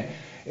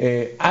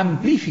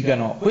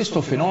 amplificano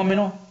questo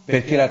fenomeno,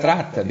 perché la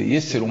tratta degli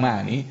esseri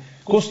umani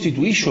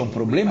costituisce un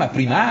problema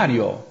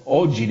primario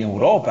oggi in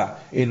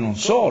Europa e non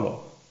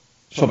solo,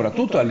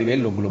 soprattutto a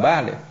livello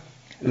globale.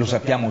 Lo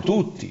sappiamo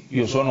tutti.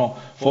 Io sono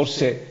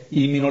forse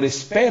il minore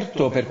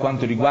esperto per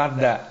quanto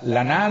riguarda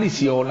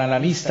l'analisi o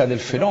l'analista del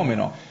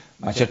fenomeno,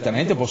 ma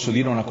certamente posso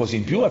dire una cosa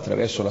in più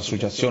attraverso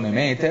l'associazione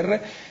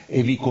Meter,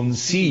 e vi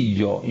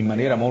consiglio in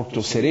maniera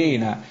molto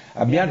serena,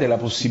 abbiate la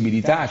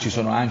possibilità, ci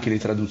sono anche le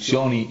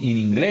traduzioni in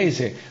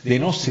inglese dei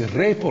nostri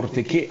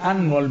report che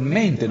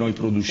annualmente noi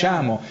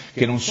produciamo,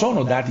 che non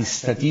sono dati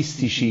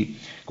statistici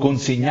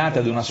consegnati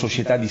ad una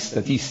società di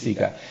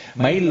statistica,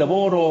 ma è il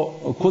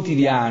lavoro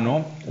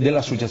quotidiano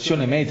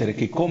dell'associazione Meter,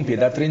 che compie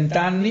da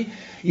 30 anni,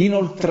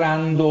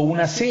 inoltrando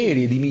una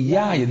serie di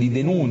migliaia di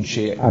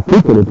denunce a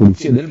tutte le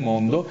polizie del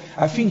mondo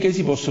affinché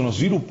si possano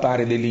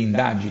sviluppare delle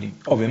indagini.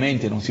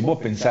 Ovviamente non si può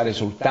pensare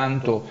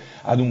soltanto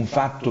ad un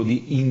fatto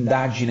di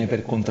indagine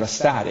per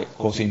contrastare,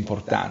 cosa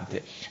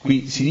importante.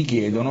 Qui si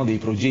richiedono dei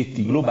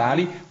progetti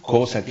globali,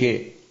 cosa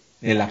che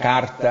nella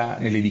carta,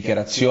 nelle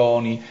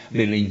dichiarazioni,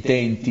 nelle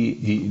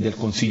intenti del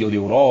Consiglio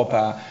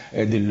d'Europa,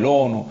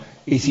 dell'ONU,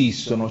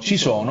 esistono, ci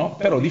sono,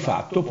 però di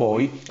fatto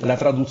poi la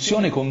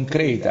traduzione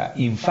concreta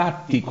in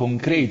fatti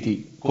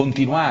concreti,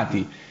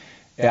 continuati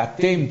a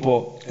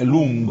tempo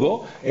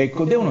lungo,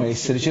 devono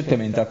essere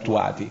certamente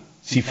attuati.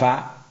 Si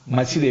fa,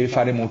 ma si deve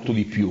fare molto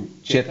di più.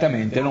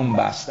 Certamente non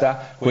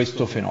basta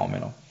questo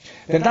fenomeno.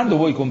 Pertanto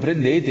voi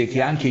comprendete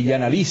che anche gli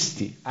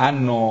analisti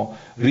hanno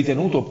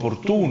ritenuto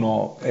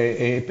opportuno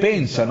e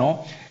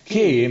pensano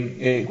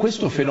che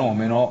questo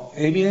fenomeno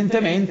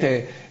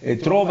evidentemente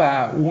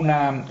trova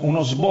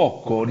uno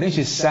sbocco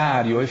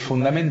necessario e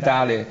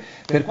fondamentale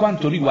per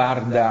quanto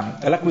riguarda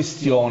la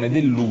questione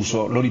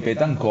dell'uso, lo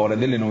ripeto ancora,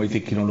 delle nuove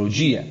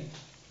tecnologie,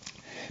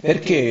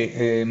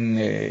 perché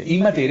in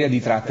materia di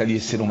tratta di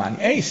esseri umani.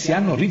 Essi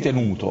hanno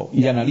ritenuto,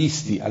 gli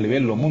analisti a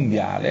livello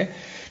mondiale,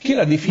 che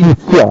la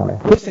definizione,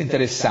 questo è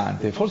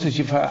interessante, forse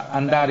ci fa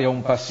andare a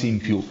un passo in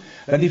più,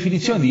 la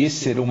definizione di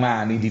esseri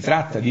umani, di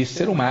tratta di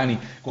esseri umani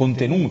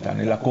contenuta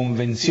nella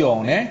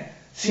Convenzione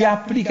si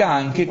applica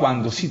anche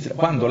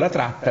quando la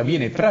tratta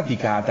viene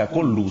praticata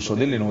con l'uso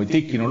delle nuove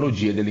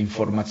tecnologie e delle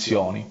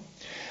informazioni.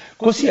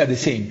 Così, ad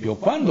esempio,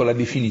 quando la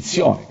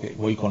definizione, che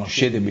voi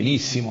conoscete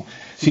benissimo,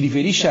 si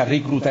riferisce al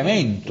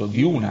reclutamento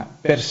di una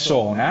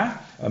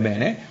persona, va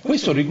bene,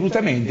 questo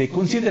reclutamento è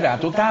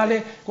considerato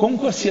tale con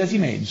qualsiasi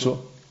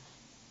mezzo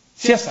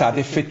sia stato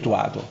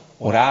effettuato,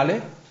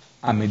 orale,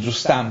 a mezzo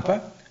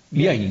stampa,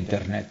 via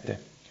internet.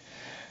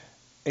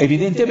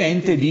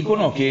 Evidentemente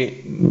dicono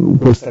che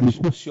questa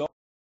discussione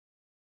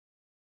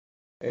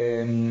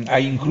a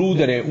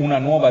includere una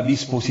nuova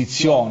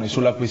disposizione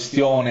sulla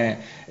questione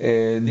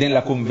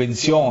della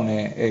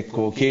Convenzione,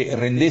 ecco, che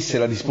rendesse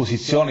la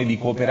disposizione di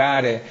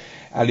cooperare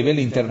a livello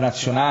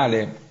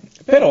internazionale,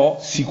 però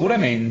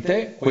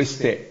sicuramente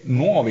queste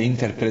nuove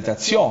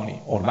interpretazioni,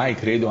 ormai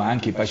credo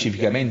anche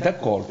pacificamente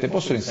accolte,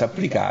 possono essere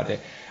applicate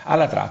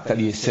alla tratta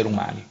di esseri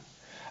umani.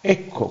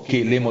 Ecco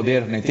che le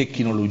moderne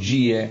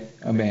tecnologie,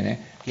 va bene,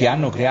 che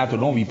hanno creato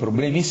nuovi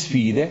problemi e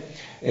sfide,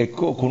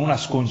 ecco, con una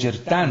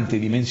sconcertante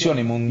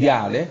dimensione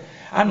mondiale,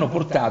 hanno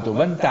portato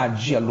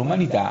vantaggi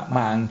all'umanità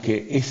ma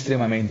anche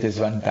estremamente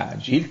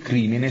svantaggi. Il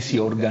crimine si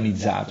è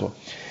organizzato.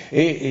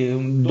 E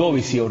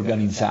dove si è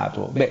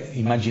organizzato? Beh,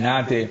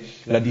 immaginate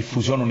la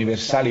diffusione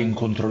universale e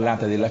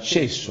incontrollata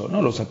dell'accesso.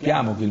 Noi lo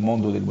sappiamo che il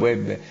mondo del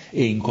web è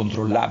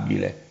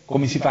incontrollabile.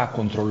 Come si fa a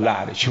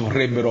controllare? Ci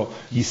vorrebbero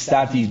gli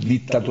stati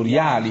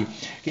dittatoriali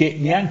che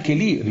neanche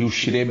lì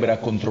riuscirebbero a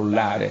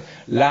controllare.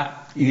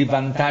 Il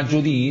vantaggio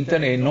di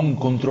Internet è non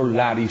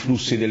controllare i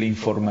flussi delle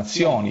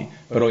informazioni,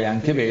 però è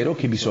anche vero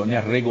che bisogna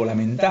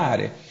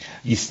regolamentare.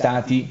 Gli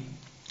stati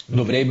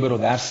dovrebbero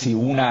darsi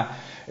una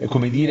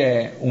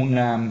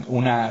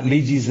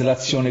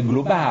legislazione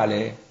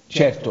globale.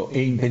 Certo, è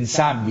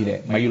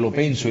impensabile, ma io lo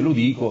penso e lo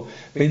dico,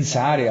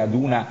 pensare ad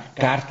una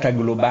carta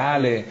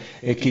globale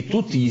che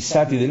tutti gli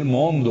stati del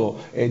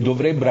mondo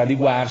dovrebbero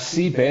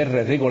adeguarsi per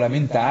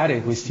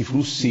regolamentare questi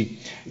flussi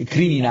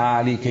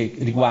criminali che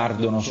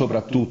riguardano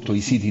soprattutto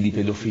i siti di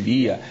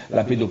pedofilia,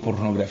 la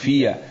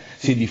pedopornografia.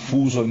 Si è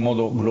diffuso in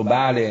modo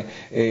globale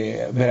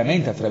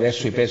veramente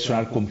attraverso i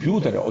personal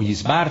computer o gli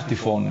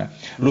smartphone.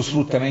 Lo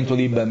sfruttamento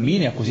dei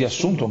bambini ha così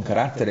assunto un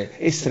carattere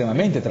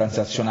estremamente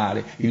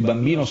transazionale. Il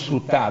bambino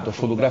sfruttato,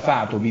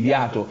 fotografato,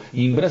 videato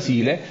in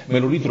Brasile me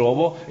lo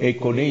ritrovo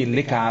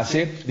nelle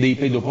case dei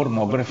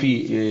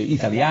pedopornografi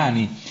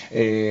italiani,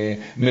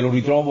 me lo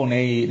ritrovo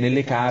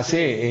nelle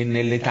case e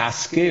nelle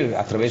tasche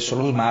attraverso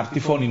lo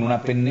smartphone, in una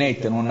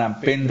pennetta, in una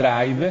pen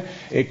drive,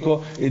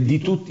 di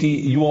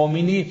tutti gli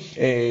uomini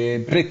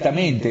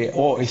prettamente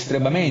o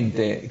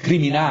estremamente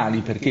criminali,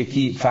 perché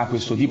chi fa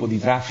questo tipo di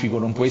traffico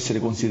non può essere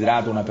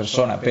considerato una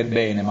persona per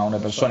bene, ma una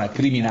persona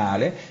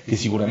criminale che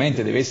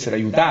sicuramente deve essere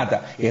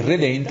aiutata e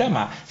redenta,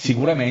 ma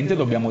sicuramente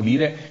dobbiamo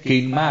dire che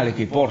il male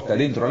che porta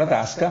dentro la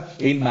tasca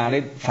è il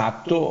male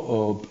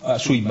fatto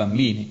sui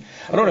bambini.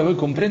 Allora voi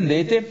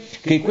comprendete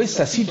che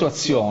questa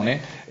situazione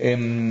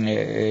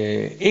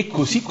è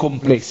così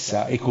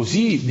complessa e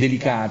così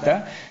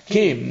delicata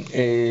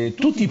che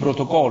tutti i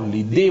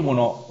protocolli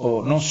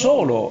devono non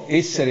solo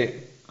essere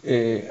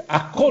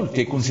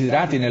accolti e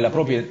considerati nella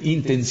propria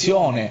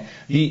intenzione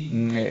di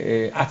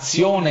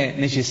azione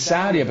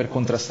necessaria per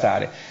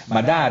contrastare,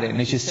 ma dare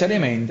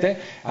necessariamente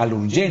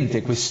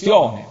all'urgente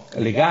questione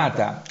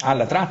legata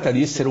alla tratta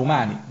di esseri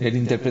umani,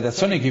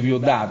 nell'interpretazione che vi ho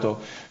dato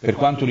per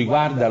quanto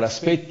riguarda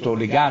l'aspetto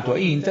legato a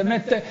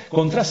Internet,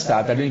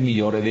 contrastata nel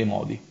migliore dei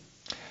modi.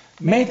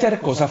 Meter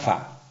cosa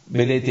fa?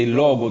 Vedete il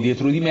logo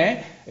dietro di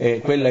me,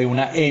 quella è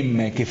una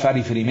M che fa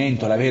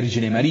riferimento alla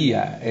Vergine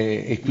Maria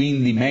e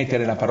quindi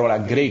mettere la parola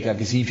greca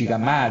che significa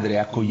madre,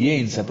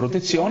 accoglienza,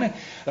 protezione.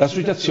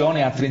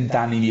 L'associazione ha 30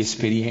 anni di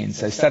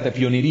esperienza, è stata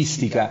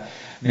pionieristica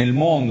nel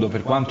mondo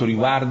per quanto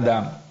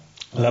riguarda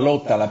la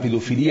lotta alla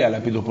pedofilia e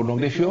alla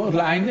pedopornografia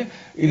online,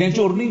 nel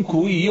giorno in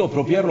cui io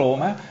proprio a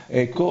Roma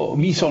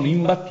mi sono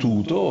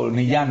imbattuto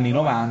negli anni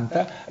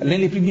 90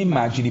 nelle prime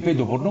immagini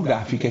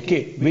pedopornografiche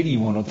che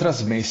venivano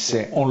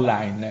trasmesse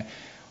online.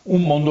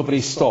 Un mondo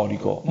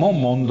preistorico, ma un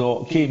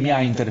mondo che mi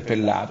ha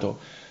interpellato.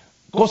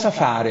 Cosa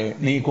fare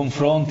nei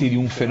confronti di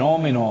un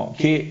fenomeno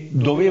che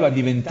doveva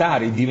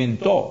diventare,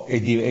 diventò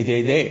ed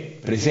è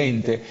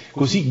presente,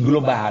 così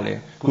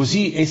globale,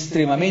 così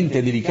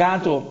estremamente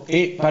delicato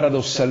e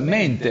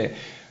paradossalmente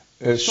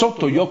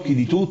sotto gli occhi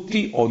di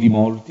tutti o di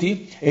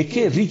molti, e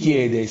che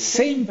richiede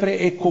sempre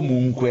e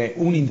comunque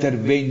un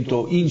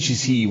intervento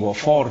incisivo,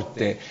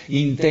 forte,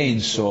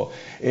 intenso,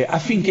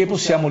 affinché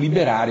possiamo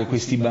liberare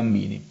questi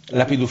bambini.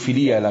 La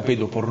pedofilia e la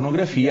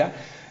pedopornografia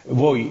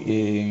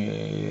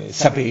voi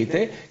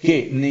sapete che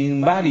in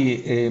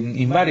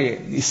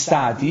vari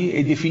stati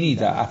è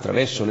definita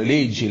attraverso le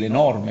leggi, le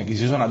norme che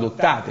si sono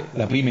adottate,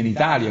 la prima in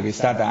Italia che è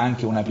stata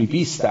anche una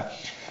apripista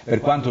per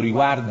quanto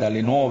riguarda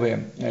le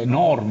nuove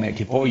norme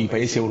che poi i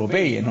paesi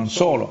europei e non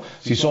solo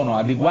si sono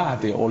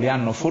adeguate o le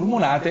hanno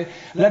formulate,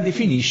 la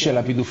definisce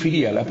la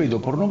pedofilia e la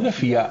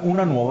pedopornografia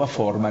una nuova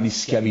forma di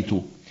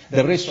schiavitù.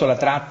 Del resto la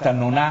tratta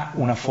non ha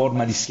una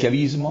forma di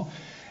schiavismo.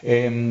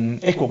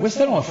 Ecco,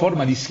 questa nuova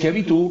forma di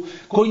schiavitù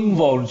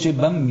coinvolge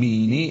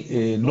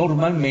bambini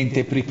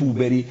normalmente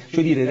prepuberi,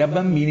 cioè dire da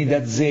bambini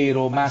da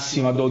 0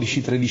 massimo a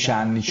 12-13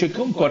 anni, cioè che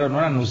ancora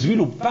non hanno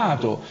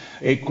sviluppato,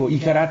 ecco, i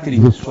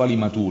caratteri sessuali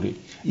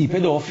maturi. I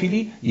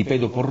pedofili, i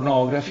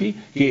pedopornografi,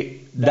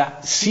 che da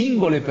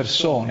singole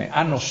persone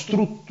hanno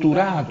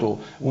strutturato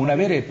una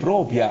vera e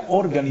propria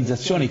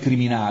organizzazione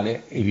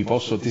criminale, e vi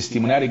posso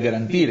testimoniare e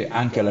garantire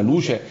anche alla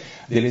luce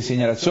delle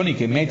segnalazioni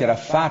che Meter ha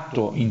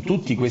fatto in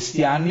tutti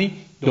questi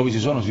anni, dove si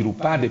sono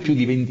sviluppate più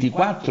di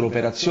 24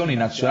 operazioni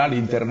nazionali e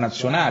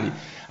internazionali,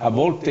 a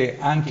volte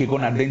anche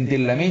con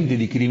addentellamenti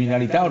di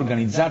criminalità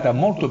organizzata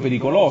molto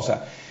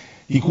pericolosa,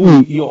 di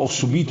cui io ho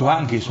subisco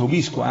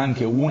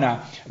anche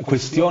una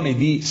questione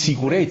di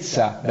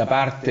sicurezza da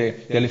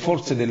parte delle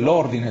forze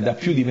dell'ordine da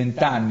più di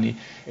 20 anni,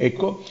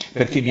 ecco,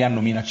 perché mi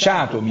hanno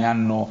minacciato, mi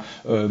hanno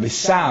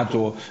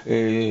vessato,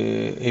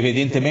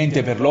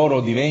 evidentemente per loro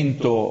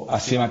divento,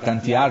 assieme a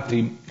tanti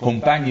altri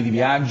compagni di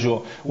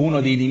viaggio, uno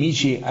dei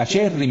nemici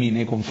acerrimi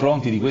nei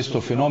confronti di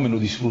questo fenomeno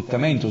di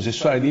sfruttamento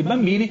sessuale dei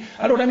bambini.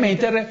 Allora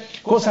Meter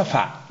cosa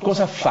fa?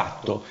 Cosa ha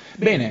fatto?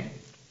 Bene,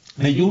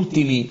 negli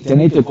ultimi,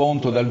 tenete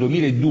conto, dal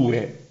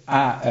 2002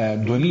 a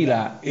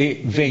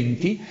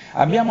 2020,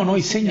 abbiamo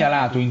noi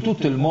segnalato in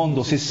tutto il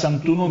mondo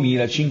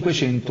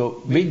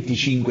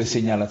 61.525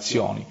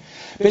 segnalazioni.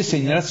 Per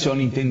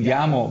segnalazioni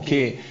intendiamo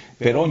che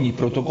per ogni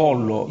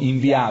protocollo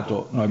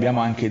inviato, noi abbiamo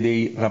anche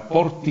dei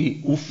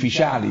rapporti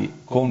ufficiali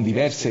con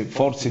diverse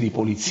forze di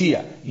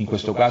polizia, in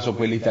questo caso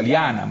quella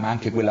italiana, ma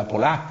anche quella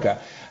polacca,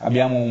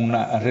 abbiamo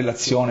una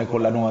relazione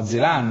con la Nuova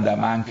Zelanda,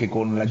 ma anche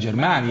con la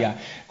Germania,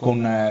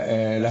 con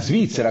la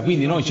Svizzera,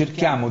 quindi noi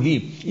cerchiamo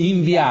di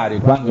inviare,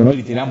 quando noi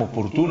riteniamo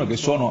opportuno, che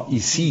sono i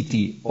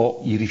siti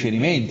o i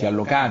riferimenti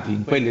allocati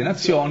in quelle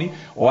nazioni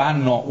o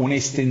hanno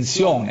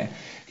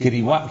un'estensione che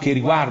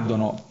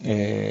riguardano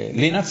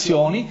le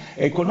nazioni,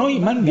 ecco, noi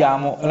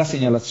mandiamo la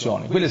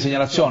segnalazione. Quelle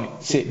segnalazioni,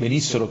 se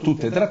venissero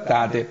tutte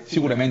trattate,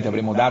 sicuramente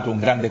avremmo dato un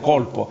grande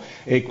colpo,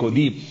 ecco,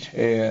 di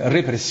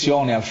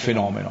repressione al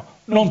fenomeno.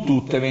 Non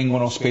tutte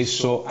vengono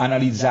spesso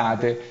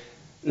analizzate.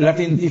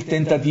 Il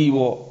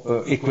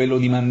tentativo è quello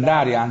di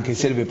mandare anche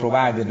server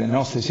provider le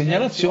nostre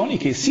segnalazioni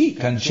che sì,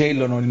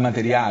 cancellano il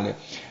materiale,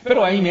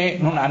 però ahimè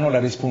non hanno la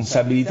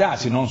responsabilità,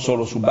 se non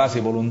solo su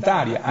base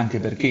volontaria, anche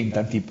perché in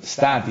tanti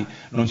stati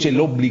non c'è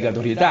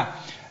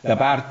l'obbligatorietà da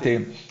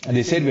parte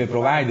dei server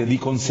provider di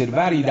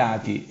conservare i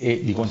dati e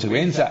di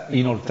conseguenza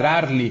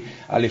inoltrarli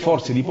alle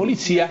forze di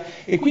polizia,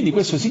 e quindi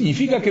questo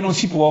significa che non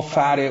si può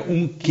fare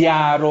un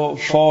chiaro,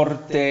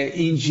 forte,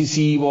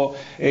 incisivo,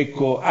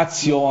 ecco,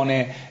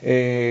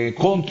 azione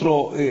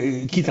contro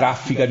chi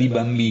traffica di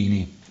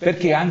bambini,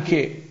 perché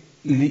anche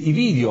i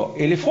video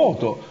e le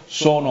foto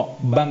sono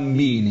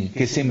bambini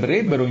che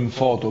sembrerebbero in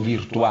foto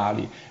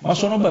virtuali, ma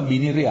sono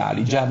bambini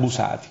reali, già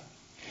abusati.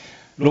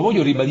 Lo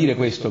voglio ribadire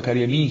questo,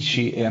 cari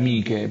amici e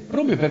amiche,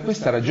 proprio per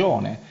questa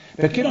ragione,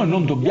 perché noi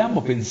non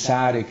dobbiamo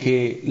pensare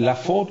che la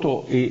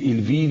foto e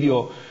il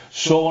video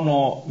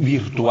sono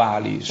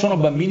virtuali, sono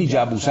bambini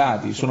già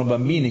abusati, sono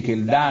bambini che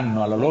il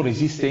danno alla loro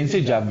esistenza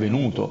è già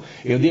avvenuto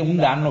ed è un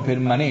danno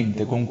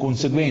permanente, con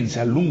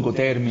conseguenze a lungo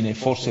termine,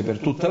 forse per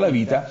tutta la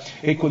vita,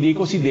 ecco, dei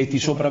cosiddetti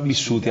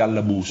sopravvissuti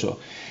all'abuso.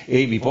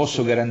 E vi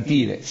posso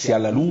garantire, se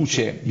alla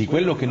luce di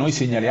quello che noi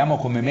segnaliamo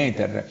come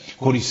Meter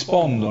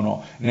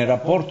corrispondono nel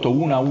rapporto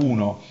 1 a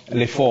 1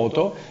 le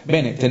foto,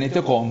 bene,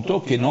 tenete conto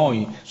che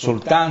noi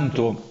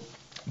soltanto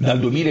dal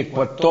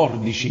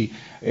 2014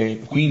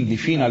 quindi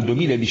fino al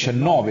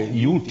 2019,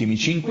 gli ultimi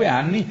 5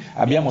 anni,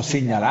 abbiamo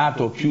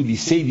segnalato più di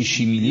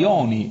 16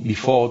 milioni di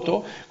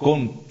foto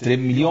con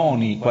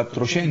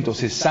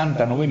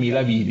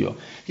 3.469.000 video,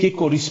 che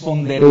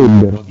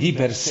corrisponderebbero di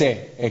per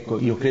sé, ecco,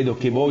 io credo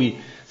che voi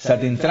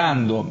state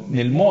entrando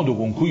nel modo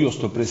con cui io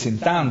sto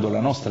presentando la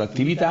nostra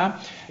attività,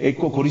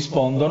 ecco,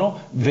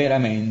 corrispondono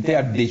veramente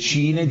a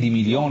decine di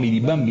milioni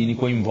di bambini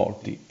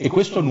coinvolti. E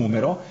questo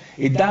numero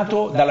è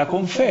dato dalla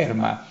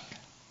conferma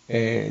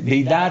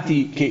dei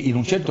dati che in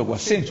un certo qual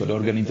senso le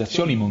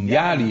organizzazioni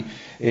mondiali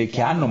che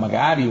hanno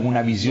magari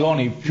una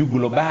visione più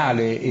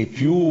globale e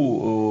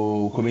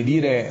più come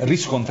dire,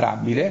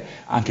 riscontrabile,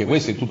 anche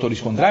questo è tutto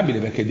riscontrabile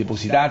perché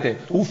depositate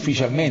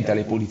ufficialmente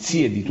alle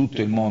polizie di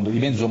tutto il mondo, di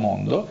mezzo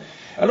mondo,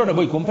 allora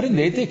voi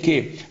comprendete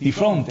che di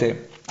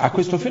fronte a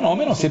questo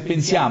fenomeno, se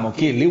pensiamo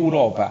che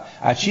l'Europa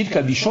ha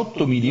circa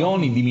 18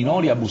 milioni di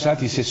minori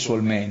abusati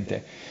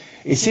sessualmente,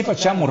 e se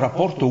facciamo un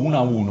rapporto 1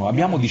 a 1,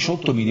 abbiamo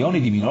 18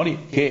 milioni di minori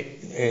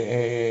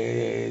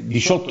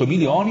 18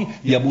 milioni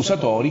di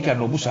abusatori che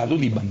hanno abusato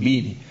di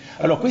bambini.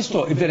 Allora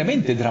questo è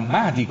veramente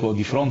drammatico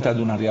di fronte ad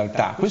una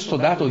realtà. Questo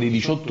dato dei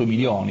 18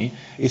 milioni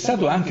è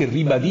stato anche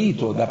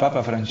ribadito da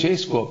Papa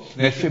Francesco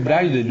nel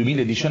febbraio del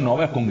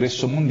 2019 al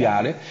Congresso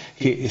Mondiale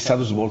che è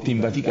stato svolto in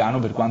Vaticano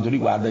per quanto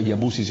riguarda gli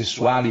abusi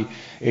sessuali,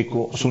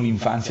 ecco,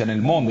 sull'infanzia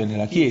nel mondo e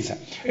nella Chiesa.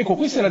 Ecco,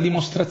 questa è la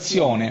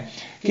dimostrazione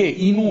che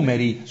i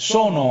numeri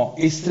sono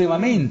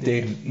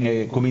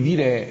estremamente, come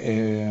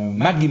dire,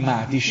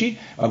 magmatici,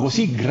 ma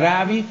così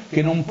gravi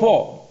che non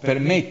può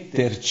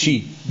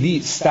permetterci di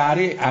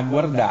stare a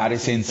guardare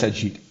senza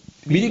agire.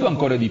 Vi dico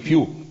ancora di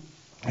più,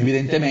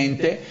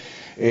 evidentemente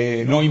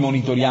noi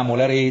monitoriamo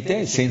la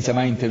rete senza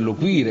mai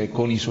interloquire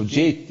con i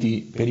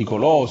soggetti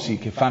pericolosi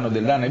che fanno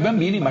del danno ai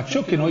bambini, ma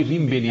ciò che noi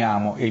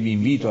rinveniamo, e vi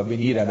invito a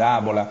venire ad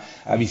Avola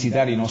a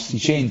visitare i nostri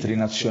centri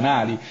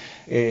nazionali,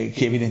 che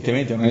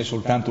evidentemente non è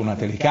soltanto una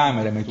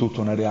telecamera, ma è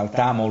tutta una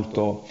realtà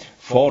molto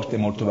forte,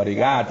 molto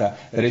variegata,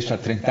 adesso ha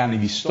 30 anni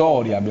di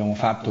storia, abbiamo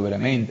fatto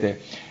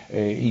veramente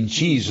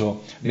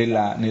inciso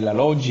nella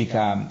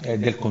logica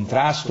del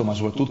contrasto, ma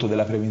soprattutto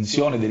della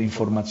prevenzione,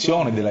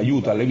 dell'informazione,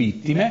 dell'aiuto alle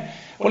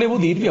vittime. Volevo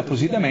dirvi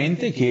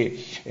appositamente che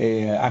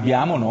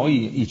abbiamo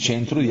noi il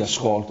centro di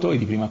ascolto e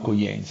di prima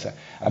accoglienza.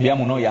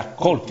 Abbiamo noi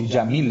accolti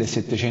già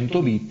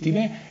 1700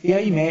 vittime e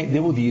ahimè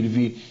devo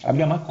dirvi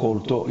abbiamo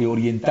accolto e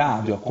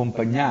orientato,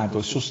 accompagnato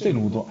e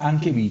sostenuto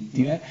anche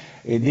vittime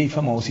dei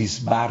famosi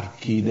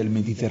sbarchi del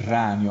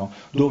Mediterraneo,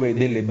 dove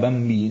delle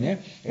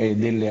bambine,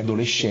 delle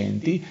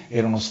adolescenti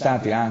erano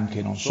state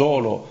anche non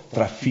solo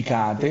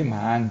trafficate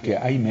ma anche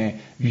ahimè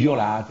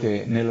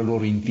violate nella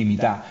loro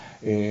intimità.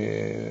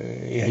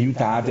 E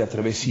aiutate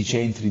attraverso i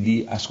centri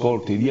di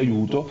ascolto e di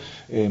aiuto,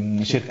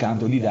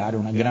 cercando di dare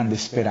una grande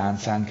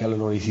speranza anche alla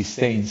loro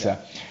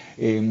esistenza.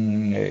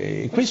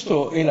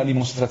 Questo è la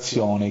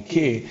dimostrazione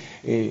che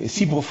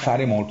si può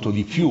fare molto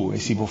di più e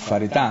si può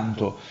fare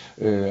tanto,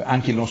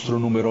 anche il nostro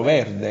numero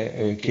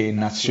verde che è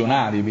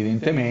nazionale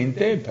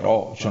evidentemente,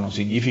 però ciò non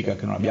significa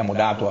che non abbiamo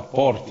dato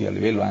apporti a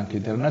livello anche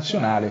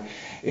internazionale,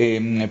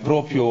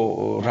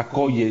 proprio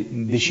raccoglie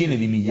decine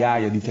di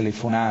migliaia di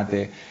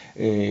telefonate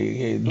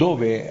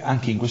dove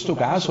anche in questo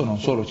caso non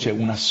solo c'è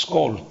un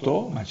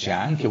ascolto ma c'è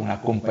anche un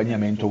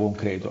accompagnamento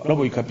concreto. Allora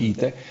voi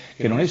capite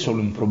che non è solo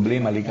un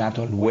problema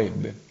legato al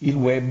web, il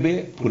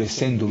web pur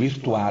essendo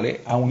virtuale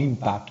ha un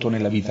impatto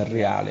nella vita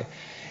reale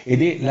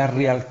ed è la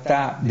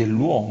realtà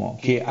dell'uomo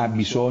che ha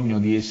bisogno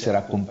di essere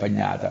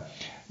accompagnata.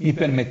 Mi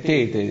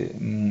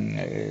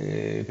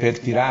permettete, per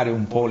tirare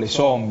un po' le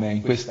somme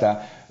in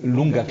questa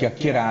lunga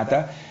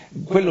chiacchierata,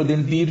 quello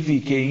del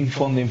dirvi che in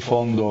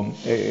fondo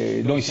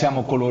noi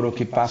siamo coloro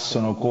che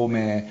passano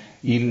come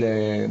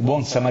il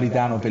buon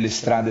samaritano per le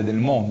strade del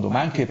mondo, ma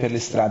anche per le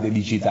strade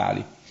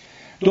digitali,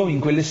 dove in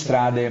quelle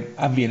strade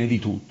avviene di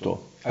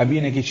tutto,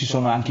 avviene che ci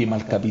sono anche i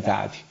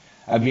malcapitati,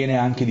 avviene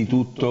anche di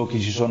tutto che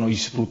ci sono gli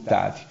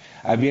sfruttati,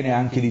 avviene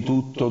anche di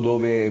tutto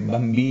dove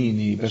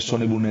bambini,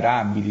 persone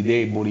vulnerabili,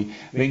 deboli,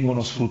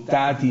 vengono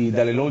sfruttati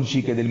dalle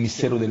logiche del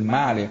mistero del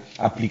male,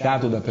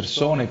 applicato da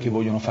persone che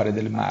vogliono fare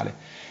del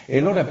male. E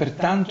allora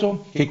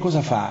pertanto che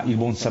cosa fa il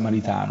buon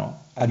samaritano?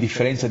 A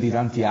differenza di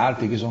tanti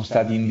altri che sono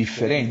stati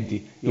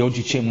indifferenti, e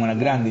oggi c'è una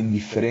grande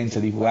indifferenza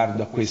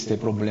riguardo a queste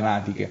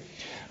problematiche.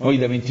 Noi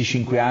da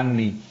 25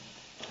 anni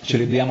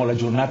celebriamo la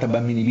giornata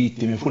bambini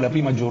vittime, fu la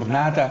prima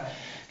giornata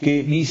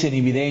che mise in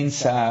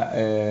evidenza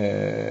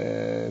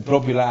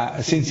proprio la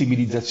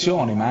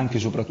sensibilizzazione, ma anche e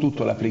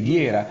soprattutto la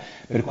preghiera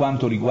per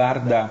quanto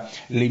riguarda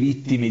le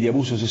vittime di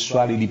abuso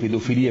sessuale, di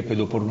pedofilia e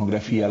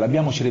pedopornografia.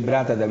 L'abbiamo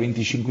celebrata da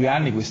 25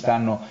 anni,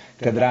 quest'anno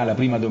cadrà la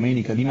prima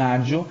domenica di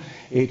maggio,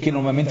 e che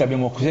normalmente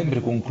abbiamo sempre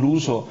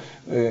concluso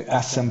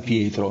a San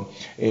Pietro,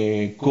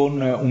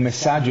 con un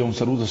messaggio e un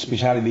saluto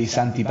speciale dei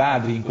Santi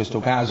Padri, in questo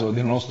caso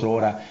del nostro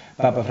ora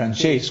Papa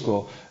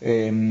Francesco,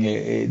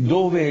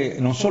 dove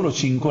non solo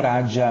ci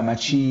incoraggia ma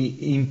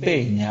ci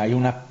impegna, è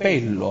un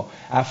appello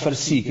a far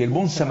sì che il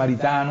buon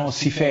samaritano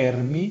si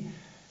fermi,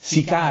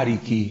 si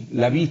carichi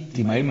la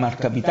vittima e il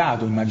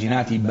malcapitato,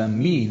 immaginate i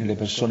bambini, le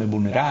persone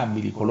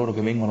vulnerabili, coloro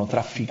che vengono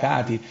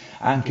trafficati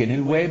anche nel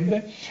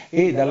web,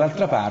 e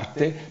dall'altra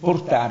parte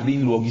portarli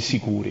in luoghi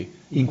sicuri.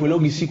 In quei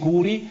luoghi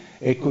sicuri,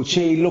 ecco,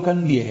 c'è il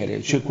locandiere,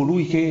 c'è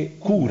colui che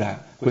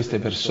cura queste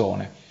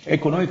persone.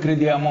 Ecco, noi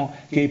crediamo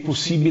che è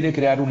possibile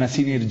creare una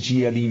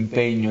sinergia di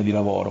impegno e di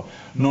lavoro.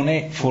 Non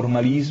è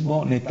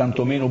formalismo né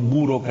tantomeno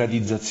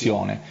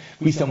burocratizzazione.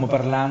 Qui stiamo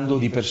parlando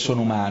di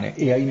persone umane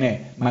e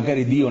ahimè,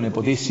 magari Dio ne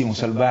potessimo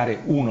salvare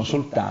uno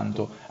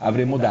soltanto,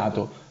 avremmo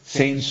dato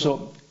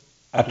senso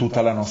a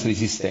tutta la nostra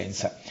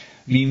esistenza.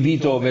 Vi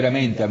invito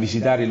veramente a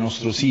visitare il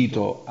nostro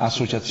sito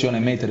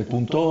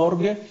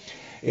associazionemetere.org,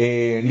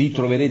 lì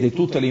troverete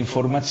tutte le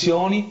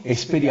informazioni e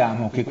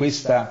speriamo che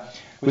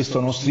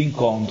questo nostro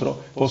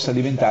incontro possa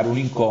diventare un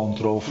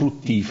incontro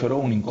fruttifero,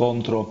 un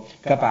incontro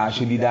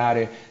capace di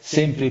dare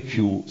sempre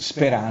più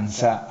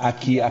speranza a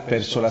chi ha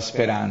perso la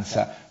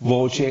speranza,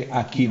 voce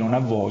a chi non ha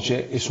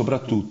voce e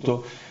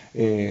soprattutto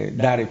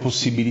dare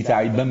possibilità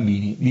ai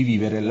bambini di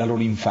vivere la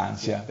loro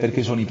infanzia,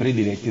 perché sono i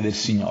prediletti del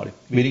Signore.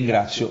 Vi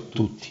ringrazio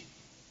tutti.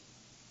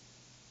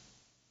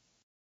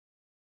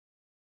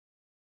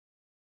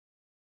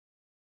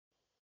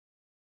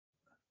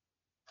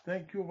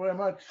 Thank you very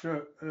much,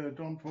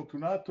 Don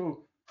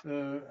Fortunato.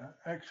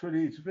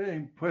 Actually, it's very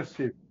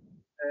impressive.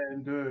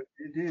 And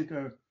indeed,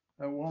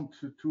 I want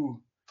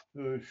to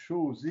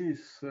show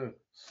this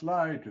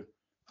slide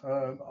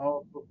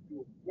out of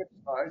your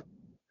website.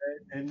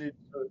 And it's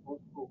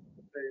also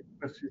very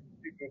impressive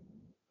because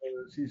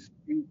this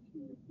 18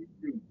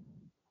 million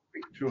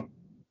picture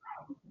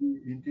would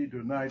be indeed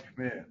a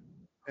nightmare.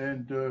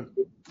 And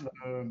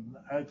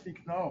I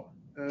think now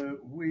I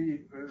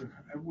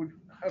would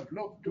have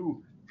loved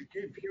to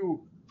give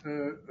you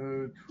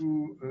to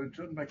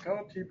John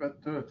McCarthy, but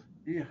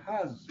he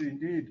has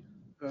indeed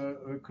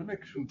a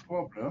connection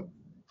problem.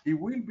 He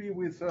will be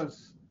with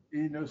us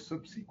in a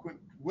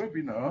subsequent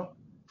webinar.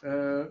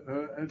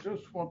 I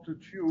just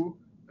wanted you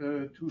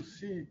to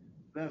see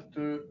that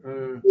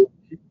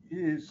he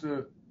is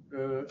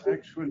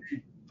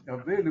actually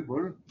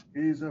available.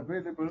 He is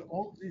available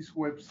on this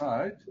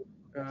website,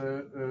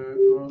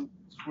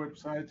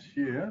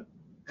 here,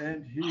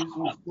 and he is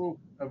also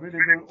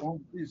available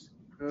on this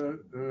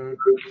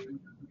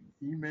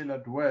email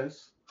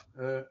address,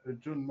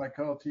 John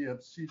McCarthy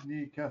at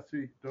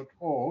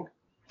sydneycatholic.org,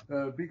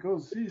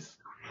 because this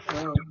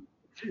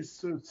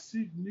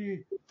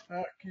Sydney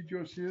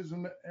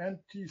Archdiocesan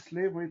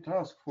Anti-Slavery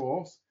Task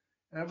Force,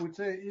 I would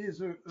say,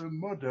 is a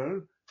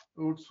model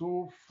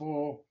also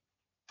for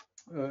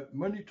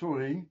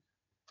monitoring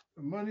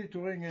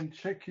and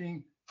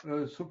checking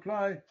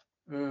supply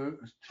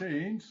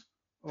chains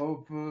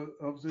of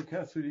the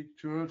Catholic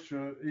Church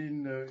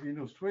in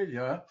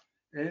Australia,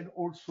 and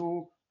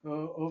also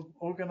of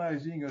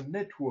organizing a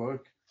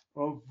network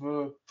of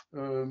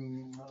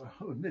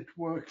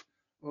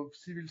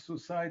civil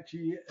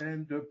society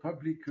and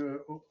public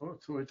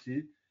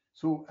authority.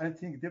 So I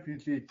think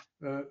definitely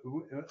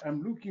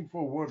I'm looking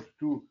forward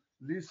to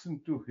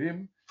listen to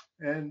him,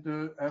 and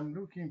I'm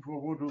looking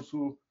forward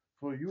also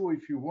for you,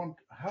 if you want,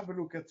 have a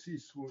look at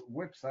this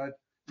website.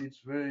 It's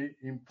very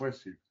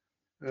impressive.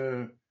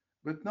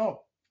 But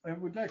now I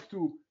would like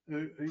to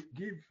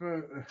give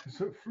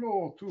the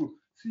floor to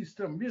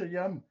Sister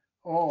Mirjam,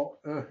 or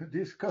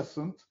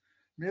discussant.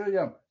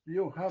 Mirjam,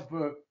 you have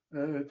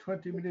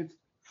 20 minutes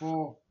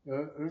for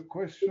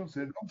questions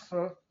and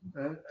answers.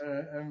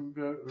 I'm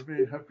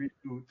very happy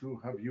to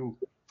have you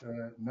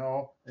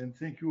now, and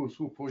thank you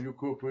also for your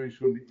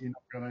cooperation in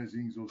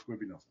organizing those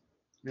webinars.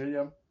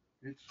 Mirjam,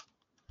 it's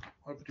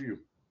up to you.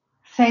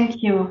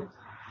 Thank you.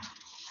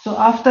 So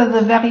after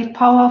the very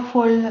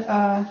powerful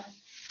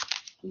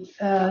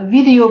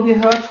video we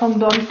heard from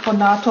Don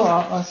Fortunato,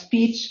 or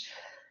speech,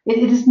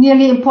 it is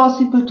nearly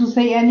impossible to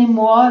say any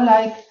more,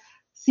 like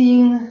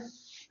seeing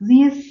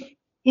these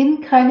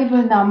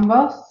incredible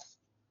numbers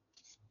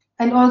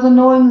and also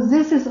knowing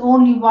this is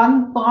only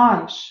one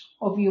branch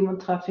of human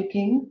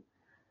trafficking.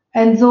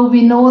 And so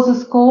we know the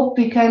scope,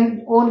 we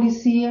can only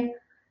see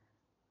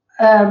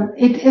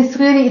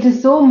it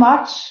is so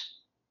much,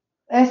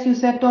 as you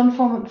said, Don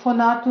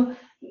Fortunato,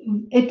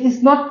 it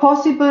is not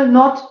possible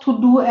not to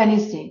do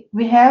anything.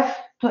 We have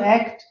to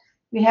act,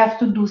 we have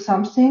to do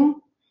something.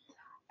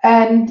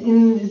 And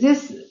in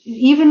this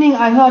evening,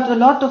 I heard a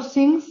lot of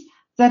things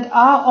that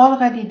are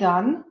already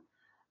done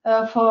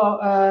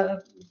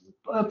for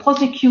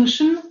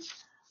prosecution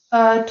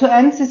to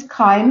end this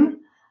crime.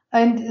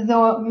 And there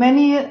are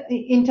many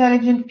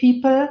intelligent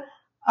people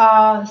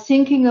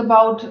thinking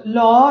about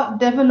law,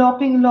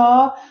 developing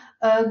law,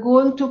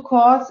 going to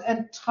courts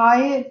and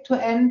try to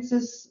end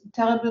this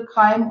terrible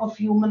crime of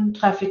human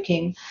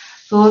trafficking.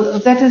 So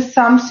that is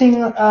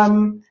something,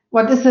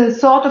 what is a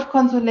sort of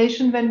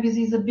consolation when we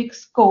see the big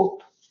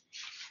scope.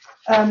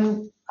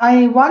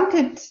 I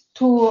wanted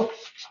to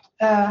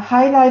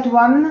highlight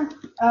one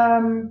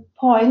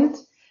point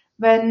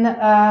when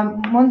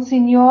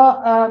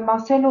Monsignor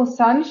Marcelo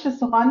Sánchez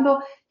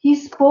Sorondo, he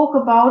spoke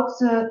about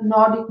the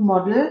Nordic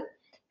model.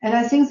 And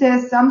I think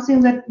there's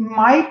something that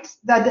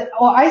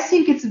I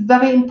think it's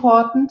very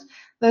important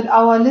that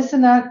our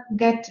listener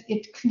get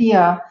it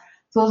clear.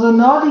 So the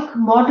Nordic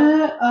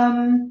model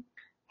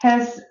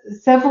has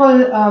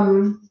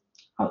several,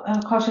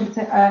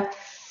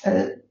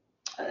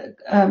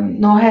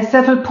 has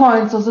several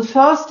points. So the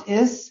first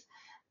is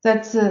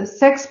that the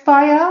sex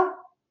buyer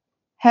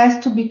has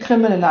to be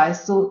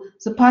criminalized. So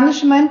the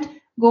punishment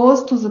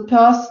goes to the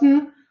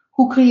person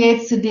who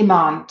creates the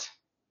demand.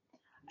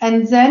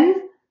 And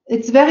then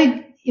it's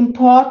very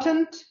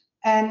important,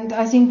 and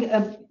I think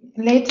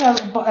later,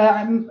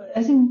 I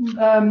think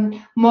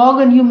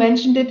Morgan, you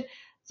mentioned it.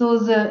 So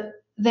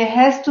there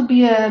has to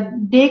be a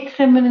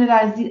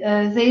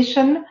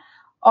decriminalization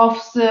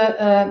of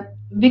the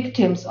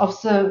victims,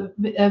 of the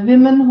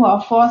women who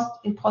are forced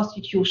in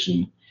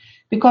prostitution,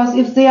 because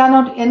if they are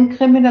not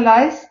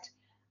criminalized,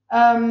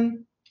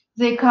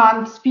 they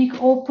can't speak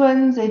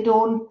open. They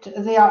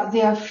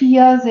are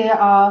fear. They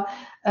are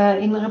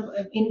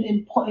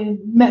in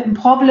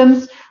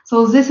problems.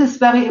 So this is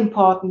very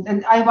important,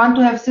 and I want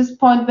to have this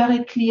point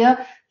very clear,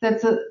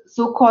 that the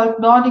so-called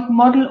Nordic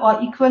model or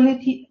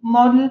equality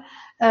model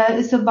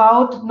is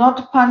about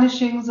not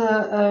punishing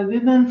the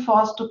women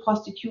forced to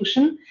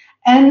prostitution.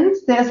 And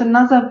there's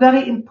another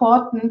very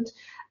important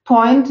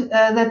point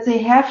that they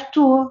have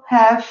to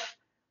have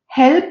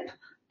help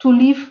to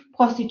leave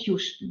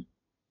prostitution.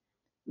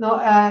 So,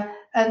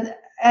 and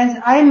as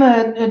I'm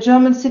a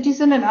German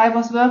citizen and I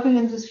was working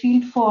in this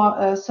field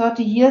for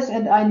 30 years,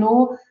 and I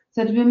know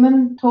that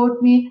women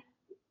told me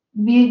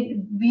we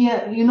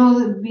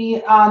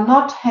are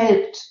not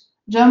helped.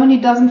 Germany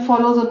doesn't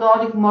follow the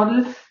Nordic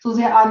model, so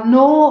there are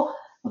no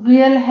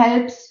real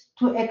helps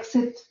to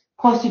exit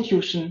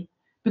prostitution,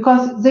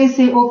 because they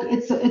say, oh,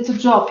 it's a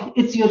job,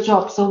 it's your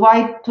job, so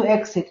why to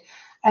exit?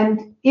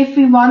 And if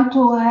we want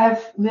to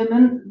have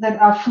women that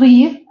are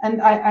free,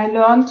 and I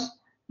learned,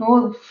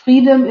 no,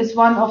 freedom is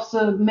one of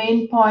the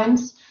main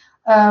points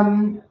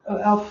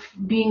of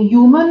being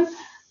human,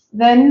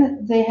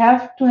 then they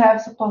have to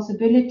have the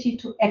possibility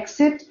to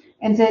exit,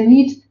 and they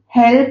need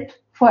help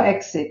for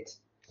exit.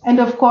 And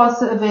of course,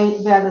 the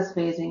awareness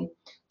raising.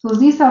 So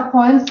these are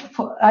points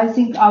I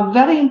think are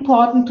very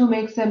important to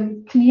make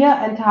them clear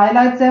and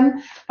highlight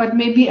them. But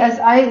maybe as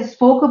I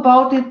spoke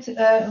about it,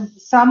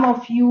 some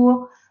of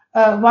you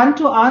want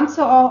to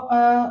answer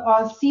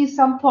or see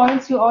some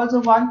points you also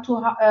want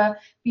to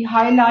be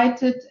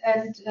highlighted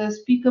and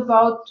speak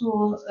about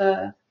to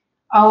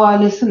our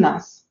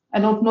listeners. I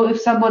don't know if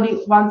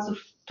somebody wants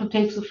to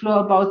take the floor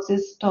about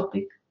this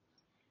topic.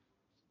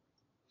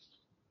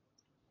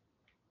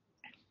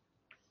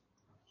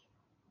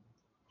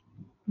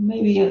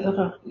 Maybe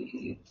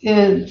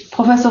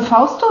Professor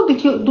Fausto,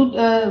 did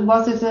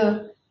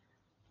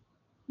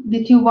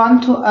you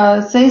want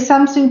to say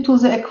something to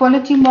the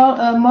equality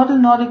model,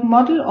 Nordic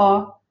model,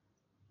 or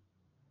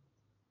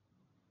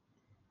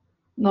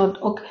not?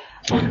 Okay.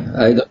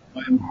 I'm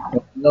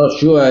not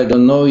sure. I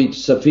don't know it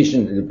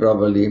sufficiently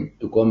probably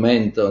to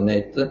comment on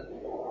it,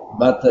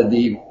 but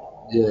the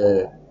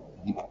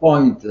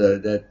point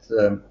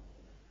that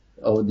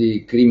of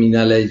the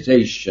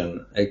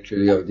criminalization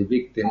actually of the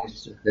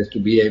victims has to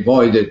be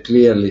avoided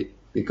clearly,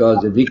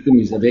 because the victim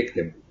is a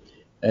victim,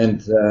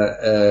 and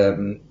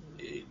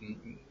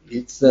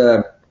it's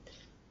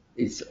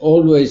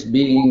always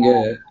being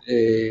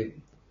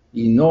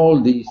in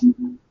all these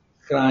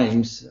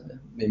crimes,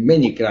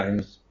 many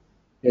crimes,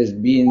 has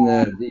been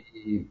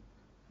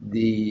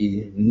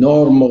the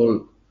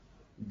normal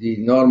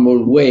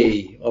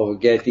way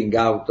of getting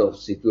out of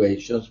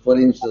situations. For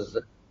instance,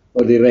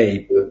 for the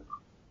rape.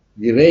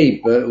 The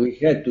rape, we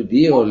had to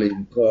deal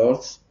in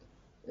courts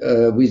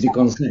with the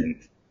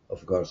consent,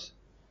 of course,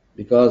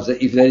 because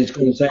if there is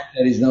consent,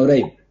 there is no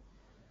rape.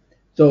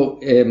 So,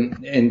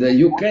 and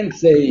you can't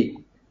say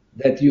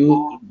that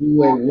you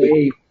do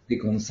away with the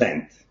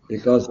consent,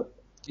 because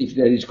if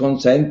there is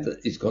consent,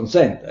 it's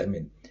consent, I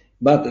mean.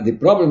 But the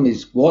problem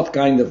is, what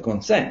kind of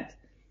consent?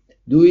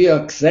 Do you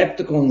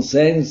accept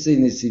consent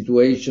in a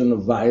situation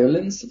of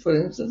violence, for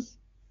instance?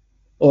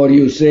 Or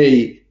you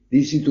say,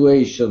 this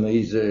situation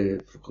is a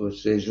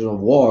situation of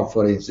war,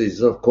 for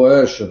instance, of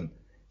coercion,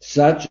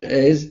 such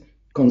as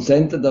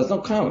consent does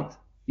not count.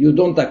 You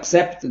don't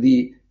accept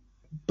the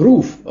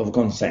proof of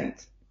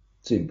consent,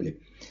 simply.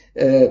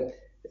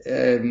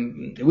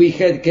 We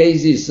had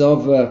cases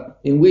of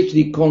in which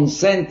the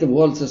consent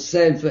was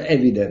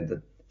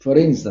self-evident. For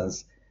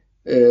instance,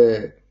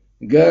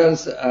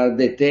 girls are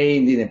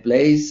detained in a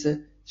place,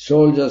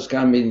 soldiers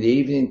come in the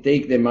evening,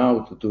 take them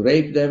out to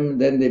rape them,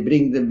 then they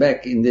bring them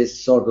back in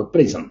this sort of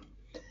prison,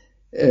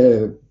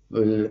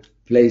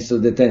 place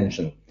of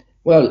detention.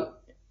 Well,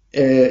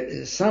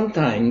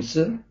 sometimes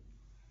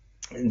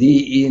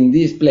in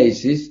these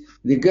places,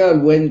 the girl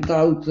went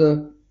out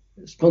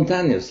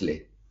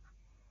spontaneously,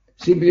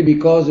 simply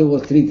because it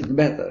was treated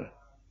better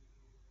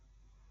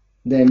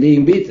than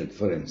being beaten,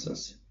 for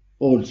instance,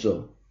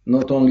 also,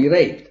 not only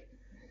raped.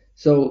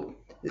 So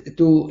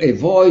to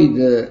avoid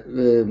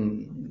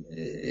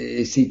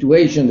a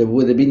situation that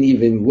would have been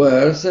even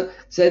worse,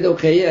 said,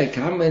 okay, I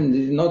come and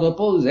did not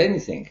oppose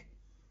anything,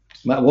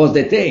 but was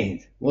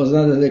detained, was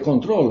under the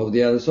control of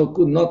the other, so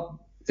could not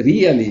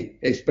really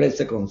express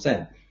a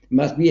consent. It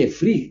must be a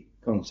free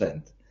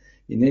consent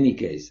in any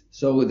case.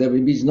 So there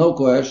will be no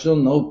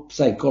coercion, no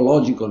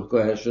psychological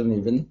coercion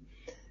even.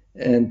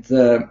 And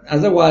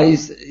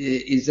otherwise,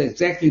 it's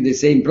exactly the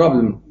same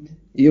problem.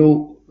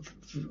 You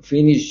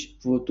finish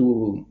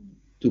to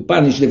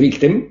punish the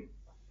victim,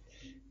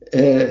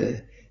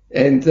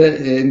 and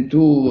to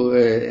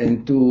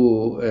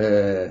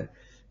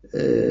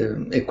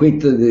acquit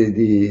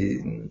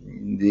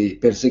the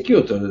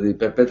persecutor, the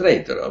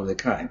perpetrator of the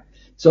crime.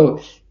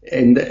 So,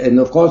 and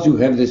of course you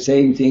have the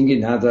same thing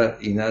in other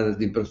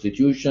the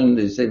prostitution,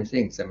 the same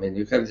things. I mean,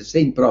 you have the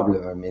same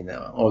problem. I mean,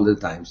 all the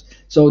times.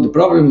 So the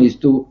problem is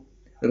to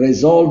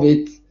resolve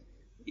it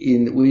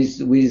with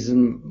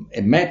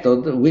a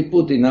method we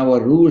put in our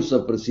rules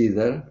of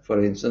procedure.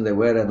 For instance, they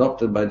were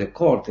adopted by the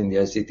court in the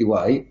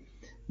ICTY,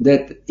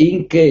 that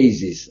in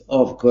cases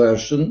of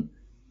coercion,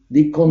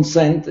 the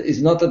consent is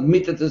not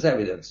admitted as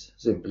evidence,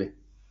 simply.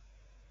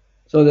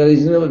 So there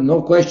is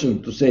no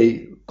question to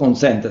say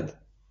consented.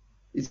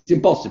 It's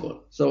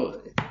impossible.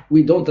 So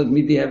we don't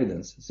admit the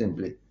evidence,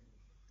 simply,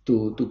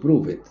 to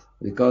prove it,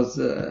 because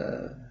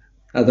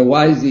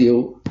otherwise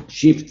you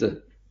shift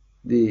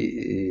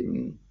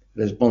the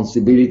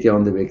responsibility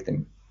on the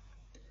victim.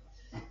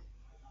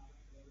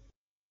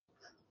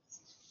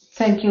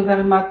 Thank you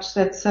very much.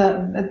 That's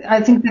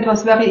I think that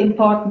was very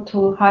important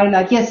to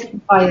highlight. Yes,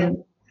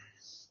 Brian.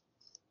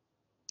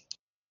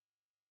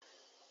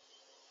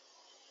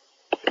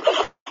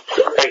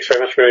 Thanks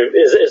very much, Mirjam.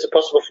 Is it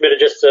possible for me to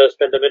just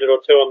spend a minute or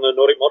two on the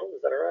Nordic model?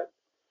 Is that all right?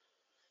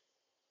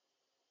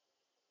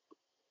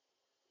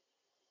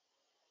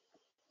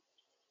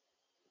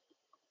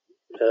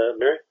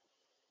 Mirjam?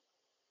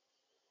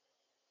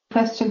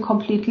 Question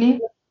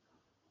completely.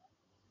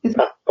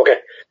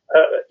 Okay.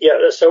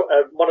 Yeah. So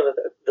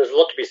there's a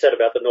lot to be said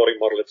about the Nordic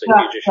model. It's a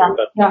huge issue.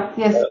 But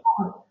yes.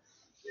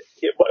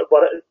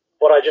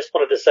 What I just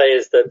wanted to say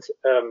is that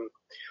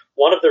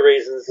one of the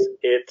reasons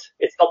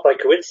it's not by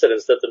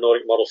coincidence that the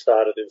Nordic model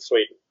started in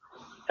Sweden,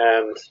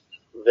 and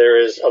there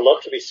is a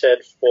lot to be said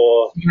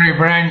for. Sorry,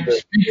 Brian,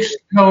 speak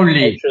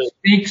slowly.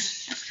 Speak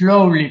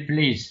slowly,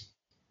 please.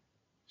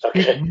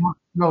 Speak more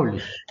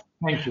slowly.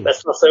 Thank you.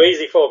 That's not so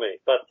easy for me,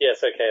 but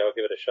yes, okay, I'll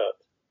give it a shot.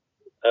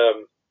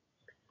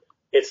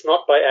 It's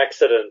not by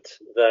accident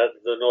that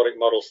the Nordic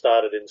model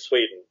started in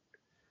Sweden,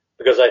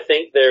 because I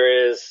think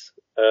there is,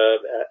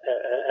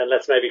 and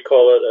let's maybe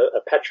call it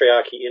a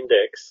patriarchy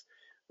index.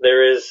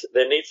 There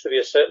needs to be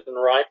a certain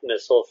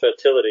ripeness or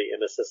fertility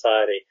in a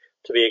society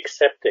to be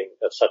accepting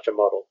of such a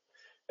model,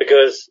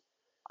 because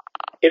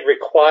it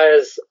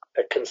requires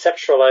a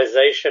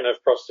conceptualization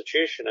of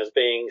prostitution as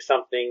being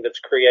something that's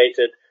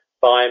created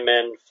by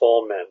men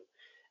for men.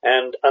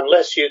 And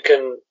unless your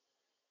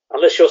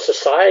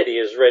society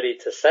is ready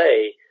to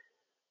say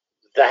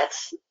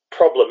that's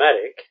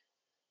problematic,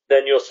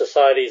 then your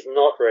society is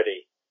not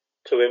ready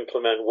to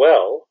implement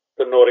well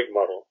the Nordic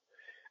model.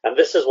 And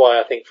this is why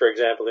I think, for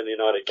example, in the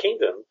United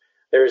Kingdom,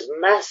 there is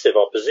massive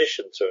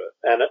opposition to it.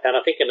 And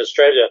I think in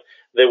Australia,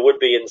 there would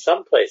be in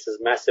some places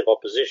massive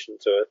opposition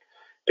to it,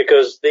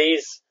 because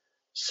these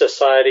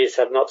societies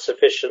have not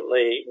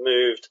sufficiently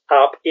moved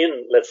up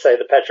in, let's say,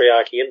 the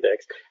patriarchy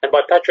index. And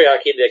by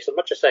patriarchy index, I'm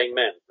not just saying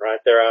men, right?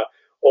 There are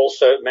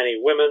also many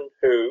women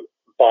who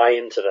buy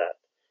into that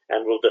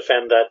and will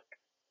defend that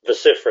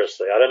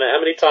vociferously. I don't know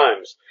how many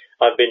times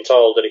I've been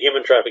told at a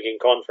human trafficking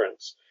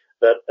conference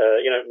that,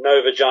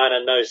 no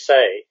vagina, no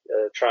say,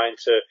 trying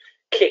to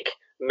kick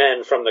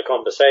men from the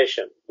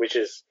conversation, which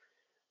is,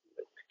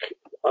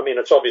 I mean,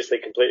 it's obviously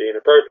completely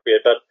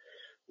inappropriate, but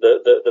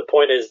the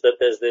point is that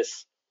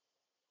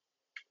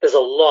there's a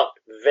lot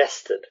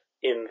vested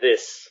in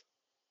this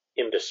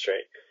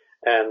industry,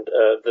 and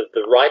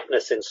the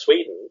ripeness in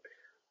Sweden,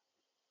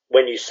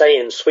 when you say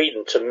in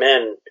Sweden to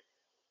men,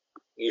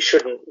 you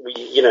shouldn't,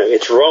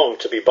 it's wrong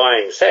to be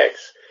buying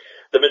sex,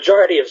 the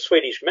majority of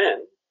Swedish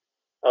men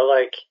are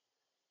like,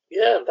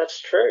 yeah, that's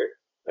true.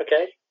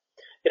 Okay.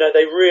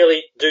 They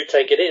really do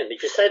take it in.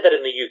 If you say that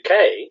in the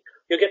UK,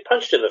 you'll get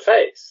punched in the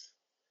face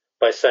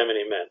by so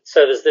many men.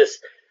 So there's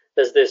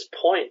this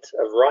point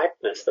of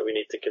ripeness that we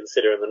need to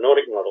consider in the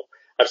Nordic model.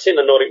 I've seen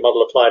the Nordic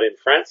model applied in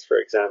France, for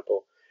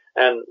example,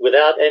 and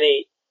without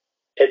any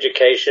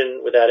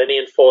education, without any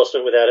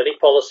enforcement, without any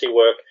policy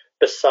work,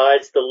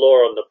 besides the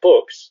law on the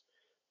books,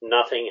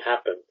 nothing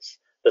happens.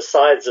 The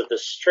sides of the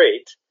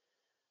street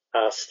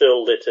are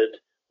still littered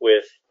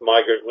with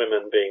migrant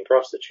women being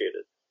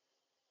prostituted,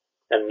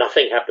 and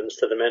nothing happens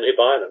to the men who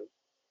buy them.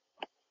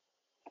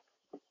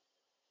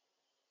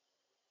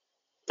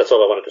 That's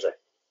all I wanted to say.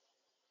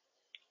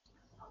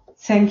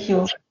 Thank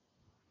you.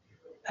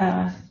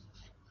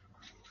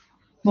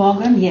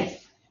 Morgan,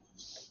 yes.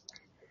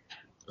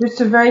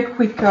 Just a very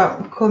quick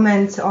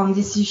comment on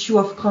this issue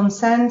of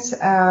consent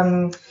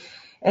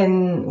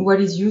and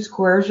what is used,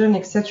 coercion,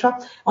 etc.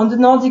 On the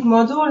Nordic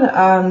model,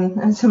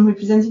 as I'm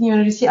representing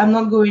UNODC, I'm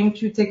not going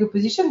to take a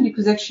position,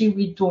 because actually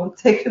we don't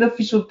take an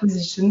official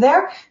position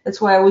there.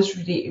 That's why I was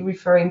really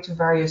referring to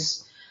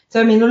various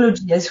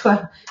terminology as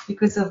well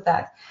because of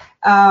that.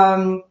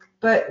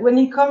 But when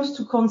it comes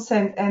to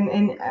consent,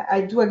 and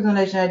I do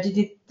acknowledge, and I did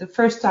it the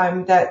first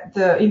time, that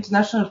the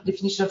international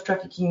definition of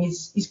trafficking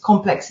is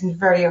complex and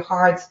very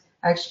hard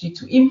actually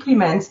to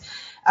implement.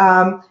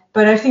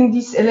 But I think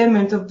this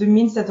element of the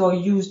means that are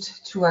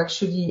used to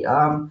actually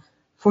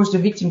force the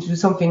victim to do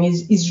something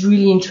is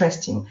really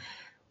interesting.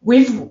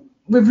 We've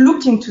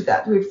looked into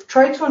that. We've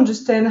tried to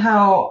understand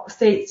how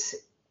states,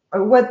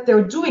 what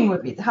they're doing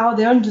with it, how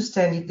they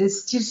understand it.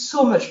 There's still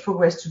so much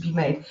progress to be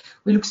made.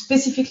 We look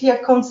specifically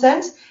at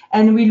consent,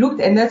 and we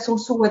looked, and that's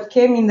also what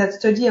came in that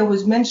study I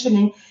was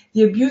mentioning,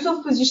 the abuse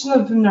of position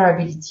of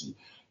vulnerability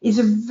is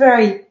a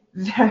very,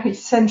 very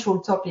central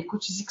topic,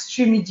 which is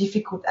extremely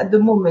difficult at the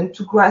moment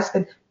to grasp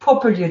and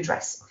properly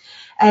address.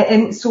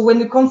 And so when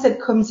the consent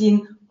comes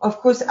in, of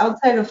course,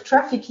 outside of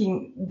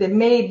trafficking, there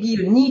may be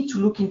a need to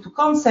look into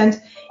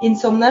consent. In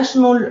some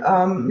national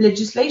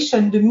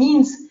legislation, the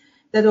means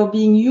that are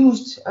being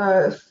used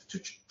to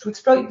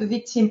exploit the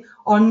victim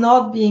are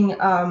not being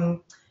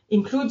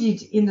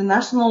included in the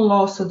national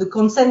law, so the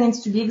consent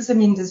needs to be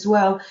examined as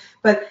well.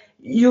 But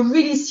you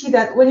really see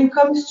that when it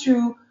comes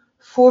to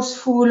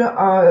forceful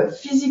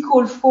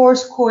physical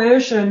force,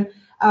 coercion,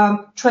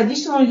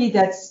 traditionally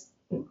that's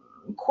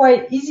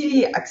quite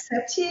easily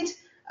accepted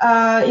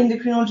in the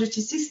criminal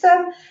justice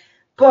system.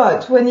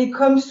 But when it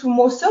comes to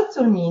more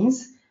subtle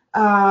means,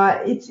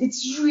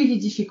 it's really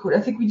difficult.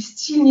 I think we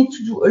still need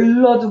to do a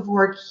lot of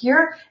work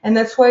here, and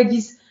that's why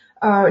these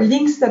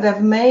links that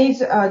I've made,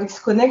 these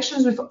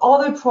connections with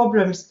other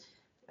problems.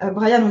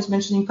 Brian was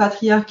mentioning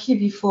patriarchy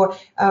before.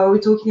 We're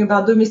talking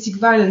about domestic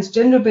violence,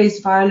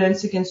 gender-based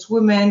violence against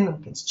women,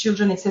 against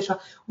children, etc.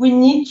 We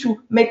need to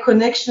make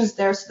connections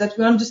there so that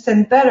we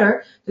understand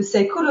better the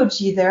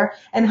psychology there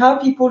and how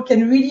people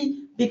can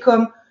really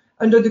become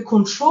under the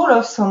control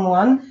of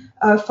someone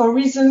for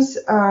reasons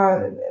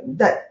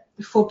that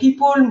for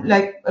people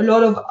like a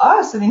lot of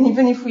us, I mean,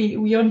 even if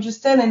we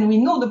understand and we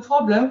know the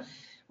problem,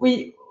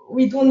 we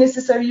don't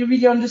necessarily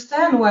really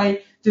understand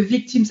why the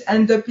victims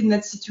end up in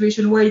that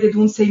situation, why they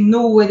don't say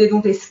no, why they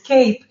don't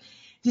escape.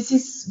 This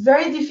is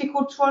very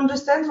difficult to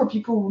understand for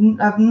people who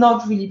have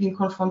not really been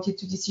confronted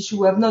to this issue,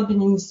 who have not been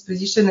in this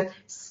position.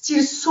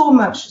 Still so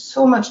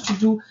much to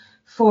do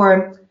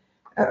for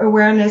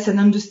awareness and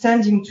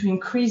understanding to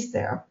increase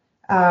there.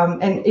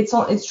 And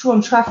it's true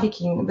on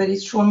trafficking, but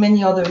it's true on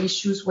many other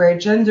issues where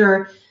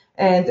gender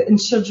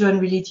and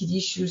children-related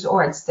issues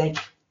are at stake.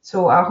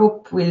 So I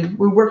hope we'll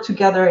work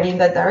together in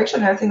that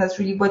direction. And I think that's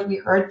really what we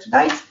heard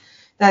tonight,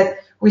 that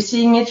we're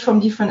seeing it from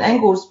different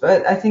angles,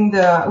 but I think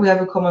we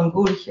have a common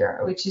goal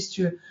here, which is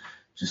to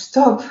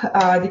stop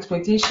the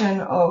exploitation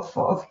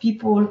of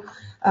people,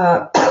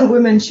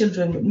 women,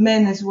 children,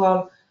 men as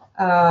well,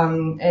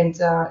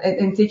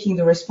 and taking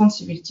the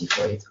responsibility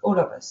for it, all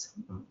of us.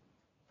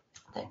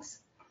 Thanks.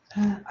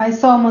 I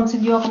saw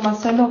Monsignor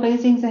Marcelo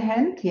raising the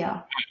hand.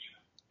 Yeah.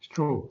 It's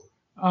true.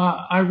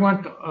 I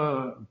want,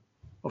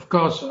 of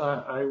course,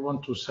 I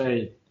want to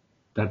say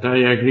that I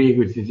agree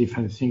with the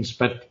different things,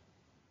 but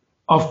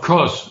of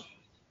course,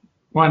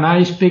 when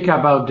I speak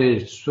about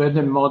the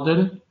Sweden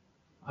model,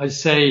 I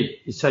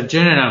say it's a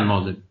general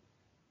model.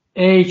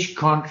 Each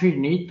country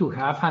needs to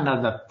have an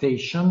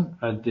adaptation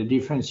at the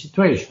different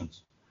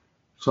situations.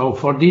 So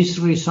for this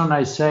reason,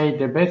 I say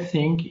the best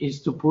thing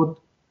is to put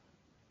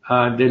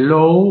the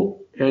law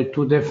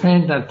to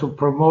defend and to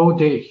promote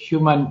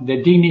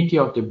the dignity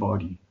of the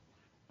body.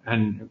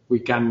 And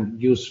we can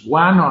use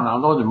one or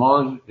another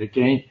model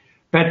again.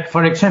 But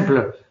for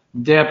example,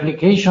 the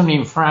application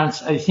in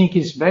France, I think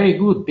is very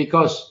good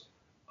because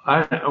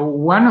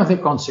one of the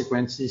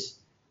consequences,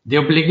 the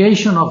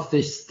obligation of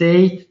the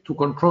state to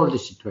control the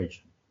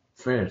situation,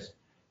 first.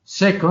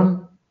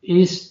 Second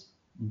is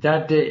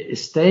that the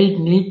state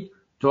need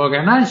to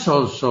organize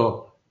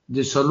also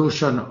the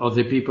solution of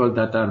the people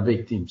that are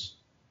victims.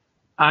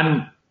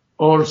 And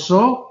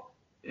also,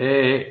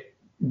 when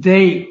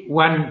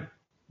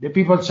the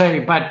people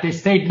say, but the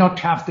state not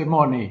have the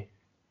money,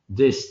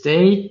 the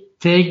state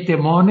take the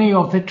money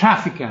of the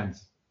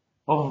traffickers,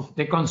 of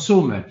the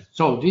consumers.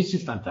 So this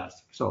is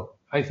fantastic. So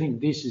I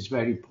think this is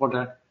very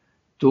important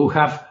to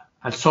have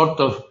a sort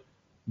of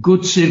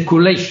good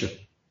circulation.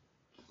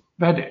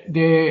 But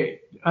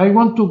I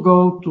want to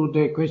go to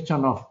the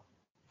question of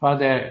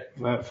Father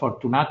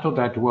Fortunato,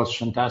 that was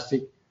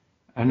fantastic.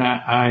 And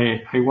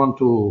I want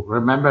to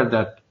remember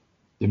that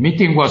the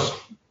meeting was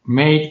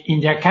made in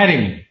the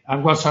Academy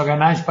and was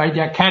organized by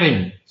the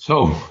Academy.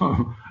 So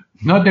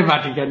not the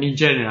Vatican in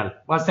general,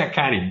 was the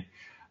Academy.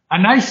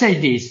 And I say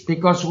this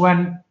because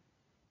when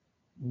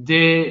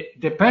the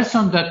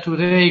person that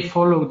today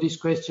follow this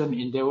question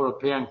in the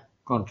European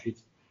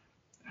countries,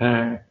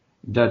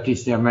 that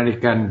is the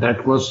American,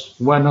 that was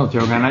one of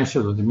the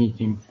organizers of the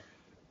meeting,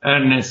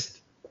 Ernest,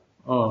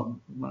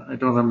 I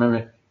don't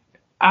remember,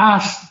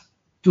 asked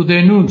to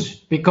denounce,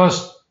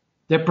 because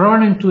the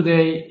problem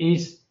today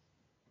is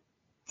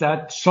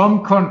that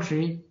some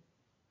country,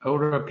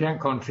 European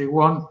country,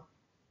 want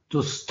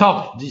to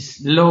stop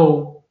this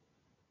law,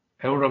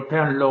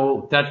 European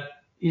law, that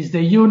is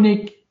the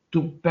unique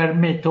to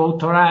permit, to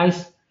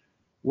authorize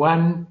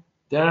when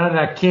there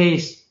are a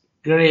case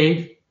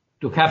grave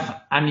to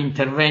have an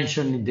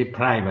intervention in the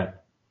private.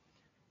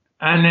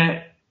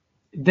 And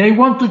they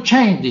want to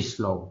change this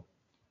law.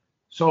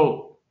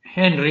 So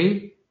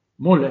Henry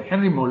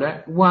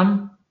Muller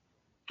want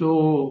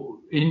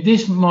to, in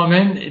this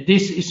moment,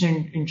 this is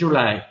in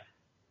July,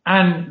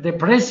 and the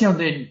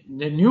president,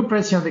 the new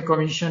president of the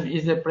commission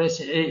is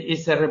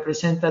the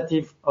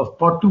representative of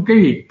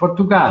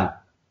Portugal.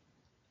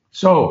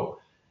 So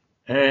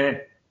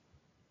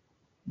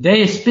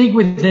they speak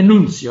with the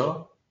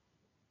nuncio,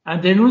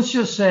 and the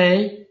nuncio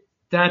say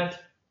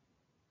that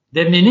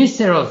the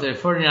minister of the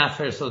foreign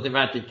affairs of the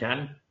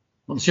Vatican,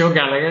 Monsieur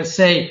Gallagher,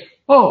 say,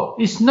 oh,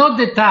 it's not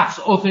the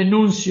task of the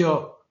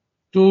nuncio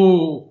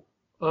to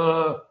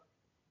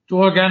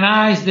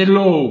organize the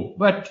law,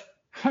 but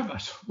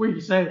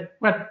we say,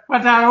 what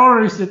are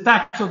always the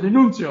task of the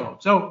nuncio?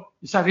 So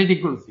it's a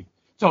ridiculous thing.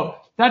 So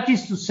that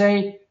is to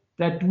say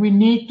that we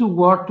need to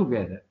work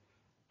together.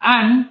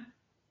 And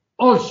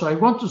also, I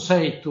want to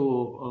say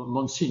to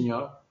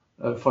Monsignor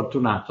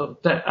Fortunato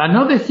that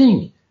another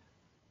thing.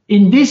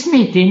 In this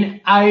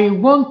meeting, I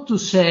want to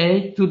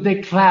say, to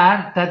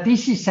declare that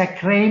this is a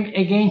crime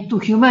against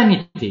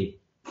humanity.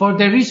 for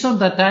the reason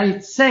that I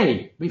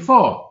say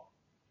before.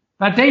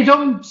 But they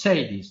don't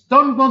say this,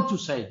 don't want to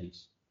say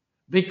this,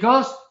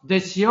 because the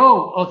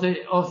CEO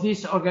of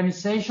this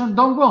organization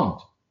don't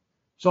want.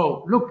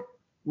 So look,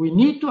 we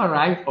need to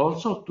arrive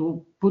also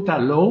to put a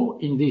law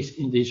in this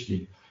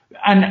field.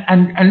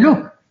 And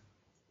look,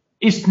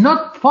 it's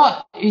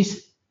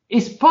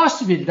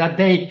possible that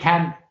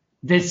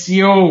the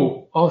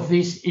CEO of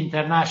this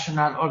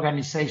international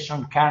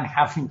organization can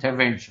have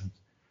interventions.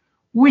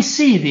 We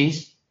see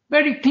this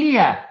very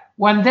clear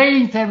when they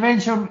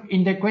intervention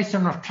in the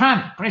question of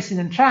Trump,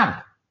 President Trump.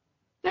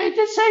 They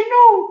say,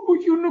 no,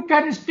 you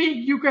can't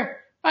speak, you can.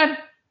 And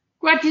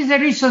what is the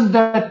reason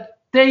that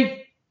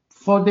they,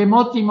 for the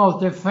motive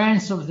of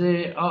defense of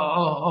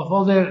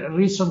other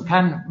reason,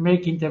 can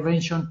make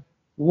intervention?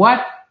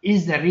 What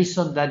is the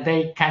reason that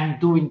they can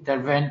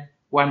intervene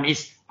when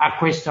it's a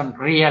question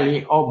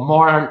really of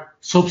moral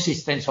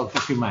subsistence of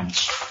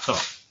humanity? So,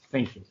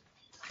 thank you.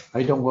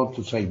 I don't want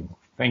to say more.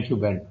 Thank you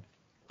very much.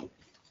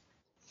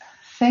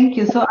 Thank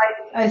you. So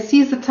I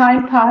see the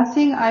time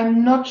passing.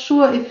 I'm not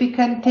sure if we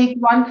can take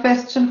one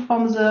question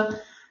from the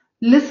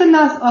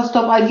listeners or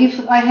stop.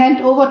 I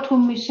hand over to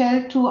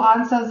Michel to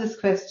answer this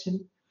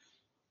question.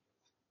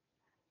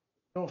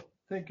 No,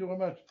 thank you very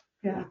much.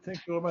 Yeah.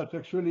 Thank you very much.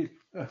 Actually,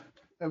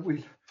 I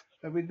will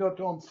not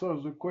answer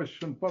the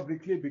question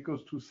publicly,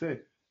 because to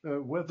say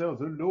whether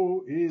the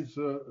law is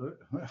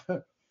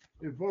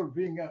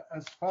evolving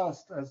as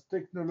fast as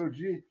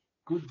technology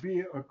could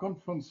be a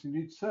conference in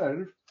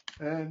itself.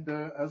 And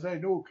as I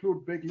know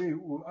Claude Begley,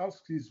 who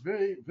asked this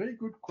very, very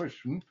good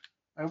question,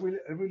 I will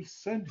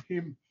send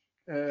him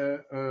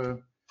a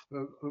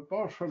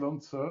partial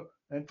answer,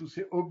 and to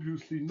say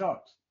obviously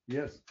not.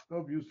 Yes,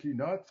 obviously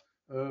not.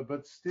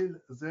 But still,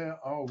 there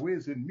are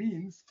ways and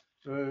means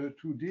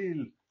to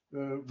deal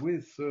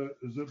with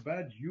the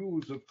bad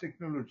use of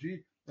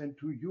technology, and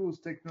to use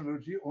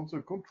technology, on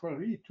the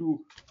contrary,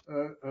 to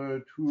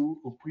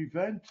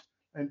prevent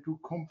and to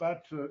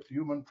combat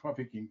human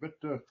trafficking. But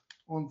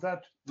on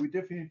that, we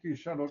definitely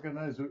shall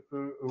organize a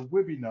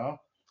webinar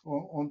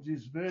on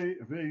this very,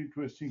 very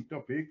interesting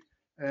topic,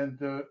 and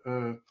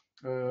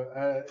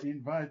I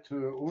invite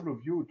all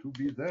of you to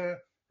be there,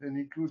 and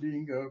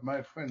including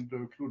my friend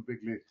Claude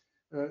Begley.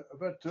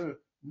 But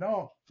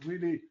now,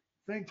 really,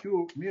 thank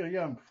you,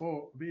 Mirjam,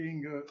 for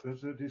being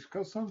the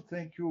discussant.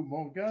 Thank you,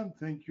 Morgan.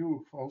 Thank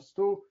you,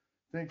 Fausto.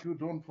 Thank you,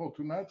 Don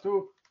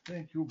Fortunato.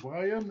 Thank you,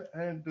 Brian.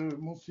 And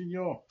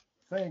Msgr,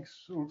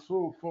 thanks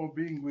also for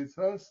being with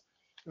us.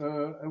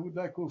 I would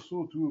like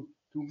also to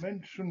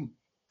mention,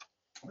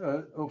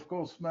 of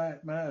course, my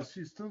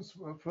assistants.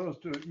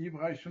 First, Yves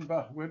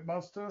Reichenbach,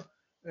 webmaster,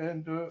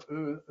 and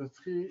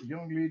 3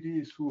 young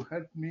ladies who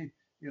helped me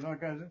in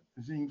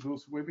organizing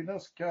those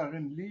webinars: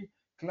 Karen Lee,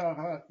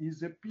 Clara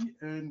Izepi,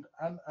 and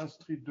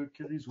Anne-Astrid de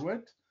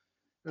Kerizouet.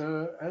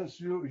 As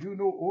you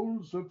know, all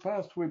the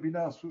past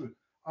webinars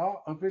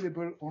are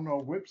available on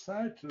our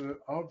website,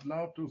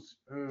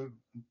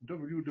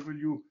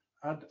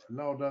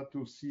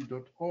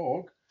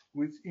 www.adlaudato.si.org,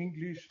 with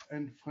English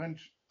and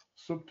French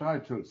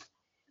subtitles.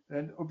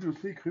 And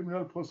obviously,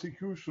 criminal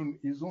prosecution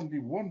is only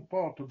one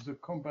part of the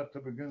combat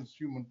against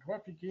human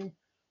trafficking.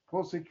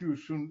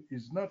 Prosecution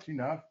is not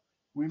enough.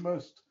 We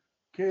must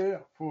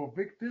care for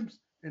victims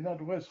and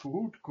address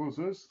root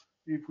causes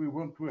if we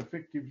want to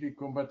effectively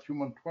combat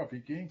human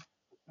trafficking,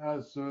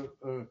 as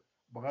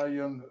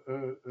Brian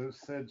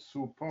said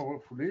so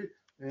powerfully,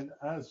 and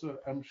as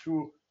I'm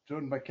sure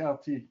John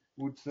McCarthy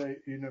would say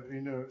in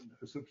a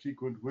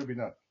subsequent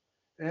webinar.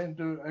 And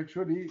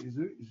actually,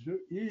 the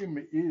aim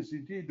is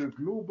indeed a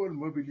global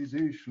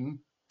mobilization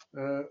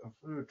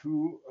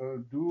to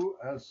do,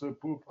 as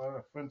Pope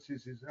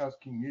Francis is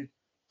asking it,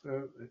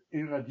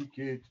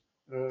 eradicate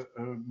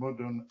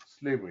modern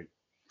slavery.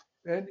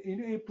 And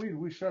in April,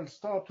 we shall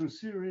start a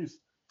series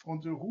on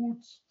the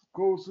roots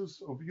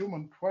causes of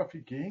human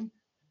trafficking.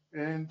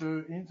 And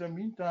in the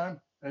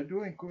meantime, I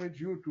do encourage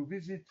you to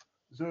visit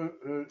the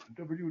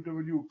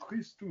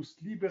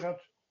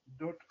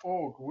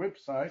www.christusliberat.org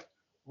website,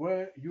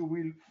 where you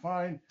will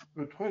find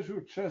a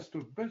treasure chest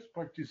of best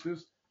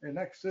practices and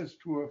access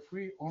to a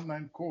free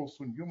online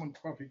course on human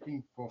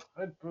trafficking for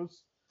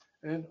helpers,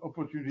 and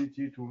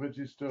opportunity to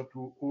register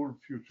to all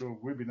future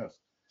webinars.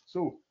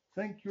 So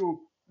thank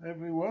you,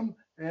 everyone,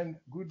 and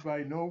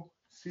goodbye now.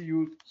 See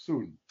you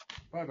soon.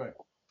 Bye-bye.